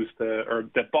they'd lose or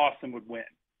that Boston would win.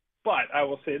 But I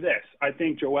will say this, I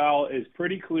think Joel is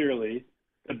pretty clearly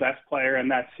the best player in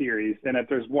that series. And if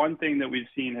there's one thing that we've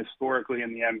seen historically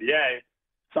in the NBA,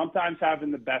 sometimes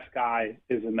having the best guy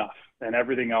is enough and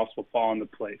everything else will fall into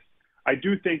place. I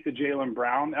do think the Jaylen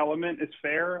Brown element is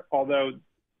fair, although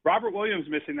Robert Williams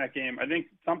missing that game, I think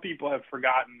some people have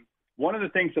forgotten one of the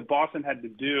things that Boston had to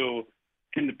do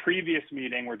in the previous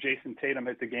meeting where Jason Tatum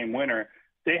hit the game winner.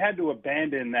 They had to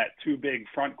abandon that too big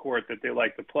front court that they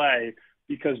like to play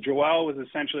because Joel was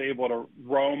essentially able to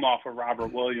roam off of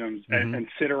Robert Williams and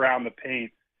sit around the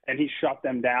paint, and he shut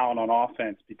them down on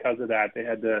offense because of that. They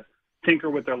had to tinker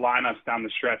with their lineups down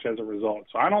the stretch as a result.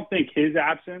 So I don't think his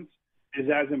absence is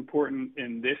as important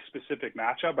in this specific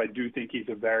matchup. I do think he's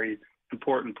a very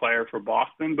important player for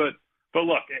Boston. But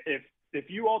look, if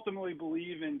you ultimately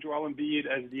believe in Joel Embiid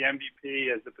as the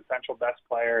MVP, as the potential best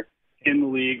player in the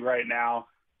league right now,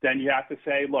 then you have to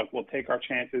say, look, we'll take our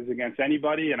chances against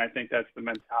anybody, and I think that's the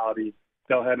mentality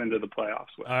they'll head into the playoffs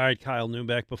with. All right, Kyle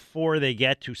Neubeck, before they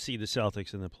get to see the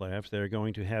Celtics in the playoffs, they're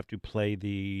going to have to play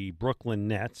the Brooklyn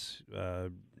Nets.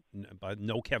 But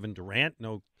no Kevin Durant,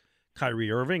 no Kyrie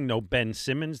Irving, no Ben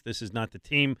Simmons. This is not the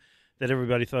team that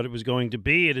everybody thought it was going to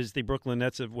be. It is the Brooklyn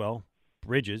Nets of,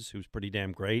 Bridges, who's pretty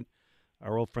damn great.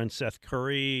 Our old friend Seth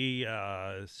Curry,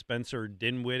 Spencer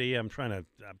Dinwiddie.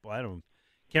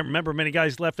 Can't remember many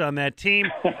guys left on that team.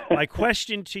 My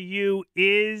question to you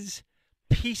is,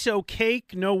 piece o'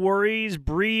 cake, no worries,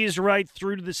 breeze right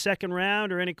through to the second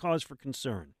round, or any cause for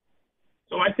concern?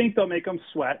 So I think they'll make them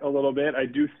sweat a little bit. I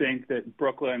do think that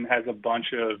Brooklyn has a bunch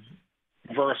of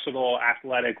versatile,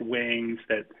 athletic wings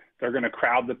that they're going to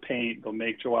crowd the paint. They'll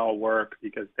make Joel work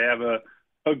because they have a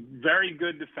very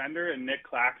good defender in Nick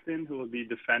Claxton who will be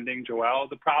defending Joel.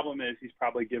 The problem is he's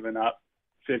probably given up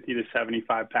 50 to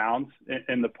 75 pounds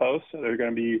in the post. So there's going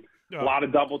to be a lot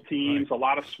of double teams, a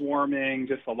lot of swarming,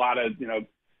 just a lot of,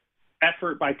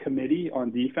 effort by committee on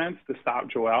defense to stop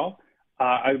Joel.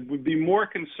 I would be more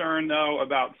concerned, though,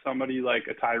 about somebody like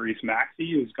a Tyrese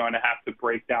Maxey who's going to have to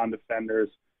break down defenders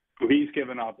who he's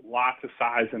given up lots of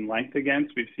size and length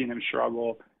against. We've seen him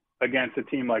struggle against a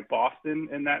team like Boston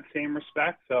in that same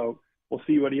respect. So we'll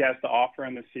see what he has to offer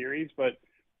in the series. But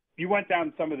you went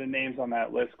down some of the names on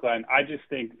that list, Glenn. I just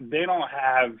think they don't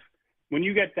have – when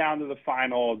you get down to the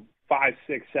final 5,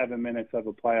 6, 7 minutes of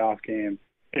a playoff game,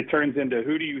 it turns into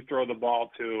who do you throw the ball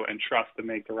to and trust to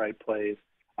make the right plays.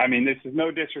 I mean, this is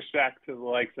no disrespect to the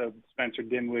likes of Spencer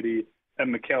Dinwiddie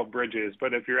and Mikal Bridges,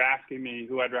 but if you're asking me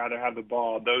who I'd rather have the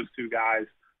ball, those two guys,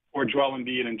 or Joel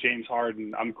Embiid and James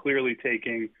Harden, I'm clearly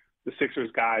taking the Sixers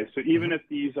guys. So even if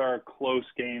these are close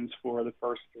games for the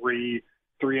first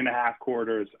 3.5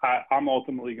 quarters, I'm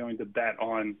ultimately going to bet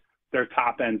on their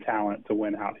top-end talent to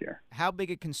win out here. How big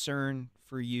a concern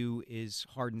for you is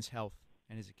Harden's health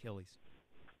and his Achilles?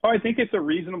 Oh, I think it's a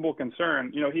reasonable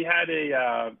concern. He had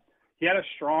a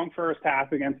strong first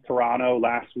half against Toronto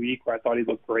last week where I thought he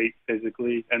looked great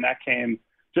physically, and that came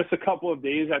just a couple of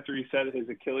days after he said his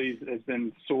Achilles has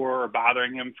been sore or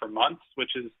bothering him for months,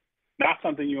 which is not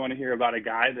something you want to hear about a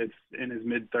guy that's in his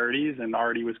mid-30s and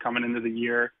already was coming into the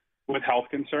year with health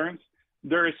concerns.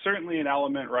 There is certainly an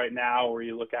element right now where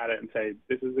you look at it and say,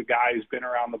 this is a guy who's been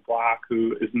around the block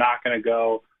who is not going to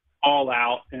go all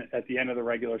out at the end of the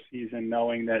regular season,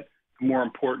 knowing that more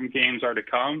important games are to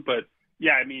come. But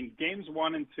yeah, I mean, games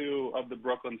 1 and 2 of the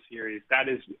Brooklyn series, that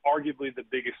is arguably the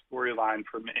biggest storyline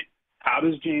for me. How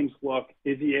does James look?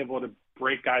 Is he able to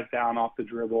break guys down off the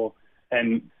dribble?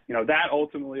 And, that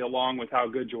ultimately, along with how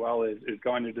good Joel is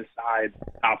going to decide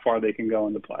how far they can go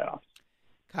in the playoffs.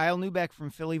 Kyle Neubeck from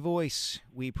Philly Voice,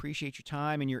 we appreciate your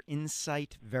time and your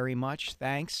insight very much.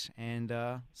 Thanks, and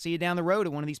see you down the road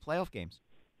at one of these playoff games.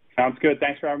 Sounds good.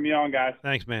 Thanks for having me on, guys.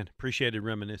 Thanks, man. Appreciated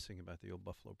reminiscing about the old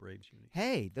Buffalo Braves unit.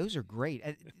 Hey, those are great.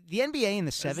 The NBA in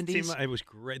the 70s. It was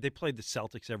great. They played the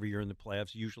Celtics every year in the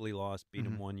playoffs, usually lost, beat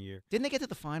them one year. Didn't they get to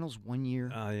the finals one year?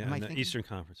 Yeah, Am I in the thinking? Eastern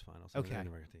Conference Finals. Okay.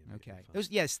 Okay.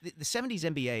 Yes, the 70s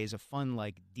NBA is a fun,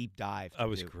 deep dive. It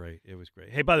was great. It was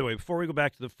great. Hey, by the way, before we go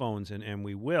back to the phones, and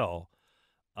we will,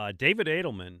 David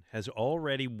Edelman has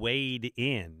already weighed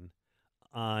in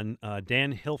on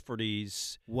Dan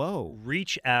Hilferty's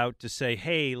reach out to say,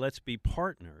 hey, let's be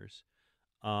partners.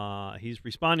 He's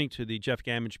responding to the Jeff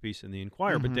Gammage piece in the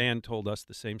Inquirer, but Dan told us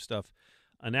the same stuff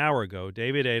an hour ago.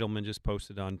 David Edelman just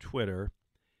posted on Twitter,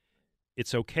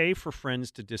 it's okay for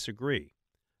friends to disagree.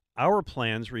 Our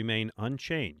plans remain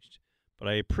unchanged, but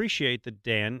I appreciate that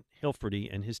Dan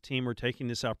Hilferty and his team are taking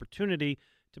this opportunity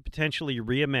to potentially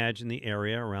reimagine the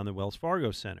area around the Wells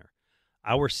Fargo Center.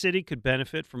 Our city could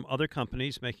benefit from other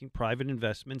companies making private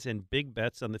investments and big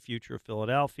bets on the future of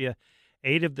Philadelphia.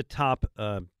 8 of the top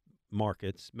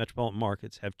metropolitan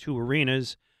markets, have 2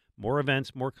 arenas, more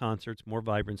events, more concerts, more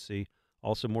vibrancy,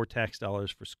 also more tax dollars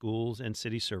for schools and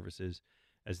city services.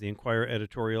 As the Inquirer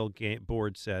editorial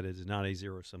board said, it is not a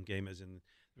zero-sum game, as in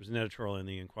there was an editorial in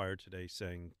the Inquirer today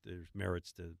saying there's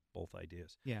merits to both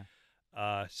ideas. Yeah.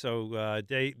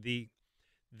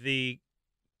 The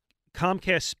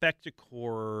Comcast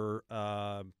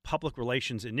Spectacor public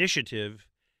relations initiative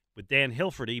with Dan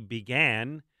Hilferty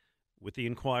began with the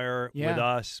Inquirer, with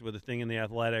us, with a thing in the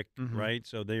Athletic, right?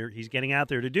 So he's getting out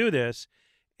there to do this,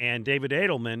 and David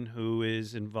Edelman, who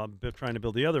is involved trying to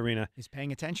build the other arena, is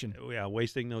paying attention. Yeah,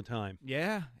 wasting no time.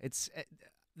 Yeah,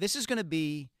 this is going to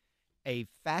be a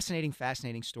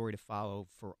fascinating story to follow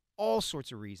for all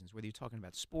sorts of reasons. Whether you're talking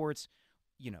about sports,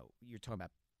 you're talking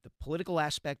about the political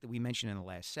aspect that we mentioned in the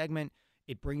last segment.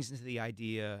 It brings into the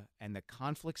idea and the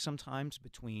conflict sometimes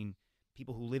between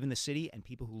people who live in the city and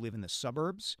people who live in the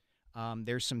suburbs.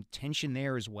 There's some tension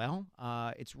there as well.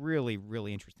 It's really,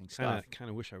 really interesting stuff. Kind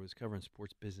of wish I was covering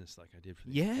sports business like I did for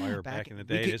the Inquirer back in the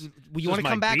day. You want to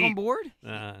come back on board?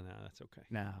 No, that's okay.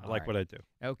 No, I like what I do.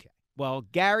 Okay. Well,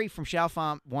 Gary from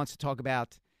Chalfont wants to talk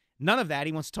about none of that.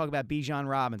 He wants to talk about Bijan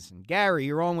Robinson. Gary,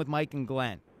 you're on with Mike and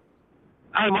Glenn.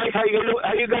 Hi, Mike. How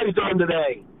you guys doing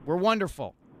today? We're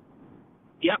wonderful.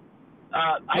 Yep.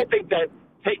 I think that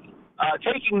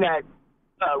taking that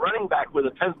running back with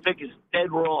a 10th pick is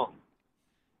dead wrong.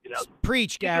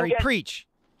 Preach, Gary, preach.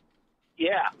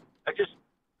 Yeah. I just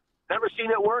never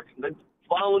seen it work. Been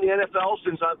following the NFL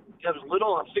since I was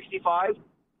little. I'm 65.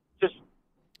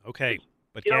 Okay,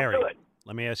 but Gary, do it.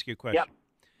 Let me ask you a question.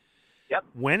 Yep.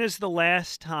 When is the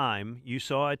last time you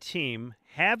saw a team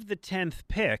have the 10th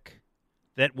pick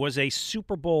that was a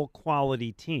Super Bowl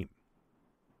quality team?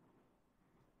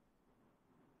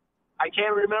 I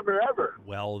can't remember ever.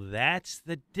 Well, that's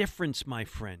the difference, my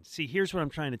friend. See, here's what I'm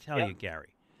trying to tell you,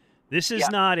 Gary. This is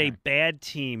not a bad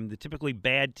team, the typically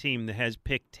bad team that has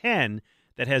pick 10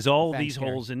 that has all these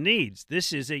holes and needs.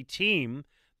 This is a team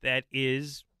that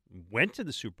went to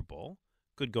the Super Bowl,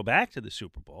 could go back to the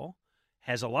Super Bowl,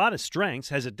 has a lot of strengths,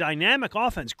 has a dynamic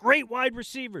offense, great wide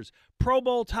receivers, Pro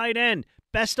Bowl tight end,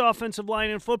 best offensive line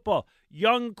in football,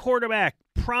 young quarterback,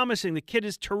 promising. The kid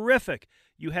is terrific.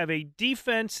 You have a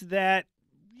defense that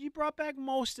you brought back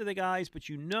most of the guys, but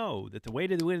you know that the way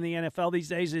to win in the NFL these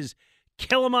days is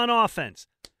kill them on offense.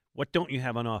 What don't you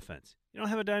have on offense? You don't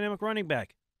have a dynamic running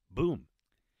back. Boom.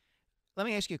 Let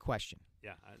me ask you a question.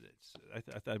 Yeah, I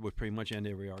thought that would pretty much end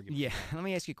every argument. Yeah, let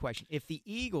me ask you a question. If the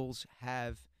Eagles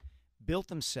have built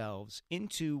themselves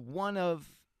into one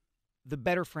of the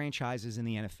better franchises in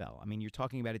the NFL, I mean, you're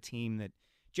talking about a team that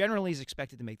generally is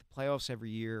expected to make the playoffs every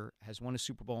year, has won a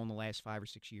Super Bowl in the last 5 or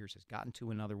 6 years, has gotten to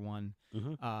another one,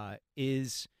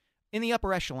 is in the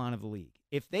upper echelon of the league.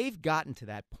 If they've gotten to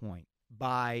that point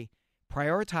by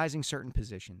prioritizing certain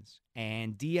positions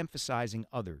and de-emphasizing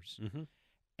others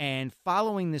and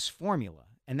following this formula,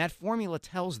 and that formula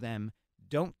tells them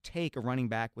don't take a running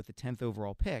back with the 10th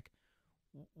overall pick,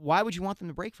 why would you want them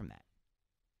to break from that?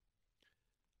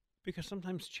 Because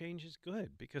sometimes change is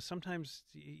good. Because sometimes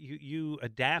you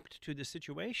adapt to the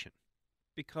situation.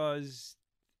 Because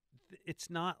it's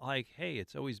not like, hey,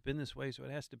 it's always been this way, so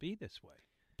it has to be this way.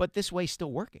 But this way's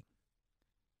still working.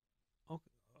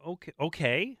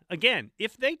 Okay. Again,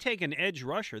 if they take an edge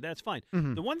rusher, that's fine.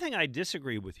 The one thing I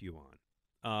disagree with you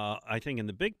on, I think in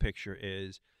the big picture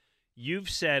is you've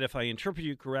said, if I interpret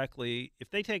you correctly, if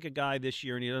they take a guy this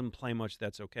year and he doesn't play much,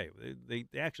 that's okay. They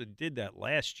actually did that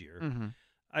last year.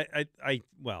 I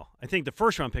think the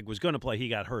first-round pick was going to play. He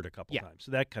got hurt a couple times,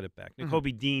 so that cut it back.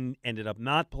 Nakobe Dean ended up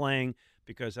not playing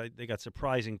because they got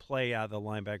surprising play out of the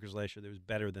linebackers last year that was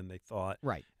better than they thought.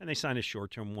 Right. And they signed a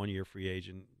short-term 1-year free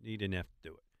agent. He didn't have to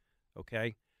do it.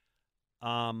 Okay?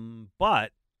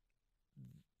 But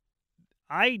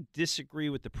I disagree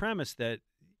with the premise that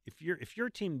if you're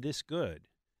a team this good,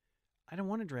 I don't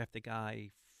want to draft a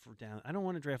guy I don't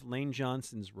want to draft Lane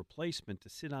Johnson's replacement to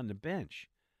sit on the bench.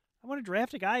 I want to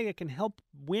draft a guy that can help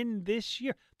win this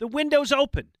year. The window's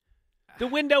open. The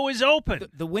window is open.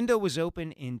 The window was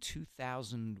open in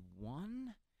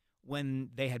 2001 when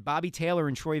they had Bobby Taylor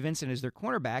and Troy Vincent as their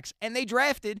cornerbacks, and they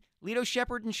drafted Lito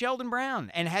Shepherd and Sheldon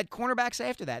Brown and had cornerbacks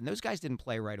after that, and those guys didn't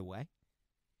play right away.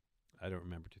 I don't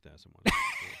remember 2001.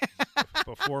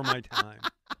 Before my time.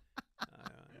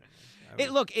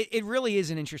 It really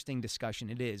is an interesting discussion.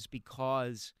 It is,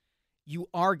 because you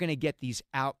are going to get these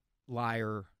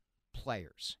outlier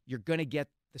players. You're going to get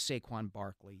the Saquon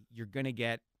Barkley. You're going to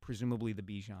get, presumably, the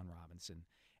Bijan Robinson.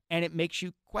 And it makes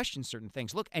you question certain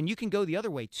things. Look, and you can go the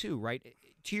other way, too, right?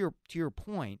 To your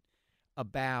point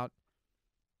about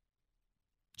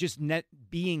just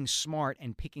being smart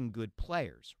and picking good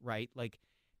players, right? Like,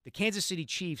 the Kansas City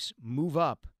Chiefs move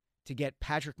up to get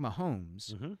Patrick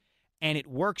Mahomes, and it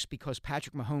works because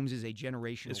Patrick Mahomes is a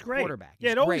generational quarterback.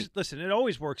 Yeah, it always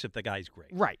works if the guy's great.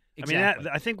 Right, exactly. I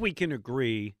mean, I think we can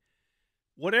agree,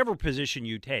 whatever position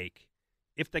you take,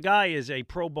 if the guy is a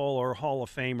Pro Bowler, Hall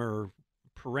of Famer,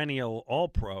 perennial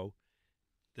All-Pro,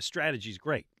 the strategy's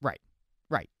great. Right.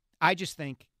 I just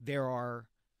think there are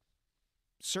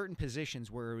certain positions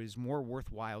where it is more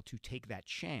worthwhile to take that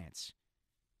chance,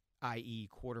 i.e.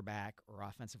 quarterback or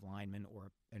offensive lineman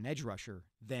or an edge rusher,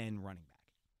 than running back.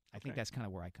 I think that's kind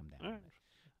of where I come down. All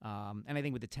right. And I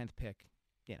think with the 10th pick,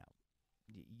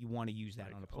 you want to use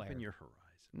that on a player. Open your horizon.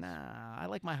 Nah, I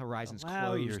like my horizons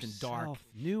Allow closed and dark.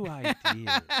 New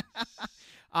ideas.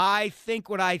 I think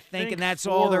what I think, and that's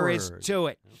all there is to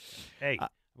it. Okay. Hey,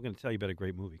 I'm going to tell you about a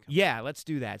great movie. Let's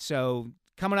do that. So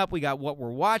coming up, we got what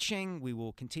we're watching. We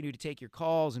will continue to take your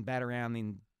calls and bat around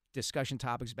the discussion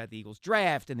topics about the Eagles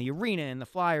draft and the arena and the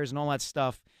Flyers and all that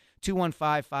stuff.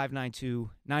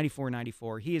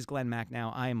 215-592-9494. He is Glenn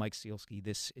Macnow. I am Mike Sealski.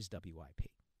 This is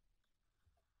WIP.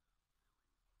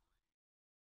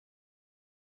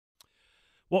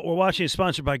 What we're watching is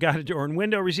sponsored by Guided Door and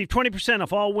Window. Receive 20%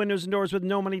 off all windows and doors with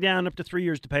no money down, up to 3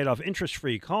 years to pay it off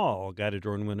interest-free. Call Guided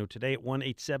Door and Window today at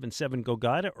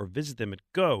 1-877-GO-GUIDA or visit them at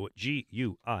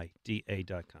GUIDA.com.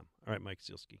 All right, Mike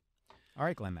Sealski. All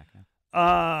right, Glenn Macnow.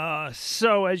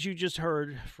 So, as you just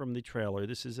heard from the trailer,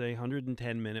 this is a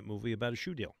 110-minute movie about a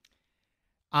shoe deal.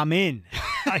 I'm in.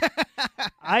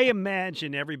 I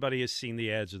imagine everybody has seen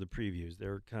the ads or the previews.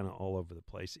 They're kind of all over the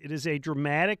place. It is a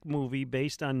dramatic movie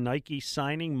based on Nike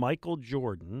signing Michael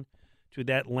Jordan to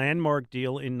that landmark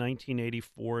deal in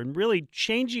 1984 and really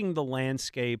changing the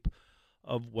landscape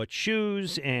of what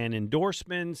shoes and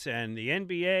endorsements and the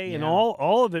NBA and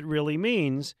all of it really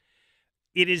means.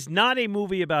 It is not a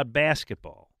movie about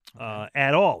basketball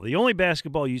at all. The only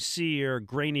basketball you see are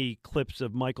grainy clips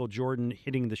of Michael Jordan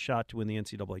hitting the shot to win the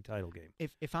NCAA title game.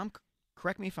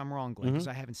 Correct me if I'm wrong, Glenn, because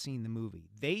I haven't seen the movie.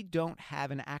 They don't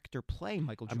have an actor play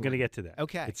Michael Jordan. I'm going to get to that.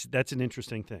 Okay. That's an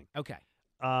interesting thing. Okay.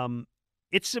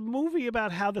 It's a movie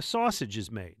about how the sausage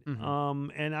is made.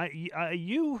 And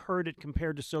you heard it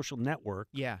compared to Social Network.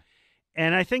 Yeah.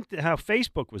 And I think how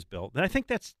Facebook was built. And I think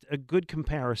that's a good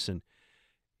comparison.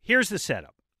 Here's the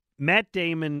setup. Matt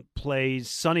Damon plays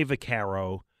Sonny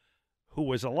Vaccaro, who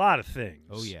was a lot of things.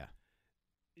 Oh, yeah.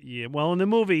 Yeah, well, in the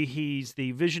movie, he's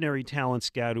the visionary talent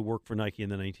scout who worked for Nike in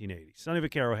the 1980s. Sonny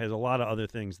Vaccaro has a lot of other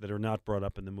things that are not brought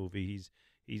up in the movie.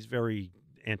 He's very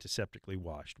antiseptically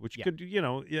washed, which could,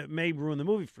 it may ruin the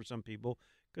movie for some people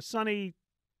because Sonny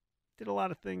did a lot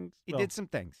of things. He did some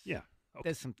things. Yeah. Okay.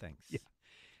 Did some things. Yeah.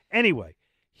 Anyway,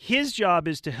 his job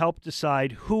is to help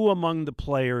decide who among the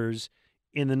players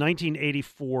in the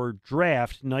 1984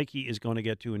 draft Nike is going to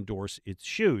get to endorse its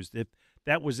shoes.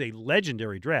 That was a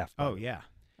legendary draft. Oh, yeah.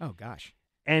 Oh, gosh.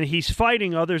 And he's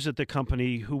fighting others at the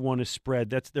company who want to spread.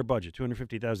 That's their budget,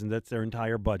 $250,000. That's their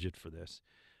entire budget for this.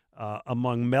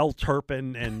 Among Mel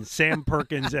Turpin and Sam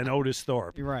Perkins and Otis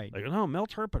Thorpe. You're right. Like, no, Mel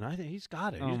Turpin, I think he's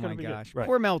got it. Oh, he's my gosh. Good. Right.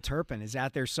 Poor Mel Turpin is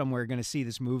out there somewhere going to see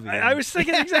this movie. I was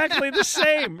thinking exactly the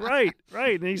same. Right.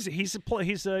 And he's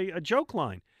a joke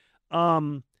line.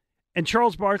 And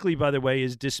Charles Barkley, by the way,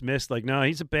 is dismissed. Like, no,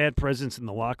 he's a bad presence in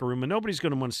the locker room, and nobody's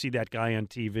going to want to see that guy on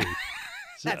TV.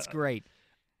 That's great.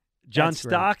 John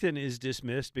Stockton is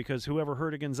dismissed because whoever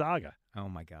heard of Gonzaga. Oh,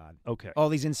 my God. Okay. All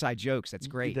these inside jokes. That's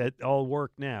great. That all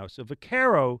work now. So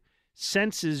Vaccaro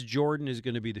senses Jordan is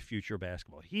going to be the future of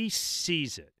basketball. He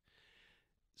sees it.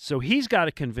 So he's got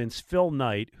to convince Phil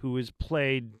Knight, who is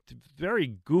played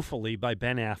very goofily by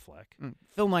Ben Affleck.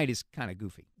 Phil Knight is kind of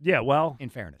goofy. Yeah, well, in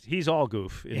fairness, he's all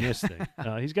goof in this thing.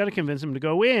 He's got to convince him to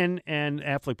go in, and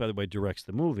Affleck, by the way, directs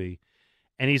the movie.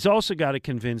 And he's also got to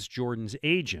convince Jordan's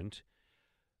agent,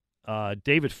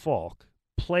 David Falk,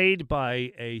 played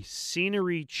by a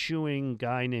scenery-chewing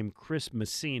guy named Chris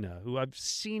Messina, who I've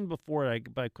seen before,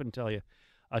 but I couldn't tell you,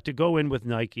 to go in with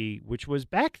Nike, which was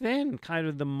back then kind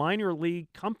of the minor league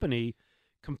company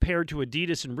compared to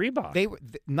Adidas and Reebok.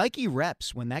 Nike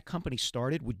reps, when that company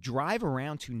started, would drive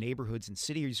around to neighborhoods and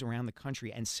cities around the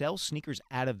country and sell sneakers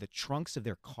out of the trunks of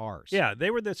their cars. Yeah,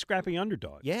 they were the scrappy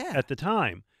underdog at the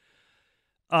time.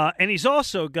 And he's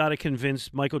also got to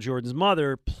convince Michael Jordan's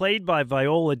mother, played by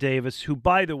Viola Davis, who,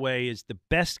 by the way, is the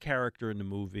best character in the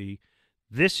movie.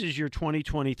 This is your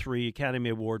 2023 Academy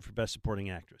Award for Best Supporting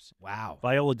Actress. Wow.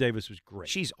 Viola Davis was great.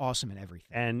 She's awesome in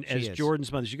everything. And she as is. Jordan's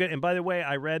mother, she's good. And by the way,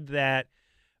 I read that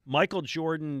Michael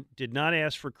Jordan did not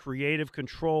ask for creative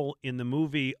control in the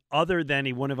movie other than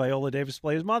he wanted Viola Davis to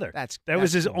play his mother. That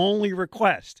was his only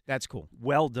request. That's cool.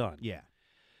 Well done. Yeah.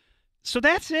 So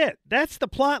that's it. That's the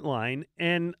plot line.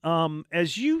 And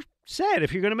as you said,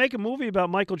 if you're going to make a movie about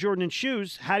Michael Jordan in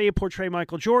shoes, how do you portray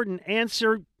Michael Jordan?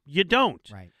 Answer, you don't.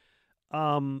 Right.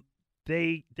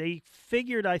 They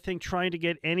figured, I think, trying to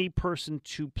get any person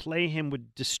to play him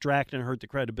would distract and hurt the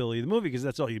credibility of the movie because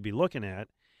that's all you'd be looking at.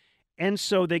 And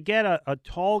so they get a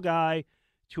tall guy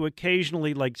to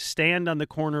occasionally like stand on the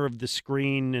corner of the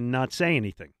screen and not say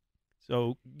anything.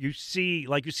 So you see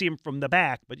him from the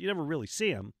back, but you never really see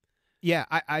him. Yeah,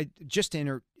 I just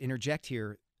to interject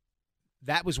here,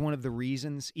 that was one of the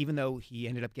reasons, even though he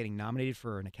ended up getting nominated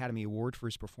for an Academy Award for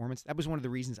his performance, that was one of the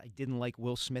reasons I didn't like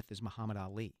Will Smith as Muhammad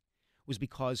Ali, was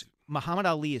because Muhammad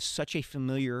Ali is such a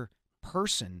familiar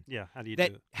person. Yeah, how do you do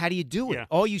it? How do you do it? Yeah.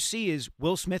 All you see is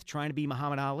Will Smith trying to be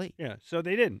Muhammad Ali. Yeah, so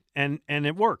they didn't, and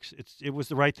it works. It was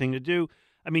the right thing to do.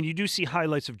 I mean, you do see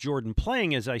highlights of Jordan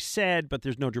playing, as I said, but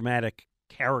there's no dramatic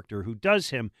character who does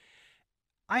him.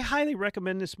 I highly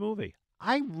recommend this movie.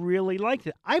 I really liked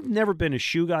it. I've never been a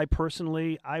shoe guy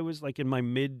personally. I was like in my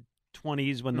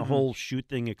mid-20s when the whole shoe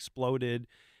thing exploded,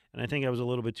 and I think I was a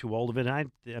little bit too old of it. I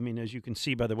mean, as you can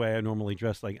see by the way I normally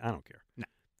dress, like, I don't care. No.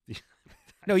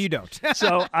 No, you don't.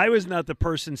 So I was not the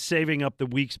person saving up the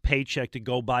week's paycheck to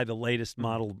go buy the latest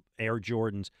model Air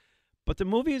Jordans. But the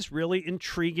movie is really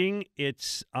intriguing.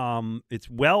 It's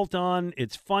well done.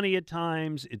 It's funny at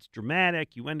times. It's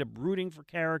dramatic. You end up rooting for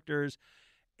characters.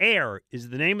 Air is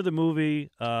the name of the movie.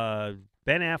 Ben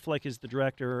Affleck is the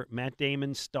director. Matt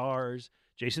Damon stars.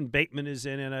 Jason Bateman is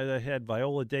in it. I had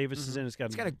Viola Davis is in it.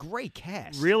 It's got a great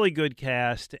cast. Really good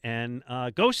cast. And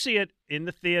go see it in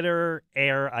the theater.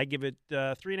 Air. I give it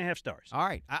 3.5 stars. All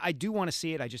right. I do want to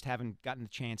see it. I just haven't gotten the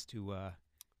chance to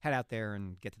head out there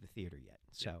and get to the theater yet.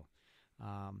 So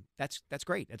that's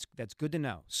great. That's good to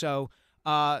know. So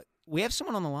we have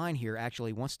someone on the line here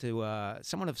actually wants to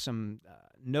someone of some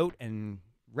note and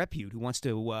repute who wants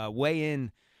to weigh in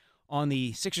on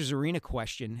the Sixers Arena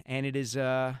question, and it is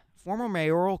former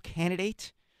mayoral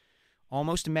candidate,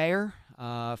 almost a mayor,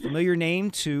 familiar name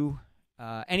to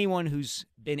anyone who's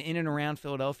been in and around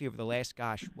Philadelphia over the last,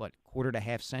 quarter to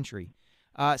half century.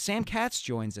 Sam Katz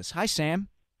joins us. Hi, Sam.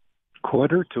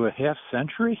 Quarter to a half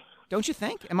century? Don't you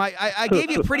think? I gave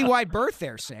you a pretty wide berth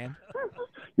there, Sam.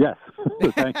 Yes.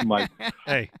 Thank you, Mike.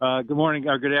 Hey. Good morning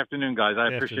or good afternoon, guys.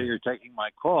 I appreciate your taking my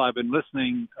call. I've been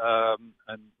listening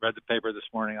and read the paper this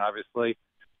morning, obviously.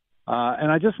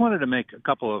 And I just wanted to make a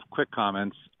couple of quick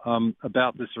comments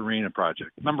about this arena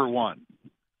project. Number one,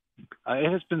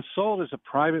 it has been sold as a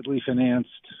privately financed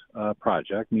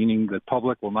project, meaning the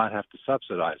public will not have to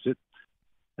subsidize it.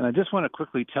 And I just want to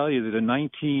quickly tell you that in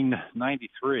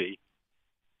 1993,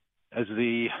 as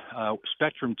the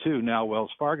Spectrum 2, now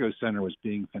Wells Fargo Center, was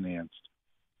being financed,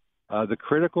 the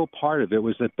critical part of it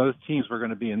was that both teams were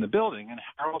going to be in the building. And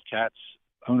Harold Katz,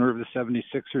 owner of the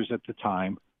 76ers at the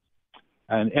time,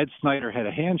 and Ed Snyder had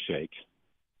a handshake.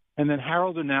 And then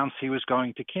Harold announced he was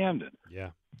going to Camden.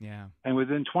 Yeah. And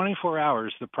within 24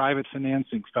 hours, the private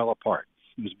financing fell apart.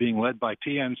 It was being led by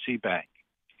PNC Bank.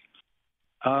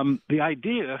 The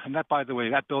idea, and that, by the way,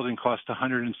 that building cost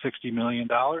 $160 million.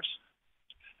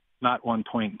 Not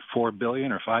 $1.4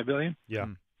 billion or $5 billion. Yeah.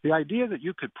 The idea that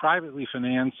you could privately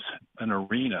finance an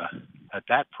arena at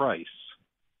that price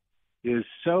is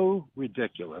so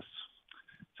ridiculous.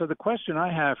 So the question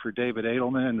I have for David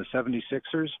Edelman and the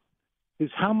 76ers is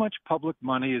how much public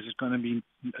money is going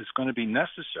to be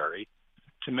necessary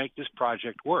to make this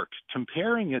project work?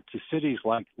 Comparing it to cities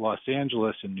like Los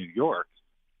Angeles and New York.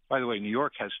 By the way, New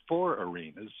York has 4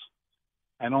 arenas.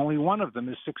 and only one of them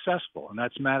is successful, and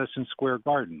that's Madison Square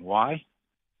Garden. Why?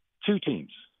 2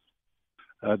 teams.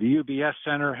 The UBS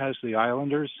Center has the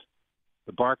Islanders,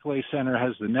 the Barclays Center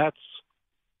has the Nets,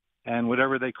 and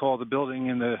whatever they call the building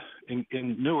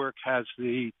in Newark has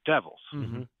the Devils.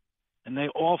 Mm-hmm. And they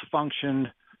all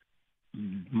function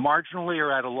marginally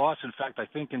or at a loss. In fact, I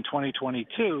think in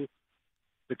 2022,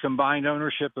 the combined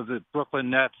ownership of the Brooklyn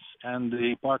Nets and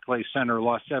the Barclays Center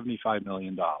lost $75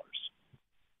 million.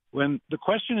 When the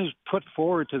question is put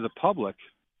forward to the public,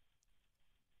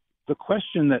 the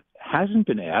question that hasn't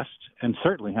been asked and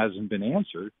certainly hasn't been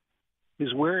answered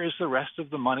is, where is the rest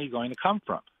of the money going to come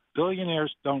from?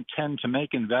 Billionaires don't tend to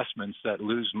make investments that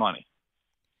lose money.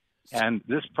 And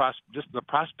the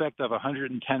prospect of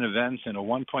 110 events in a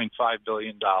 $1.5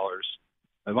 billion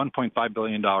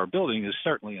building is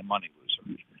certainly a money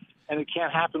loser. And it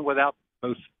can't happen without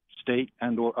both state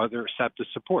and or other SEPTA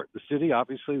support. The city,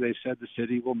 obviously, they said the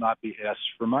city will not be asked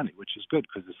for money, which is good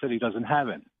because the city doesn't have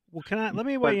any. Well, let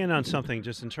me weigh in on something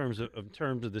just in terms of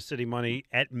the city money.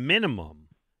 At minimum,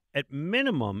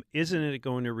 isn't it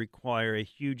going to require a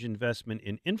huge investment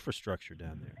in infrastructure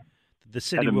down there? The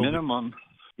city at a will minimum.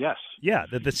 Yes. Yeah,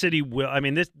 that the city will. I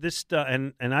mean, this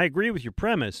and I agree with your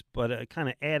premise, but kind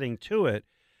of adding to it,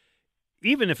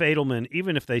 even if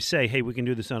they say, hey, we can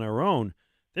do this on our own,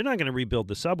 they're not going to rebuild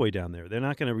the subway down there. They're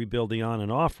not going to rebuild the on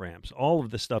and off ramps. All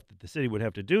of the stuff that the city would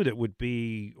have to do that would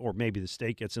be, or maybe the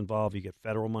state gets involved, you get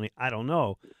federal money, I don't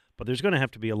know. But there's going to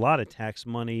have to be a lot of tax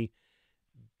money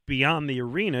beyond the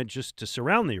arena just to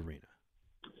surround the arena.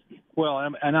 Well,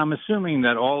 and I'm assuming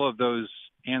that all of those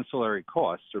ancillary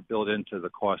costs are built into the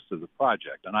cost of the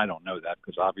project. And I don't know that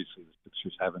because obviously the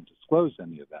Sixers haven't disclosed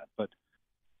any of that. But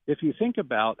if you think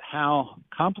about how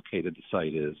complicated the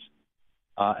site is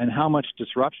and how much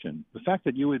disruption, the fact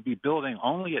that you would be building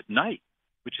only at night,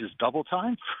 which is double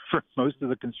time for most of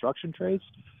the construction trades,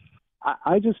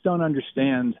 I just don't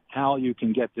understand how you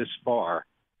can get this far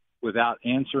without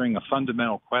answering a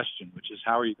fundamental question, which is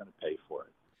how are you going to pay for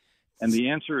it? And the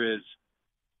answer is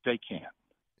they can't.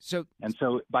 So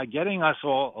by getting us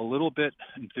all a little bit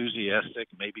enthusiastic,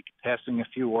 maybe passing a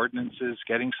few ordinances,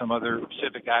 getting some other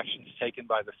civic actions taken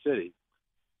by the city,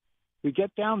 we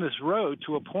get down this road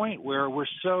to a point where we're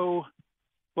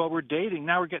dating,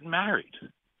 now we're getting married.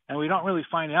 And we don't really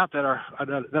find out that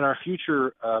our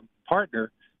future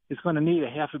partner is going to need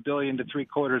 $500 million to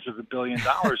 $750 million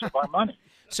of our money.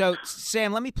 So,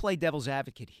 Sam, let me play devil's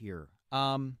advocate here.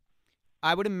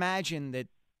 I would imagine that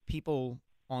people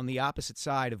on the opposite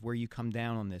side of where you come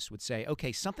down on this would say,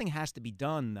 okay, something has to be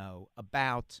done, though,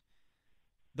 about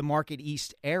the Market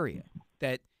East area,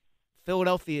 that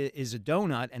Philadelphia is a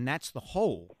donut, and that's the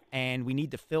hole, and we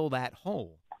need to fill that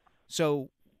hole. So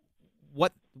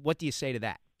what do you say to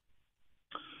that?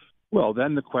 Well,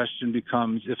 then the question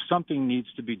becomes, if something needs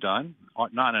to be done,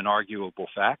 not an arguable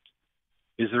fact,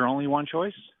 is there only one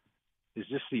choice? Is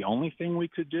this the only thing we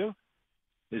could do?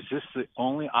 Is this the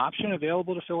only option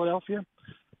available to Philadelphia?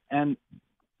 And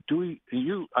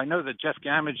I know that Jeff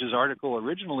Gamage's article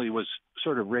originally was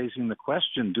sort of raising the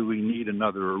question, do we need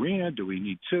another arena? Do we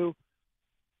need two?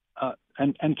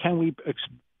 And can we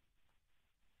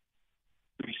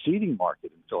seating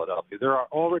market in Philadelphia? There are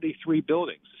already 3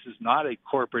 buildings. This is not a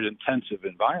corporate intensive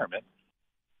environment.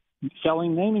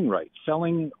 Selling naming rights,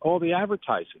 selling all the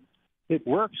advertising. It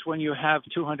works when you have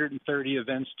 230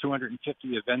 events, 250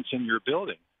 events in your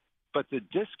building. But the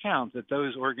discount that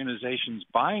those organizations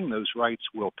buying those rights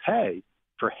will pay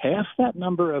for half that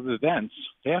number of events,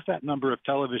 half that number of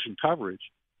television coverage,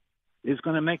 is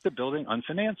going to make the building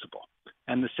unfinanceable.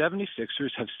 And the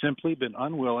 76ers have simply been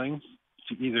unwilling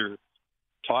to either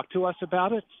talk to us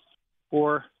about it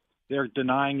or they're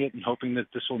denying it and hoping that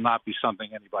this will not be something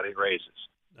anybody raises.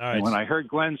 All right. And when I heard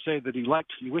Glenn say that he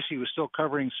wished he was still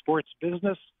covering sports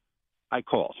business, I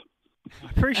called. I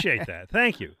appreciate that.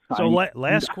 Thank you. So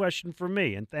last question for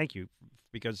me, and thank you,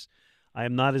 because I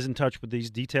am not as in touch with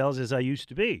these details as I used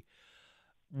to be.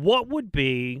 What would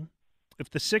be if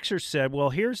the Sixers said,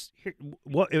 well,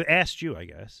 asked you, I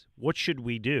guess, what should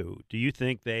we do? Do you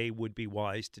think they would be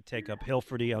wise to take up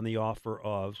Hilferty on the offer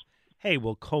of, hey,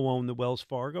 we'll co-own the Wells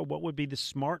Fargo? What would be the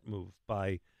smart move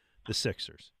by the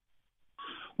Sixers?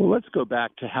 Well, let's go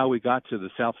back to how we got to the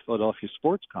South Philadelphia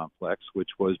Sports Complex, which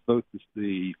was both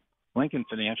the Lincoln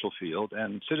Financial Field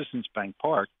and Citizens Bank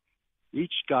Park.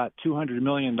 Each got $200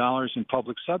 million in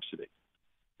public subsidy.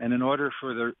 And in order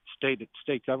for the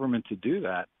state government to do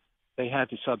that, they had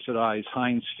to subsidize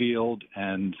Heinz Field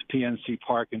and PNC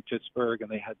Park in Pittsburgh, and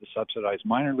they had to subsidize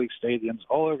minor league stadiums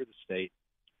all over the state.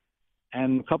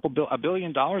 And $1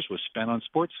 billion was spent on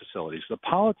sports facilities. The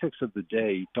politics of the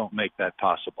day don't make that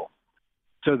possible.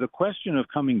 So the question of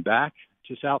coming back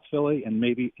to South Philly and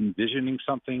maybe envisioning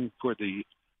something for the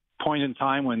point in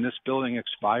time when this building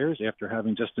expires after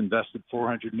having just invested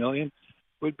 $400 million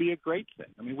would be a great thing.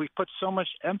 I mean, we've put so much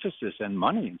emphasis and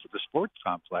money into the sports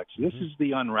complex. This is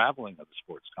the unraveling of the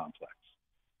sports complex.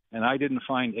 And I didn't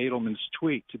find Edelman's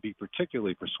tweet to be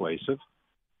particularly persuasive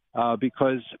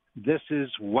because this is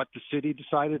what the city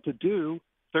decided to do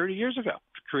 30 years ago,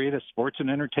 to create a sports and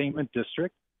entertainment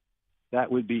district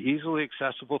that would be easily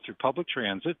accessible through public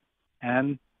transit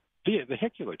and via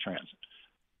vehicular transit.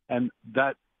 And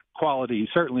that quality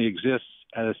certainly exists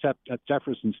at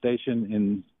Jefferson Station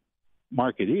in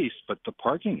Market East, but the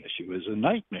parking issue is a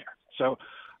nightmare. So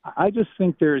I just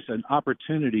think there's an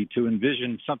opportunity to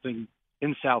envision something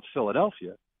in South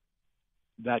Philadelphia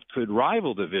that could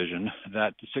rival the vision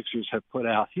that the Sixers have put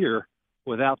out here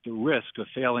without the risk of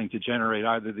failing to generate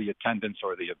either the attendance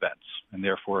or the events, and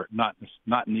therefore not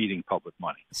needing public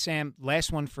money. Sam,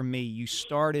 last one from me. You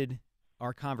started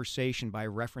our conversation by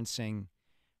referencing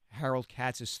Harold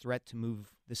Katz's threat to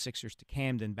move the Sixers to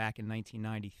Camden back in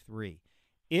 1993.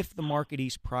 If the Market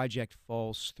East project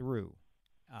falls through,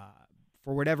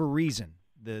 for whatever reason,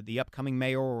 the upcoming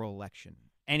mayoral election,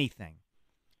 anything,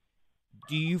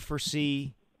 do you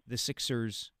foresee the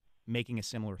Sixers making a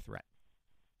similar threat?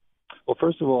 Well,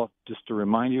 first of all, just to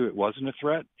remind you, it wasn't a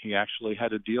threat. He actually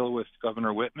had a deal with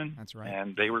Governor Whitman. That's right.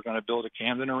 And they were going to build a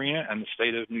Camden Arena, and the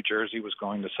state of New Jersey was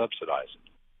going to subsidize it.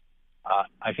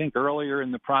 I think earlier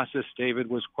in the process, David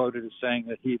was quoted as saying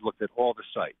that he looked at all the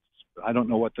sites. I don't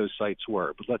know what those sites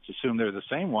were, but let's assume they're the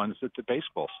same ones that the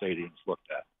baseball stadiums looked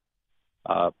at.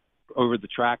 Over the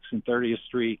tracks in 30th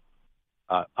Street,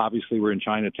 obviously we're in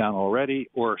Chinatown already,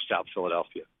 or South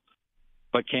Philadelphia.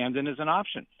 But Camden is an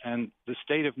option. And the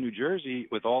state of New Jersey,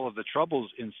 with all of the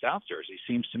troubles in South Jersey,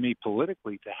 seems to me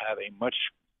politically to have a much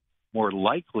more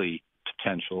likely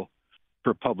potential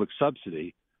for public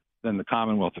subsidy than the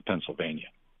Commonwealth of Pennsylvania.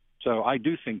 So I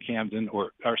do think Camden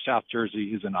or South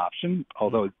Jersey is an option,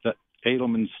 although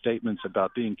Edelman's statements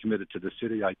about being committed to the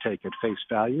city I take at face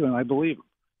value, and I believe him.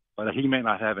 But he may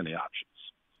not have any options.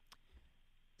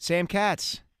 Sam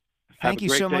Katz, thank you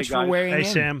so much guys. for weighing in. Hey,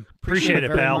 Sam. Appreciate it,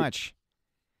 very pal. much.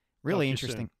 Really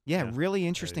interesting. Yeah, really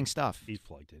interesting stuff. He's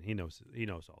plugged in. He knows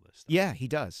all this stuff. Yeah, he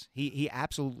does. He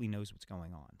absolutely knows what's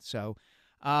going on. So,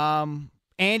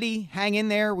 Andy, hang in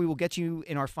there. We will get you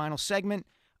in our final segment.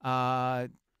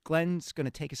 Glenn's going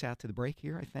to take us out to the break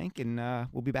here, I think, and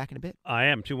we'll be back in a bit. I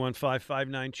am.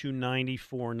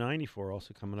 215-592-9494.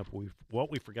 Also coming up, what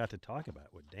we forgot to talk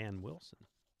about with Dan Wilson.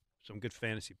 Some good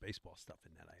fantasy baseball stuff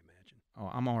in that, I imagine.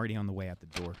 Oh, I'm already on the way out the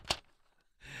door.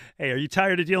 Hey, are you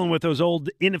tired of dealing with those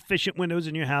old, inefficient windows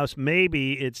in your house?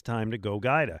 Maybe it's time to go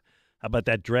Guida. How about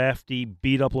that drafty,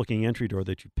 beat-up-looking entry door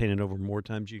that you've painted over more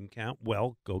times you can count?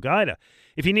 Well, go Guida.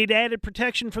 If you need added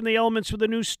protection from the elements with a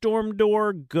new storm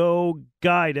door, go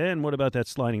Guida. And what about that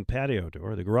sliding patio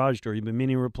door, the garage door you've been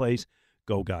meaning to replace?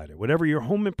 Go Guida. Whatever your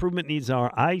home improvement needs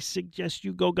are, I suggest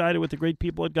you go Guida with the great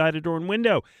people at Guida Door and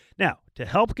Window. Now, to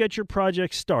help get your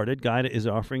project started, Guida is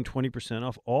offering 20%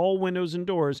 off all windows and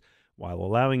doors while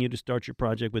allowing you to start your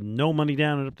project with no money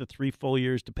down and up to 3 full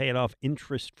years to pay it off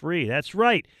interest-free. That's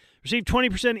right. Receive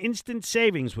 20% instant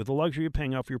savings with the luxury of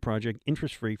paying off your project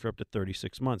interest-free for up to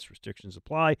 36 months. Restrictions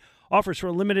apply. Offers for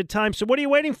a limited time. So what are you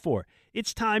waiting for?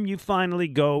 It's time you finally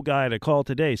go Guida. Call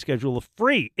today. Schedule a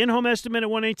free in-home estimate at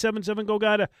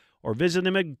 1-877-GO-GUIDA or visit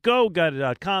them at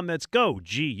GoGuida.com. That's go,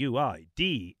 GUIDA.com.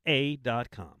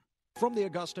 From the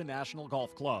Augusta National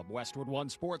Golf Club, Westwood One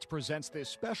Sports presents this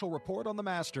special report on the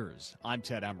Masters. I'm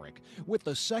Ted Emmerich. With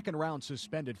the second round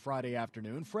suspended Friday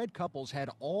afternoon, Fred Couples had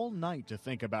all night to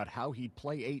think about how he'd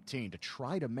play 18 to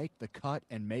try to make the cut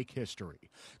and make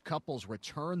history. Couples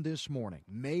returned this morning,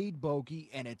 made bogey,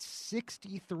 and at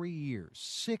 63 years,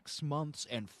 6 months,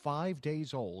 and 5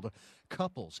 days old,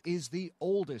 Couples is the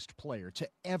oldest player to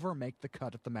ever make the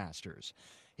cut at the Masters.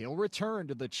 He'll return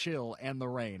to the chill and the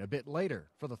rain a bit later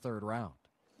for the third round.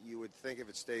 You would think if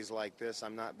it stays like this,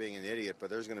 I'm not being an idiot,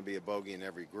 but there's going to be a bogey in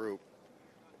every group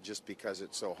just because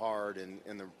it's so hard,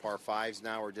 and the par fives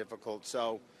now are difficult.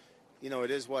 So, it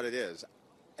is what it is.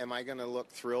 Am I going to look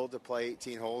thrilled to play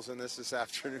 18 holes in this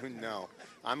afternoon? No.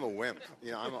 I'm a wimp.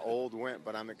 I'm an old wimp,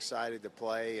 but I'm excited to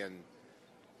play, and,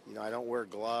 I don't wear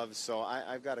gloves, so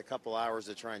I've got a couple hours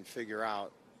to try and figure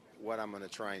out what I'm going to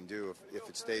try and do if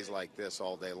it stays like this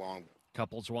all day long.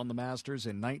 Couples won the Masters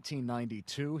in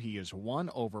 1992. He is 1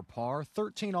 over par,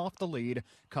 13 off the lead.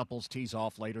 Couples tees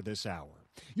off later this hour.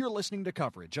 You're listening to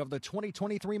coverage of the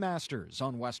 2023 Masters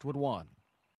on Westwood One.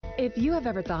 If you have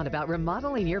ever thought about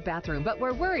remodeling your bathroom but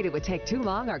were worried it would take too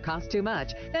long or cost too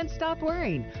much, then stop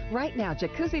worrying. Right now,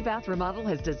 Jacuzzi Bath Remodel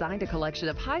has designed a collection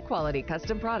of high-quality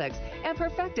custom products and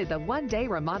perfected the one-day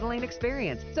remodeling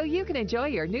experience so you can enjoy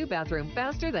your new bathroom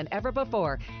faster than ever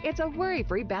before. It's a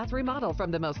worry-free bath remodel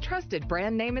from the most trusted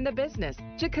brand name in the business,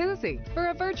 Jacuzzi. For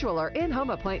a virtual or in-home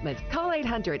appointment, call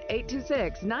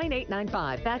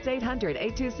 800-826-9895. That's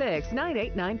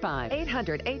 800-826-9895.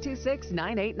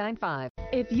 800-826-9895.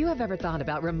 If you have ever thought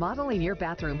about remodeling your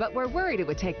bathroom but were worried it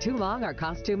would take too long or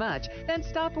cost too much, then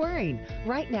stop worrying.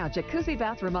 Right now, Jacuzzi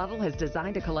Bath Remodel has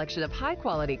designed a collection of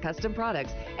high-quality custom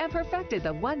products and perfected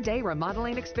the one-day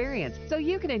remodeling experience so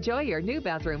you can enjoy your new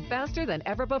bathroom faster than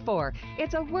ever before.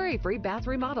 It's a worry-free bath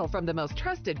remodel from the most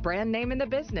trusted brand name in the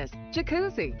business,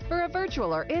 Jacuzzi. For a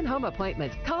virtual or in-home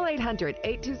appointment, call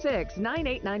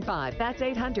 800-826-9895. That's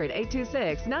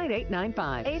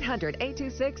 800-826-9895.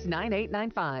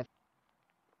 800-826-9895.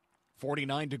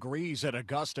 49 degrees at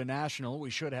Augusta National.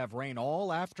 We should have rain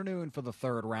all afternoon for the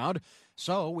third round.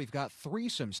 So we've got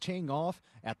threesomes teeing off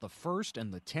at the 1st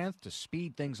and the 10th to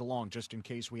speed things along just in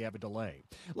case we have a delay.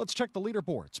 Let's check the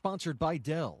leaderboard, sponsored by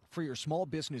Dell. For your small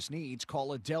business needs,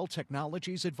 call a Dell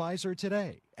Technologies advisor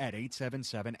today at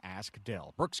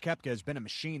 877-ASK-DELL. Brooks Koepka has been a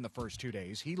machine the first 2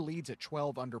 days. He leads at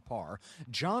 12 under par.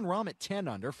 John Rahm at 10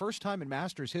 under. First time in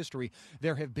Masters history,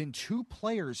 there have been 2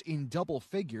 players in double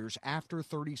figures after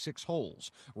 36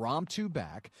 holes. Rahm 2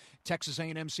 back. Texas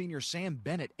A&M senior Sam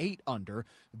Bennett 8 under.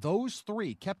 Those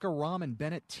 3, Koepka, Rahm, and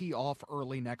Bennett, tee off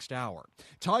early next hour.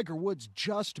 Tiger Woods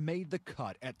just made the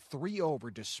cut at 3 over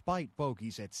despite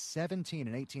bogeys at 17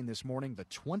 and 18 this morning, the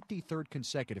 23rd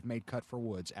consecutive made cut for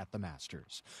Woods at the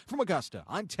Masters. From Augusta,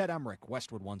 I'm Ted Emmerich,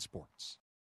 Westwood One Sports.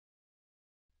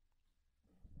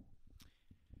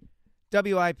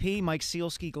 WIP, Mike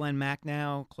Sealski, Glenn Mack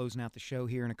now, closing out the show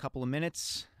here in a couple of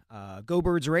minutes. Go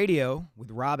Birds Radio with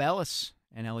Rob Ellis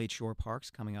and Elliott Shore Parks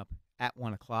coming up at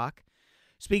 1 o'clock.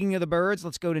 Speaking of the Birds,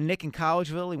 let's go to Nick in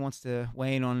Collegeville. He wants to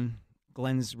weigh in on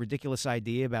Glenn's ridiculous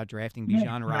idea about drafting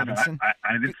Bijan Robinson.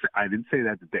 I didn't say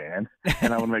that to Dan,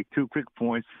 and I want to make 2 quick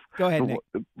points. Go ahead, Nick.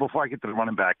 Before I get to the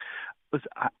running back. Listen,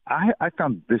 I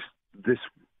found this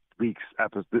week's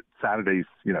episode, Saturday's,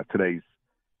 today's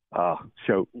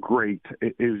show great.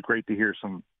 It was great to hear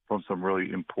from some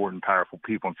really important, powerful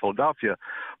people in Philadelphia.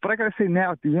 But I got to say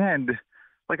now at the end,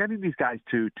 I need these guys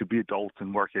to be adults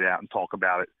and work it out and talk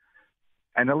about it.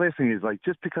 And the last thing is,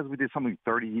 just because we did something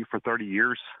for 30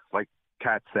 years, like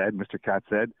Mr. Cat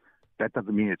said, that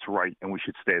doesn't mean it's right, and we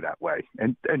should stay that way.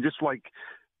 And just like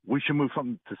we should move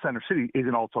something to Center City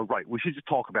isn't also right. We should just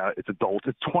talk about it. It's adults.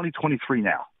 It's 2023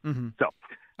 now. Mm-hmm. So,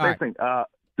 next thing,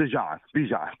 Bijan.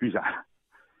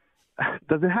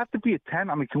 Does it have to be a 10?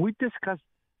 I mean, can we discuss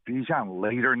Bijan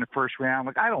later in the first round?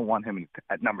 I don't want him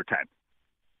at number 10.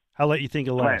 How late you think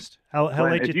he'll last? How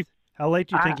late do you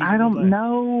think he I don't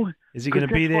know. Is he going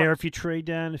to be there if you trade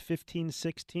down to 15,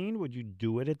 16? Would you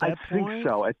do it at that point? I think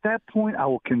so. At that point, I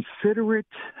will consider it.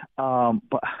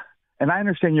 And I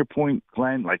understand your point,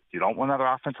 Glenn. You don't want another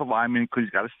offensive lineman because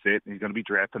he's got to sit and he's going to be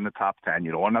drafted in the top 10.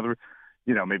 You don't want another,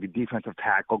 maybe defensive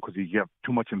tackle because you have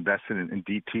too much invested in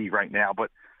DT right now.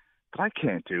 But I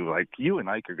can't do, you and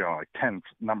Ike are going 10,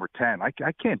 number 10. I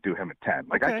can't do him at 10.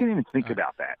 I can't even think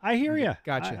about that. I hear you.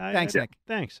 Gotcha. Thanks, Nick.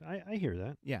 Thanks. I hear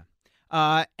that. Yeah.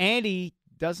 Andy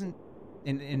doesn't,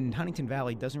 in Huntington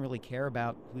Valley, doesn't really care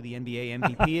about who the NBA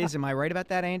MVP is. Am I right about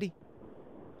that, Andy?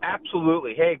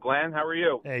 Absolutely. Hey, Glenn, how are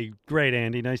you? Hey, great,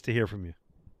 Andy. Nice to hear from you.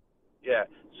 Yeah.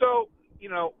 So,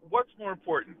 what's more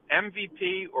important,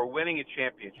 MVP or winning a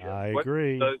championship? I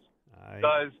agree.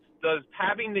 Does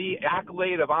having the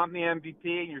accolade of I'm the MVP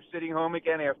and you're sitting home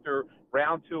again after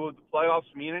round 2 of the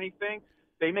playoffs mean anything?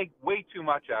 They make way too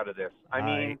much out of this.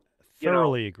 I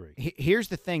thoroughly agree. Here's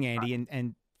the thing, Andy,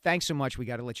 and thanks so much. We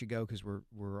got to let you go because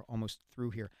we're almost through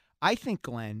here. I think,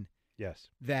 Glenn,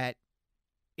 that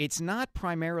it's not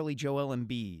primarily Joel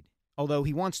Embiid, although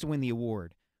he wants to win the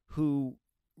award, who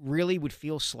really would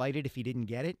feel slighted if he didn't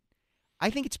get it. I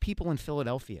think it's people in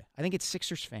Philadelphia. I think it's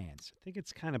Sixers fans. I think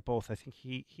it's kind of both. I think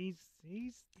he's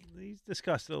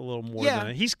discussed it a little more.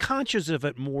 Yeah. He's conscious of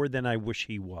it more than I wish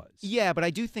he was. Yeah, but I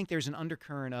do think there's an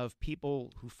undercurrent of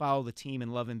people who follow the team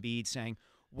and love Embiid saying,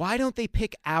 why don't they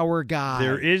pick our guy?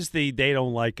 There is they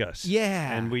don't like us.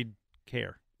 Yeah. And we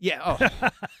care. Yeah,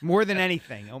 more than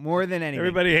anything.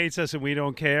 Everybody hates us and we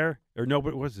don't care. Or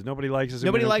nobody likes us. Nobody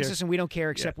likes us and we don't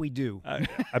care, except we do.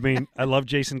 I love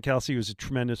Jason Kelsey. It was a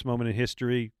tremendous moment in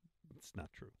history. It's not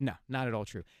true. No, not at all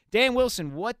true. Dan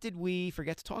Wilson, what did we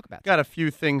forget to talk about? Got a few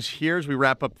things here as we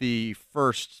wrap up the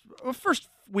first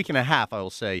week and a half, I will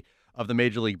say, of the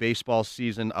Major League Baseball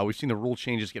season. We've seen the rule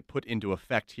changes get put into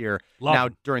effect here now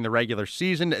during the regular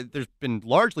season. There's been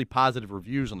largely positive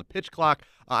reviews on the pitch clock.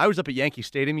 I was up at Yankee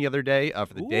Stadium the other day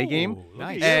for the day game,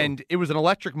 and it was an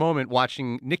electric moment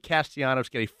watching Nick Castellanos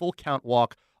get a full count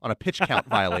walk on a pitch count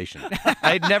violation.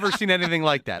 I had never seen anything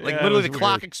like that. Like, literally the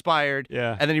clock expired,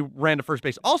 and then he ran to first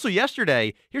base. Also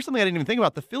yesterday, here's something I didn't even think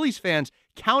about, the Phillies fans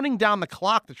counting down the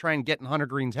clock to try and get in Hunter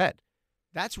Green's head.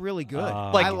 That's really good.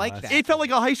 I like that. It felt like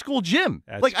a high school gym.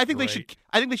 That's I think great.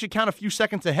 they should count a few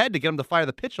seconds ahead to get them to fire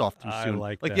the pitch off too soon.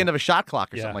 like the that. end of a shot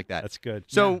clock or something like that. That's good.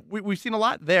 So we've seen a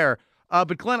lot there.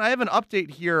 But Glenn, I have an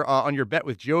update here on your bet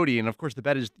with Jody, and of course the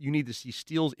bet is you need to see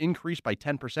steals increase by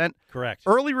 10%. Correct.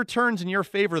 Early returns in your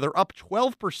favor, they're up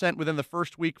 12% within the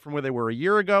first week from where they were a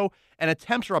year ago, and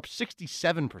attempts are up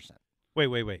 67%.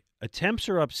 Wait. Attempts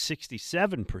are up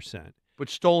 67%. But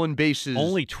stolen bases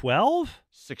only 12?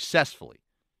 Successfully.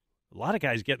 A lot of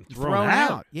guys getting thrown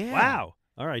out. Yeah. Wow.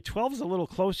 All right, 12 is a little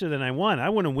closer than I want. I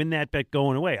want to win that bet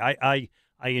going away. I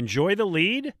enjoy the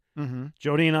lead. Mm-hmm.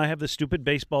 Jody and I have the stupid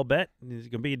baseball bet. There's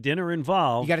going to be a dinner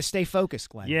involved. You got to stay focused,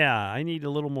 Glenn. Yeah, I need a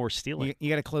little more stealing. You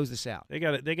got to close this out. They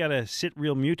got to sit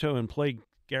Real Muto and play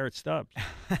Garrett Stubbs.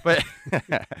 But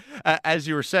as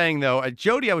you were saying, though,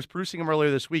 Jody, I was producing him earlier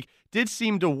this week, did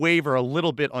seem to waver a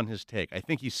little bit on his take. I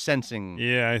think he's sensing.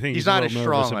 Yeah, I think he's not as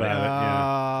strong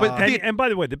about it. Yeah. And by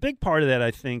the way, the big part of that,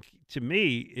 I think, to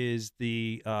me, is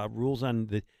the rules on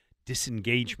the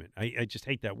disengagement. I just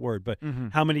hate that word, but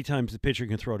how many times the pitcher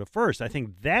can throw to first. I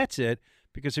think that's it,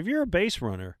 because if you're a base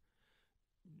runner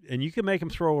and you can make him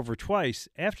throw over twice,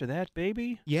 after that,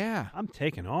 baby, I'm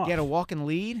taking off. Get a walking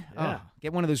lead. Yeah.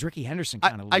 Get one of those Ricky Henderson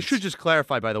kind of leads. I should just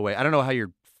clarify, by the way, I don't know how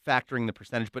you're factoring the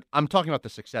percentage, but I'm talking about the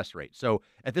success rate. So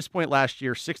at this point last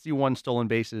year, 61 stolen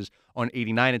bases on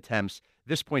 89 attempts.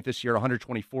 This point this year,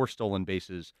 124 stolen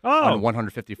bases on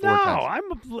 154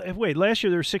 attempts. Wait, last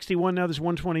year there were 61, now there's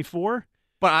 124?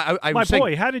 But I My was saying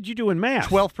boy, how did you do in math?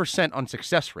 12% on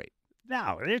success rate.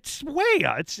 No, it's way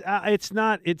out. It's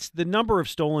not. It's the number of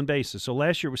stolen bases. So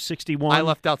last year was 61. I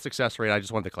left out success rate. I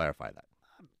just wanted to clarify that.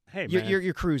 Hey, man.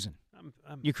 You're cruising.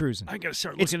 You're cruising. I got to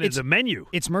start looking at the menu.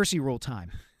 It's mercy rule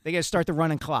time. They got to start the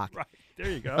running clock. Right. There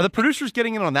you go. Are the producers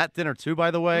getting in on that dinner too, by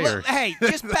the way? Look, hey,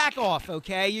 just back off,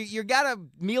 okay? You got a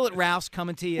meal at Ralph's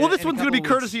coming to you. Well, this one's going to be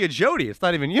courtesy of Jody. It's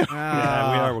not even you.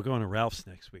 Yeah, we are. We're going to Ralph's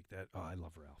next week. I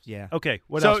love Ralph's. Yeah. Okay,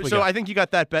 what else we So got? I think you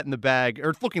got that bet in the bag, or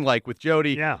it's looking like, with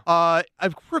Jody. Yeah. A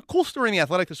cool story in The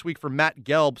Athletic this week from Matt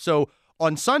Gelb. So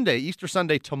on Sunday, Easter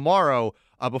Sunday, tomorrow,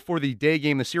 before the day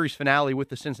game, the series finale with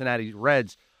the Cincinnati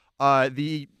Reds,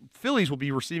 the Phillies will be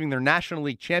receiving their National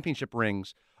League Championship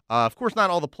rings. Of course, not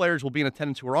all the players will be in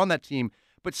attendance who are on that team,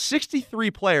 but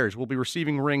 63 players will be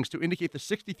receiving rings to indicate the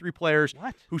 63 players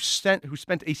who spent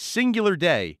a singular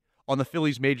day on the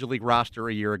Phillies Major League roster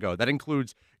a year ago. That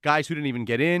includes guys who didn't even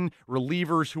get in,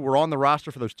 relievers who were on the roster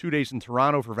for those 2 days in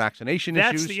Toronto for vaccination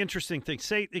issues. That's the interesting thing.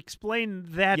 Explain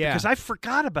that, because I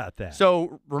forgot about that.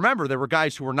 So remember, there were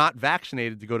guys who were not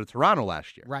vaccinated to go to Toronto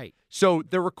last year. Right. So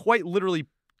there were quite literally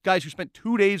guys who spent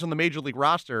 2 days on the Major League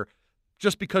roster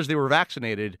just because they were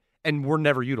vaccinated and were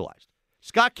never utilized.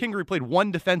 Scott Kingery played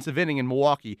one defensive inning in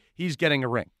Milwaukee. He's getting a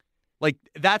ring. Like,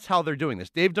 that's how they're doing this.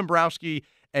 Dave Dombrowski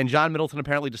and John Middleton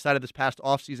apparently decided this past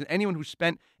offseason anyone who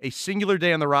spent a singular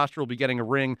day on the roster will be getting a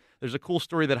ring. There's a cool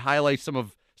story that highlights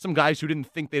some guys who didn't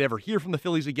think they'd ever hear from the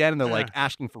Phillies again, and they're like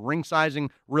asking for ring sizing.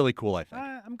 Really cool, I think.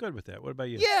 I'm good with that. What about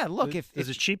you? Yeah, look, does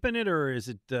it cheapen it, or is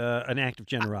it an act of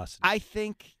generosity? I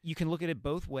think you can look at it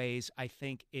both ways. I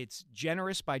think it's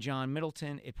generous by John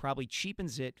Middleton. It probably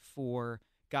cheapens it for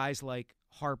guys like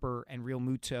Harper and Real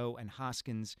Muto and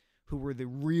Hoskins, who were the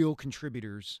real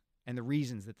contributors and the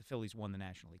reasons that the Phillies won the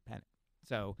National League pennant.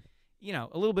 So,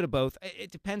 a little bit of both. It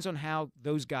depends on how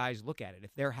those guys look at it.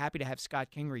 If they're happy to have Scott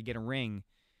Kingery get a ring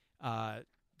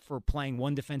for playing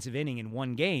one defensive inning in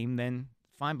one game, then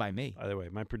fine by me. By the way,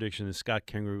 my prediction is Scott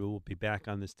Kingery will be back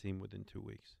on this team within 2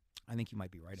 weeks. I think you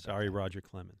might be right about Sorry, that. Roger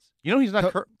Clemens. You know he's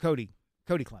not Cody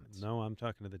Clemens. No, I'm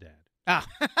talking to the dad. Ah.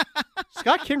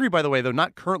 Scott Kingery, by the way, though,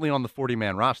 not currently on the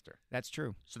 40-man roster. That's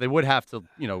true. So they would have to,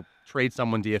 trade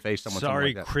someone, DFA someone. Sorry,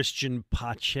 like that. Christian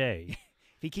Pache.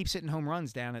 If he keeps hitting home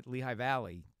runs down at Lehigh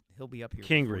Valley, he'll be up here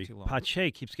Kingery. before too long. Pache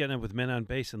keeps getting up with men on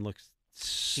base and looks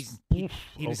He's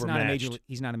not a major.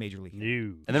 He's not a major league.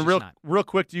 No. And then real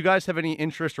quick, do you guys have any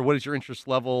interest, or what is your interest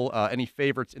level? Any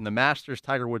favorites in the Masters?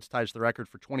 Tiger Woods ties the record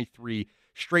for 23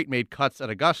 straight made cuts at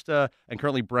Augusta, and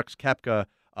currently Brooks Koepka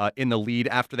in the lead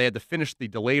after they had to finish the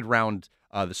delayed round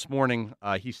this morning.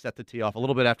 He set the tee off a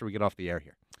little bit after we get off the air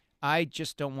here. I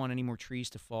just don't want any more trees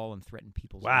to fall and threaten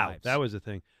people's lives. lives. That was the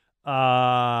thing.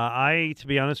 To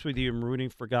be honest with you, I'm rooting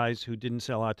for guys who didn't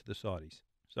sell out to the Saudis.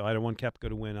 So I don't want Koepka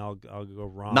to win. I'll go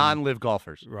Rahm. Non-live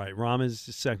golfers. Right. Rahm is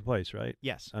second place, right?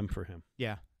 Yes. I'm for him.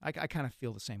 Yeah. I kind of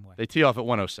feel the same way. They tee off at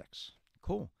 106.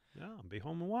 Cool. Yeah, I'll be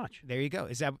home and watch. There you go.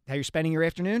 Is that how you're spending your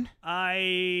afternoon?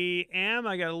 I am.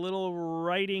 I got a little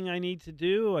writing I need to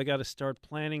do. I got to start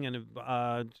planning, and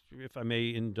if I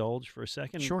may indulge for a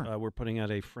second, sure. We're putting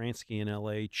out a Fransky in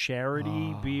L.A.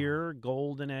 charity beer,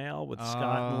 Golden Ale, with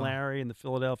Scott and Larry and the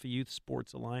Philadelphia Youth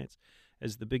Sports Alliance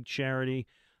as the big charity.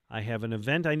 I have an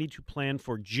event I need to plan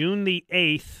for June the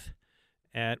 8th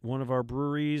at one of our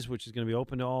breweries, which is going to be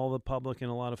open to all the public and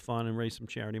a lot of fun and raise some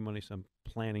charity money. So I'm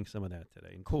planning some of that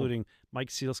today, including Mike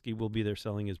Sealski will be there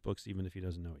selling his books, even if he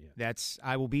doesn't know it yet.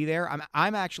 I will be there.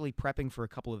 I'm actually prepping for a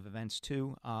couple of events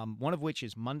too. One of which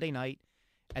is Monday night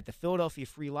at the Philadelphia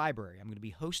Free Library. I'm going to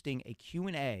be hosting a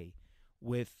Q&A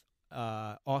with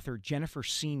author Jennifer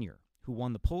Senior, who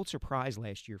won the Pulitzer Prize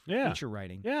last year for feature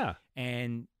writing. Yeah,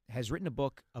 and has written a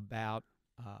book about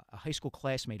a high school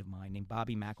classmate of mine named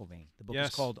Bobby McIlvaine. The book is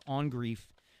called On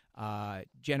Grief.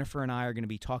 Jennifer and I are going to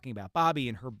be talking about Bobby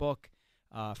and her book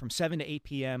from 7 to 8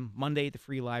 p.m. Monday at the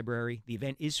Free Library. The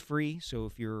event is free, so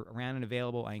if you're around and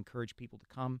available, I encourage people to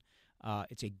come.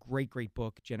 It's a great, great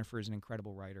book. Jennifer is an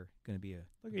incredible writer. Going to be a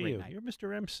great night. You're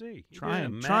Mr. MC.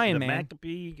 Trying, man. The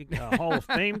McAfee Hall of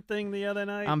Fame thing the other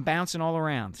night. I'm bouncing all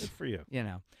around. Good for you. You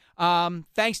know.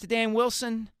 Thanks to Dan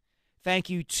Wilson.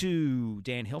 Thank you to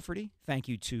Dan Hilferty. Thank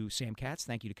you to Sam Katz.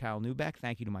 Thank you to Kyle Neubeck.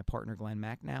 Thank you to my partner, Glenn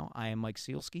Mack. Now, I am Mike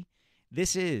Sealski.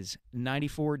 This is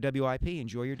 94 WIP.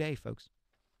 Enjoy your day, folks.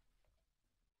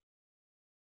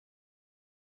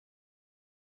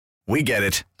 We get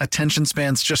it. Attention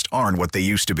spans just aren't what they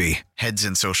used to be. Heads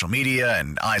in social media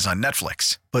and eyes on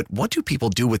Netflix. But what do people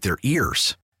do with their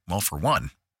ears? Well, for one,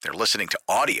 they're listening to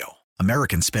audio.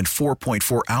 Americans spend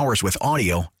 4.4 hours with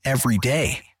audio every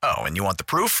day. Oh, and you want the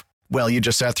proof? Well, you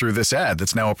just sat through this ad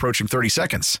that's now approaching 30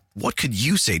 seconds. What could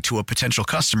you say to a potential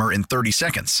customer in 30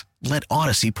 seconds? Let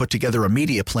Odyssey put together a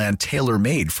media plan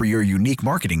tailor-made for your unique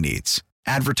marketing needs.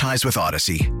 Advertise with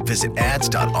Odyssey. Visit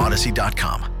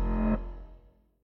ads.odyssey.com.